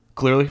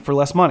 clearly for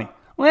less money.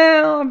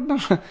 Well,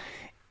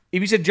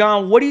 if you said,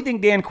 John, what do you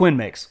think Dan Quinn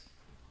makes?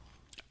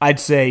 I'd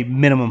say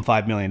minimum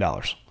 $5 million.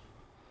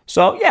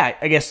 So, yeah,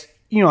 I guess,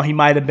 he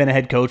might have been a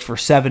head coach for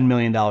 $7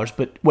 million,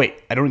 but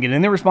wait, I don't get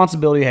any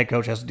responsibility a head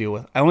coach has to deal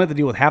with. I only have to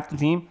deal with half the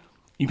team.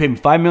 You pay me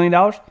 $5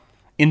 million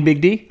in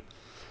Big D?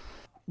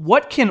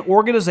 What can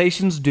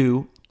organizations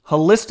do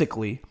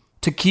holistically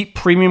to keep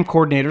premium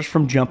coordinators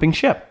from jumping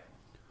ship?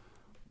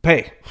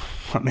 Pay.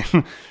 I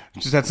mean,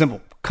 it's just that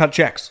simple. Cut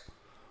checks,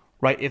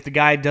 right? If the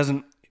guy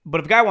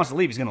wants to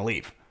leave, he's going to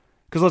leave.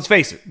 Because let's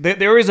face it,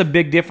 there is a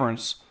big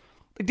difference.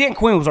 Like Dan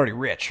Quinn was already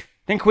rich.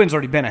 Dan Quinn's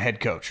already been a head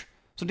coach.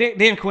 So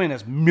Dan Quinn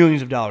has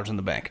millions of dollars in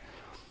the bank,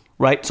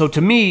 right? So to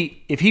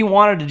me, if he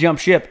wanted to jump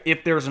ship,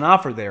 if there's an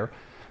offer there,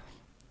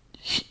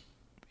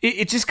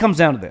 it just comes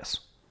down to this.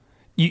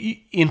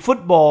 In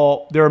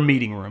football, there are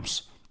meeting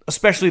rooms,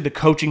 especially the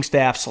coaching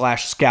staff /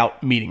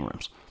 scout meeting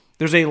rooms.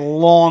 There's a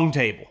long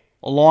table,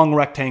 a long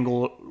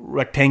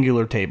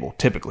rectangular table,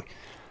 typically.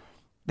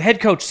 The head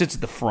coach sits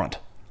at the front,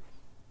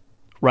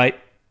 right?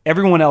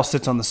 Everyone else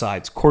sits on the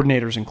sides,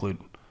 coordinators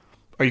included.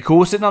 Are you cool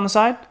with sitting on the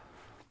side?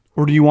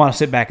 Or do you want to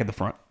sit back at the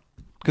front?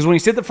 Because when you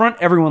sit at the front,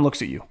 everyone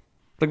looks at you.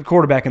 Like the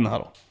quarterback in the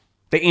huddle.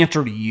 They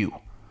answer to you.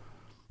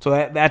 So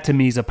that to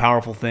me is a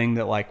powerful thing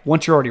that, like,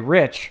 once you're already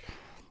rich,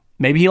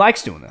 maybe he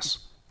likes doing this.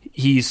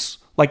 He's,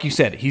 like you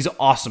said, he's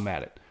awesome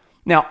at it.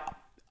 Now,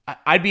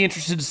 I'd be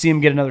interested to see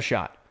him get another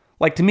shot.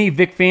 Like, to me,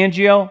 Vic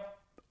Fangio,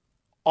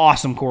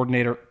 awesome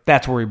coordinator.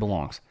 That's where he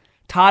belongs.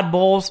 Todd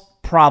Bowles,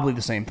 probably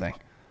the same thing.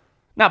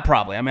 Not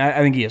probably. I mean, I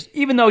think he is.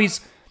 Even though he's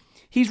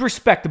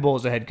respectable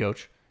as a head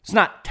coach. It's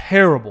not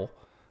terrible.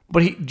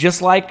 But he,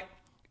 just like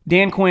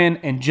Dan Quinn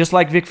and just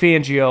like Vic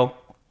Fangio,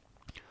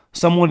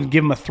 someone would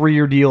give him a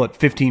 3-year deal at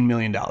 $15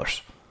 million.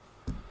 It's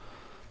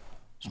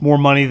more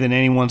money than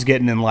anyone's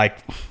getting in, like,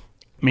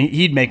 I mean,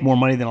 he'd make more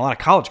money than a lot of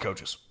college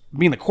coaches,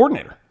 being the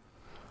coordinator.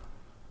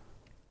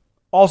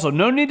 Also,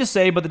 no need to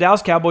say, but the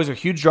Dallas Cowboys are a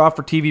huge draw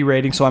for TV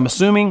ratings, so I'm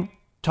assuming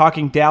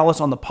talking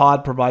Dallas on the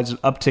pod provides an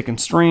uptick in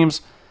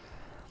streams.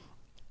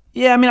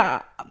 Yeah, I mean,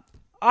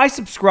 I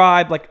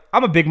subscribe. Like,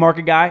 I'm a big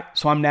market guy,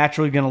 so I'm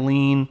naturally going to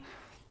lean.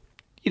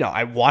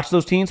 I watch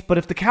those teams, but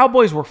if the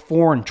Cowboys were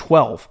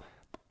 4-12,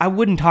 I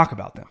wouldn't talk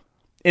about them.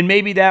 And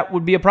maybe that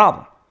would be a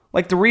problem.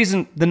 Like, the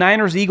reason the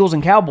Niners, Eagles,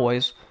 and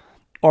Cowboys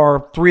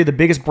are 3 of the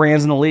biggest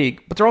brands in the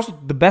league, but they're also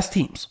the best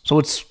teams.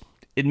 So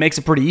it makes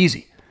it pretty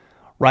easy,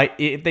 right?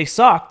 If they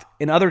sucked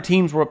and other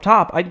teams were up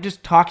top, I'm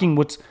just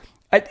talking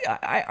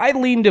I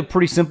lean to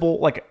pretty simple,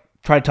 like,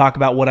 try to talk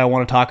about what I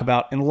want to talk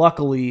about. And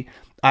luckily,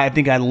 I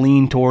think I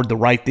lean toward the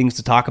right things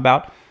to talk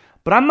about.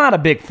 But I'm not a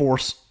big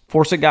force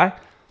it guy.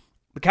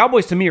 The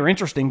Cowboys, to me, are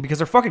interesting because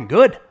they're fucking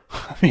good.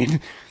 I mean,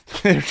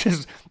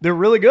 they're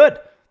really good.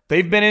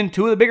 They've been in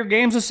 2 of the bigger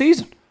games this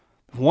season.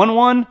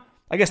 Won,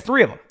 I guess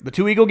 3 of them. The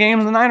 2 Eagle games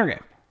and the Niner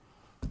game.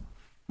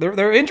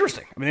 They're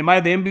interesting. I mean, they might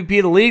have the MVP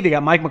of the league. They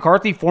got Mike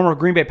McCarthy, former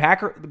Green Bay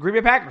Packer. The Green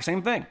Bay Packers,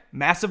 same thing.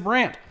 Massive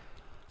brand.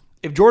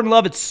 If Jordan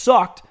Love had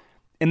sucked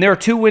and they're a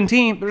 2-win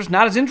team, they're just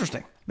not as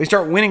interesting. They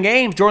start winning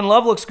games. Jordan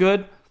Love looks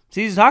good. It's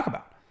easy to talk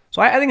about.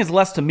 So I think it's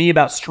less to me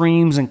about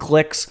streams and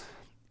clicks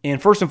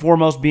and first and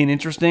foremost being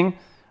interesting.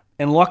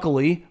 And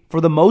luckily, for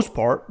the most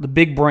part, the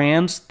big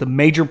brands, the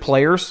major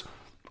players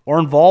are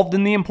involved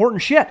in the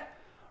important shit,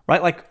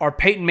 right? Like, are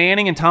Peyton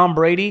Manning and Tom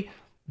Brady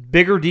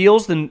bigger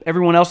deals than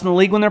everyone else in the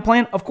league when they're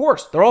playing? Of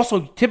course. They're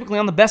also typically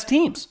on the best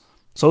teams.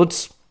 So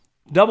it's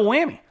double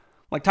whammy.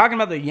 Like, talking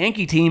about the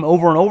Yankee team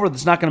over and over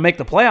that's not going to make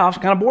the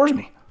playoffs kind of bores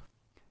me.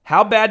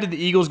 How bad did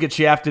the Eagles get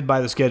shafted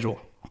by the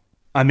schedule?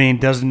 I mean,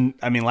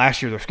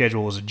 last year their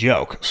schedule was a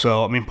joke.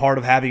 So, part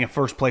of having a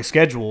first place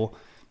schedule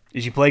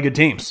is you play good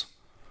teams,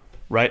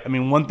 right?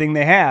 One thing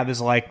they have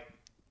is like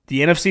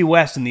the NFC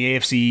West and the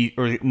AFC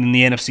or in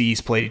the NFC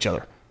East played each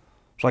other.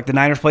 So like the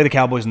Niners play the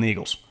Cowboys and the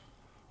Eagles,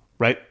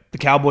 right? The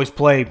Cowboys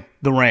play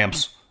the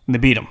Rams and they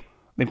beat them.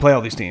 They play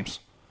all these teams.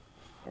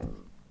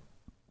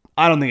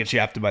 I don't think it's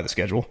shafted by the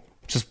schedule.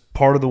 It's just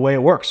part of the way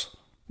it works.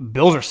 The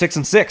Bills are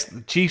 6-6.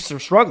 The Chiefs are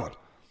struggling.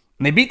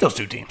 And they beat those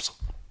 2 teams.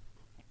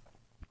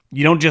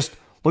 You don't just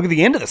look at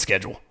the end of the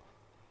schedule.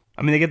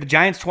 They get the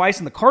Giants twice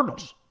and the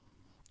Cardinals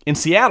in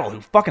Seattle,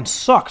 who fucking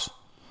sucks.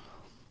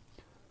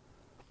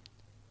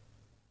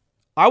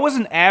 I was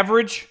an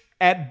average,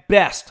 at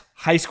best,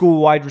 high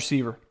school wide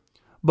receiver.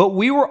 But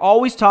we were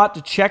always taught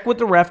to check with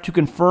the ref to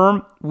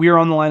confirm we are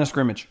on the line of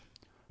scrimmage.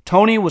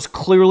 Tony was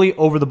clearly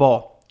over the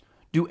ball.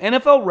 Do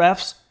NFL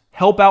refs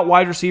help out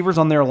wide receivers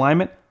on their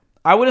alignment?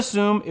 I would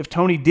assume if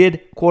Tony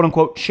did,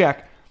 quote-unquote,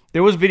 check,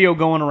 there was video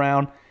going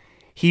around.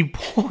 He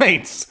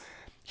points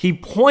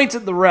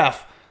at the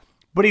ref,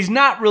 but he's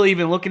not really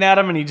even looking at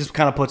him, and he just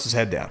kind of puts his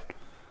head down.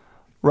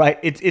 Right?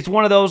 It's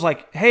one of those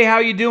like, hey, how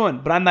you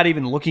doing? But I'm not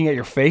even looking at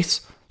your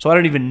face, so I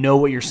don't even know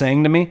what you're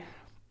saying to me.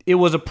 It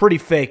was a pretty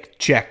fake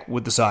check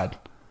with the side.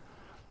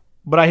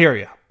 But I hear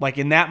you. Like,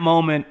 in that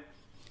moment,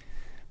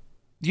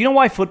 do you know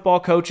why football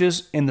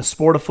coaches in the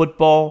sport of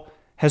football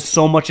has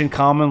so much in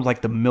common with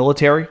like the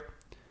military?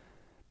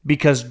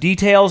 Because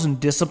details and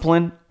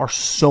discipline are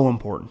so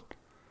important.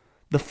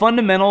 The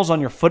fundamentals on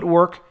your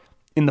footwork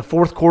in the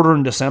fourth quarter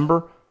in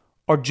December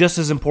are just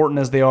as important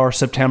as they are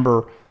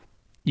September,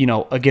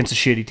 against a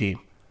shitty team.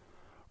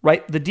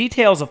 Right? The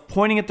details of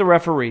pointing at the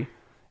referee,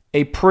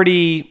 a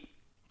pretty,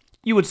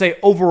 you would say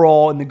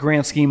overall in the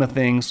grand scheme of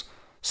things,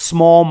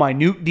 small,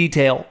 minute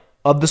detail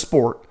of the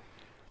sport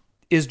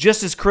is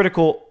just as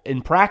critical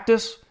in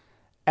practice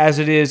as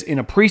it is in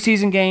a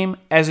preseason game,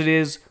 as it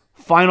is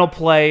final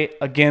play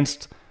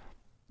against,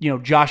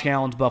 Josh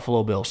Allen's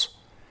Buffalo Bills.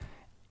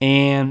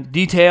 And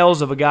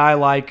details of a guy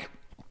like,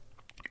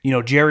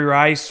 Jerry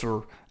Rice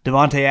or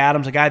Devontae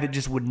Adams, a guy that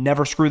just would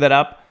never screw that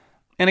up,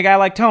 and a guy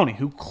like Tony,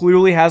 who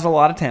clearly has a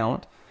lot of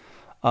talent.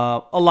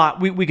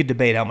 We could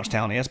debate how much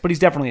talent he has, but he's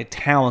definitely a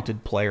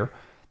talented player,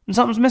 and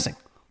something's missing.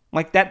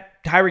 Like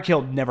that, Tyreek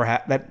Hill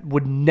that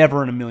would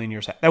never in a million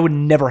years, that would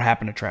never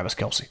happen to Travis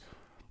Kelce.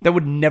 That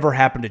would never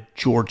happen to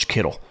George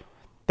Kittle.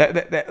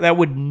 That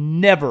would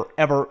never,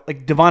 ever,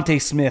 like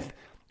Devontae Smith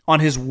on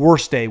his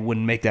worst day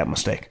wouldn't make that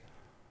mistake.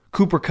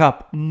 Cooper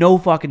Kupp, no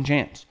fucking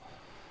chance.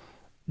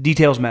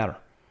 Details matter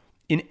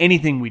in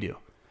anything we do.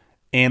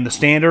 And the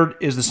standard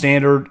is the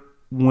standard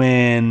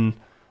when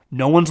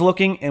no one's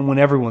looking and when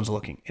everyone's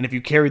looking. And if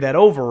you carry that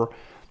over,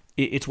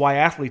 it's why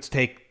athletes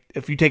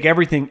if you take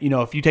everything,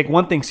 if you take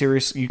one thing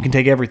serious, you can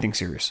take everything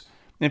serious.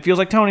 And it feels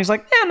like Tony's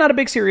like, yeah, I'm not a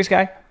big serious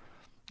guy.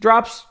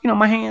 Drops,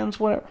 my hands,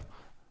 whatever.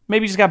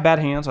 Maybe he's got bad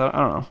hands. I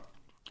don't know.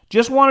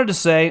 Just wanted to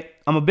say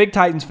I'm a big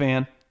Titans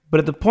fan, but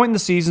at the point in the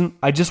season,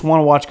 I just want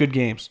to watch good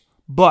games.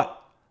 But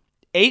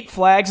 8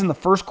 flags in the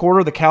first quarter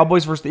of the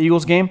Cowboys versus the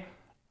Eagles game,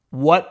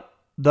 what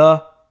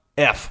the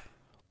F?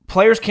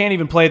 Players can't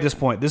even play at this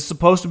point. This is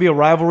supposed to be a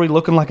rivalry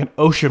looking like an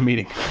OSHA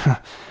meeting.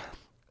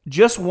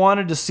 Just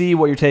wanted to see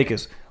what your take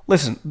is.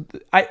 Listen,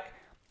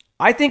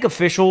 I think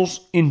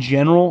officials in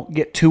general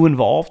get too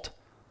involved.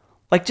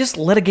 Like, just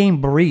let a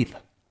game breathe.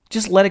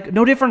 Just let it,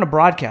 no different than a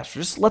broadcaster.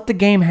 Just let the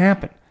game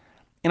happen.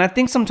 And I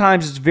think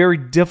sometimes it's very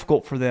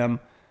difficult for them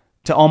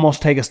to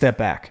almost take a step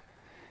back.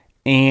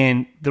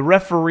 And the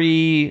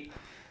referee,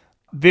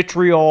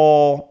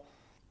 vitriol,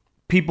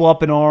 people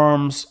up in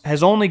arms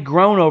has only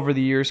grown over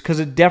the years because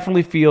it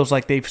definitely feels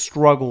like they've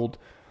struggled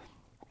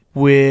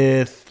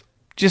with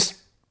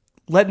just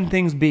letting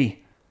things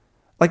be.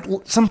 Like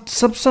some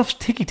stuff's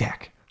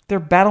ticky-tack. They're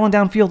battling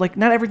downfield. Like,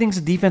 not everything's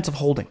a defensive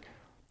holding.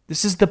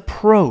 This is the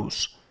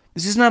pros.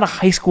 This is not a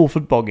high school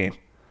football game.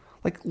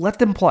 Like, let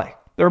them play.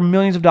 There are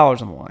millions of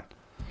dollars on the line.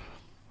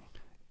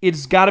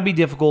 It's got to be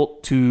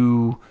difficult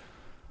to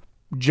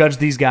judge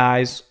these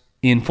guys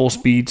in full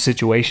speed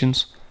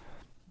situations,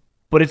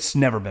 but it's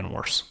never been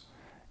worse.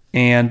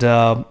 And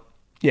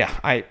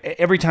Yeah,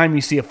 every time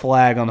you see a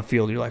flag on the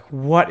field, you're like,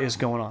 what is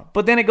going on?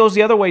 But then it goes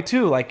the other way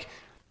too. Like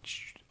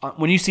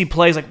when you see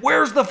plays like,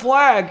 where's the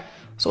flag?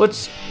 So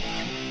it's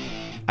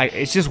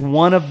just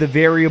one of the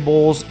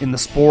variables in the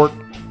sport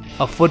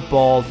of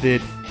football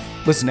that,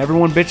 listen,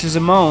 everyone bitches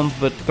and moans,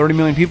 but 30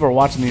 million people are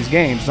watching these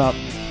games. Now,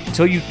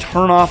 until you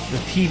turn off the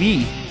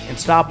TV and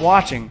stop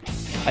watching,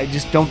 I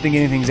just don't think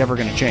anything's ever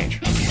going to change.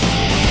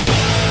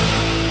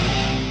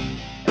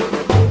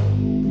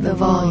 The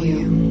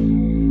volume.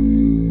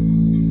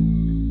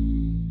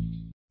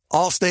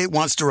 Allstate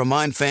wants to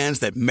remind fans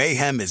that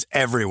mayhem is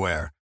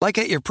everywhere, like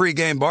at your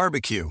pregame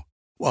barbecue.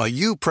 While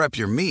you prep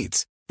your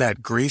meats,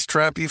 that grease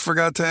trap you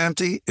forgot to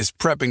empty is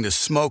prepping to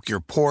smoke your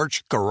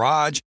porch,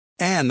 garage,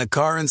 and the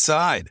car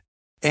inside.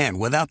 And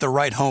without the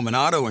right home and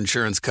auto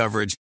insurance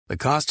coverage, the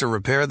cost to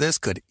repair this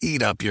could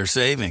eat up your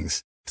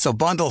savings. So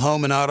bundle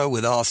home and auto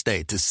with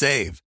Allstate to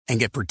save and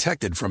get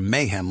protected from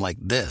mayhem like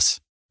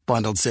this.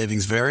 Bundled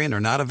savings vary and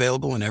are not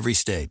available in every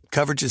state.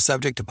 Coverage is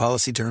subject to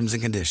policy terms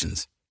and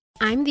conditions.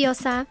 I'm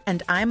Diosa.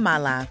 And I'm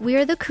Mala. We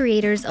are the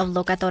creators of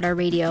Locatora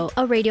Radio,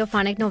 a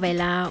radiophonic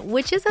novela,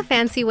 which is a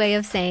fancy way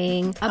of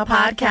saying a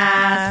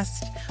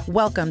podcast.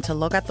 Welcome to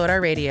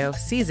Locatora Radio,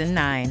 Season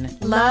 9.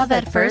 Love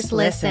at first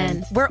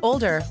listen. We're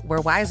older,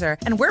 we're wiser,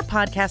 and we're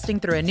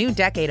podcasting through a new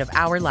decade of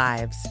our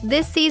lives.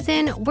 This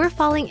season, we're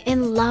falling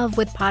in love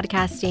with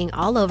podcasting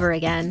all over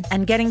again.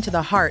 And getting to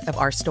the heart of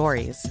our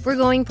stories. We're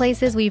going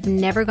places we've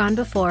never gone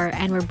before,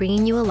 and we're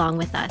bringing you along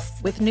with us.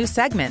 With new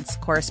segments,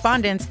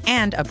 correspondence,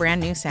 and a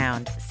brand new sound.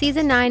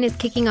 Season 9 is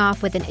kicking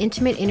off with an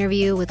intimate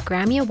interview with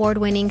Grammy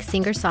Award-winning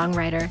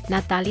singer-songwriter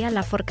Natalia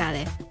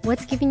Lafourcade.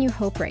 What's giving you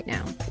hope right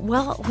now?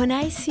 Well, when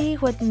I see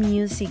what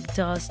music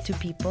does to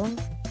people,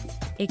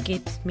 it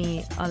gives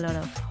me a lot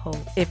of hope.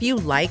 If you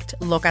liked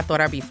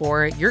Locatora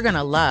before, you're going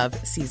to love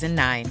Season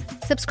 9.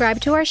 Subscribe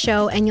to our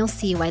show and you'll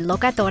see why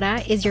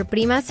Locatora is your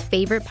prima's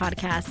favorite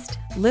podcast.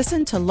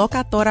 Listen to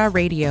Locatora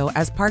Radio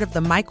as part of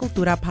the My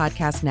Cultura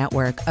Podcast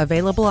Network,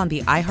 available on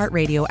the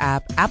iHeartRadio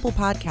app, Apple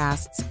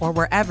Podcasts, or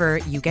wherever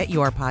you get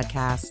your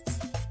podcasts.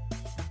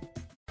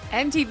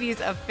 MTV's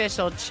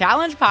official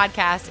Challenge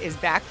podcast is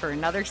back for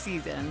another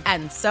season.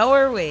 And so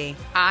are we.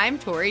 I'm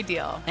Tori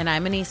Deal. And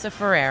I'm Anissa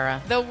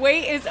Ferreira. The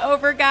wait is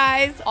over,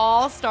 guys.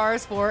 All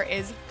Stars 4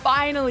 is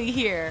finally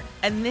here.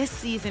 And this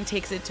season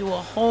takes it to a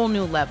whole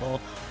new level.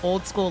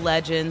 Old school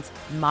legends,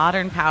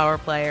 modern power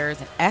players,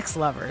 and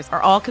ex-lovers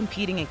are all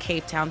competing in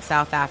Cape Town,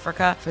 South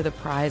Africa for the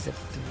prize of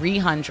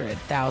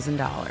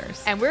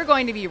 $300,000. And we're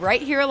going to be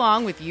right here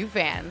along with you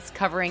fans,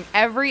 covering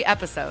every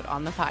episode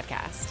on the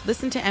podcast.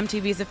 Listen to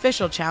MTV's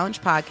official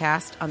Challenge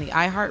podcast on the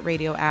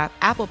iHeartRadio app,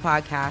 Apple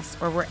Podcasts,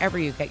 or wherever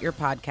you get your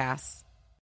podcasts.